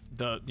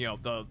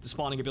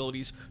spawning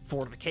abilities,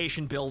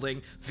 fortification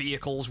building,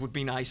 vehicles would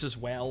be nice as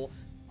well.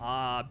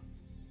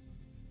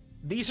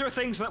 These are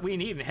things that we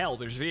need, and hell,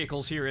 there's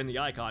vehicles here in the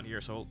icon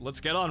here, so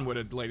let's get on with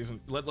it, ladies and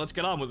let's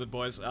get on with it,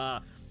 boys.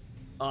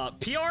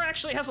 PR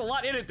actually has a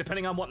lot in it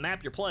depending on what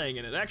map you're playing,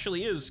 and it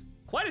actually is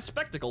quite a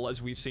spectacle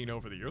as we've seen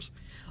over the years.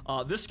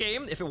 This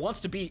game, if it wants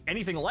to be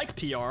anything like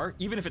PR,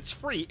 even if it's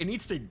free, it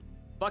needs to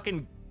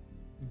fucking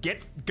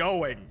get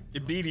going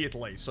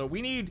immediately. So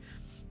we need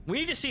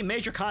to see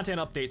major content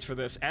updates for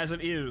this as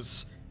it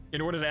is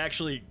in order to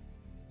actually,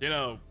 you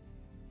know,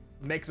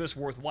 make this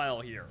worthwhile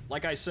here.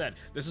 Like I said,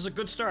 this is a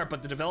good start,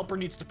 but the developer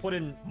needs to put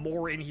in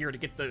more in here to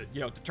get the,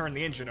 you know, to turn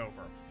the engine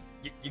over.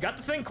 You got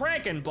the thing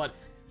cranking, but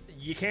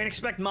you can't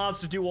expect mods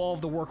to do all of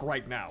the work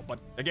right now. But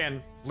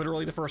again,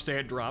 literally the first day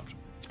it dropped.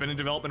 It's been in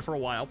development for a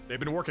while. They've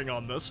been working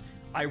on this.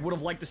 I would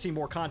have liked to see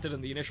more content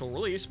in the initial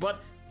release,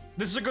 but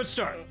this is a good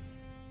start.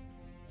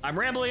 I'm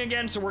rambling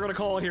again, so we're gonna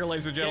call it here,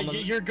 ladies and gentlemen.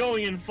 Yeah, you're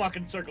going in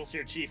fucking circles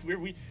here, Chief.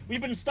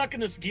 We've been stuck in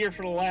this gear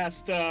for the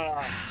last 2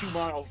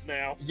 miles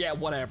now. Yeah,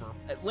 whatever.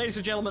 Ladies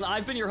and gentlemen,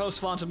 I've been your host,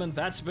 Phontomen.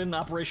 That's been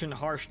Operation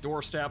Harsh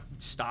Doorstep.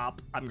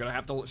 Stop. I'm gonna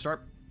have to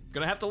start.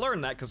 Gonna have to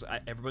learn that because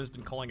everybody's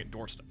been calling it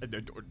Doorstep.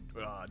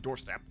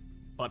 Doorstep.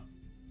 But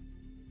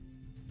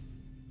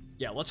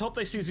yeah, let's hope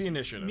they seize the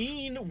initiative.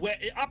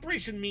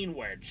 Operation Mean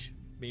Wedge.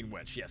 Mean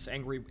Wedge. Yes,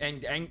 angry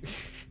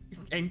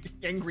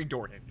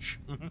door hinge.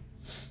 Mm-hmm.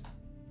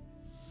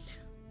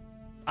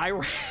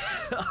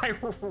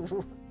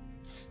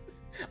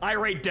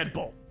 Irate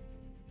Deadbolt.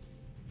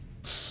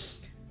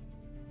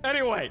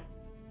 Anyway,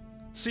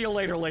 see you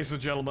later, ladies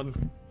and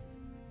gentlemen.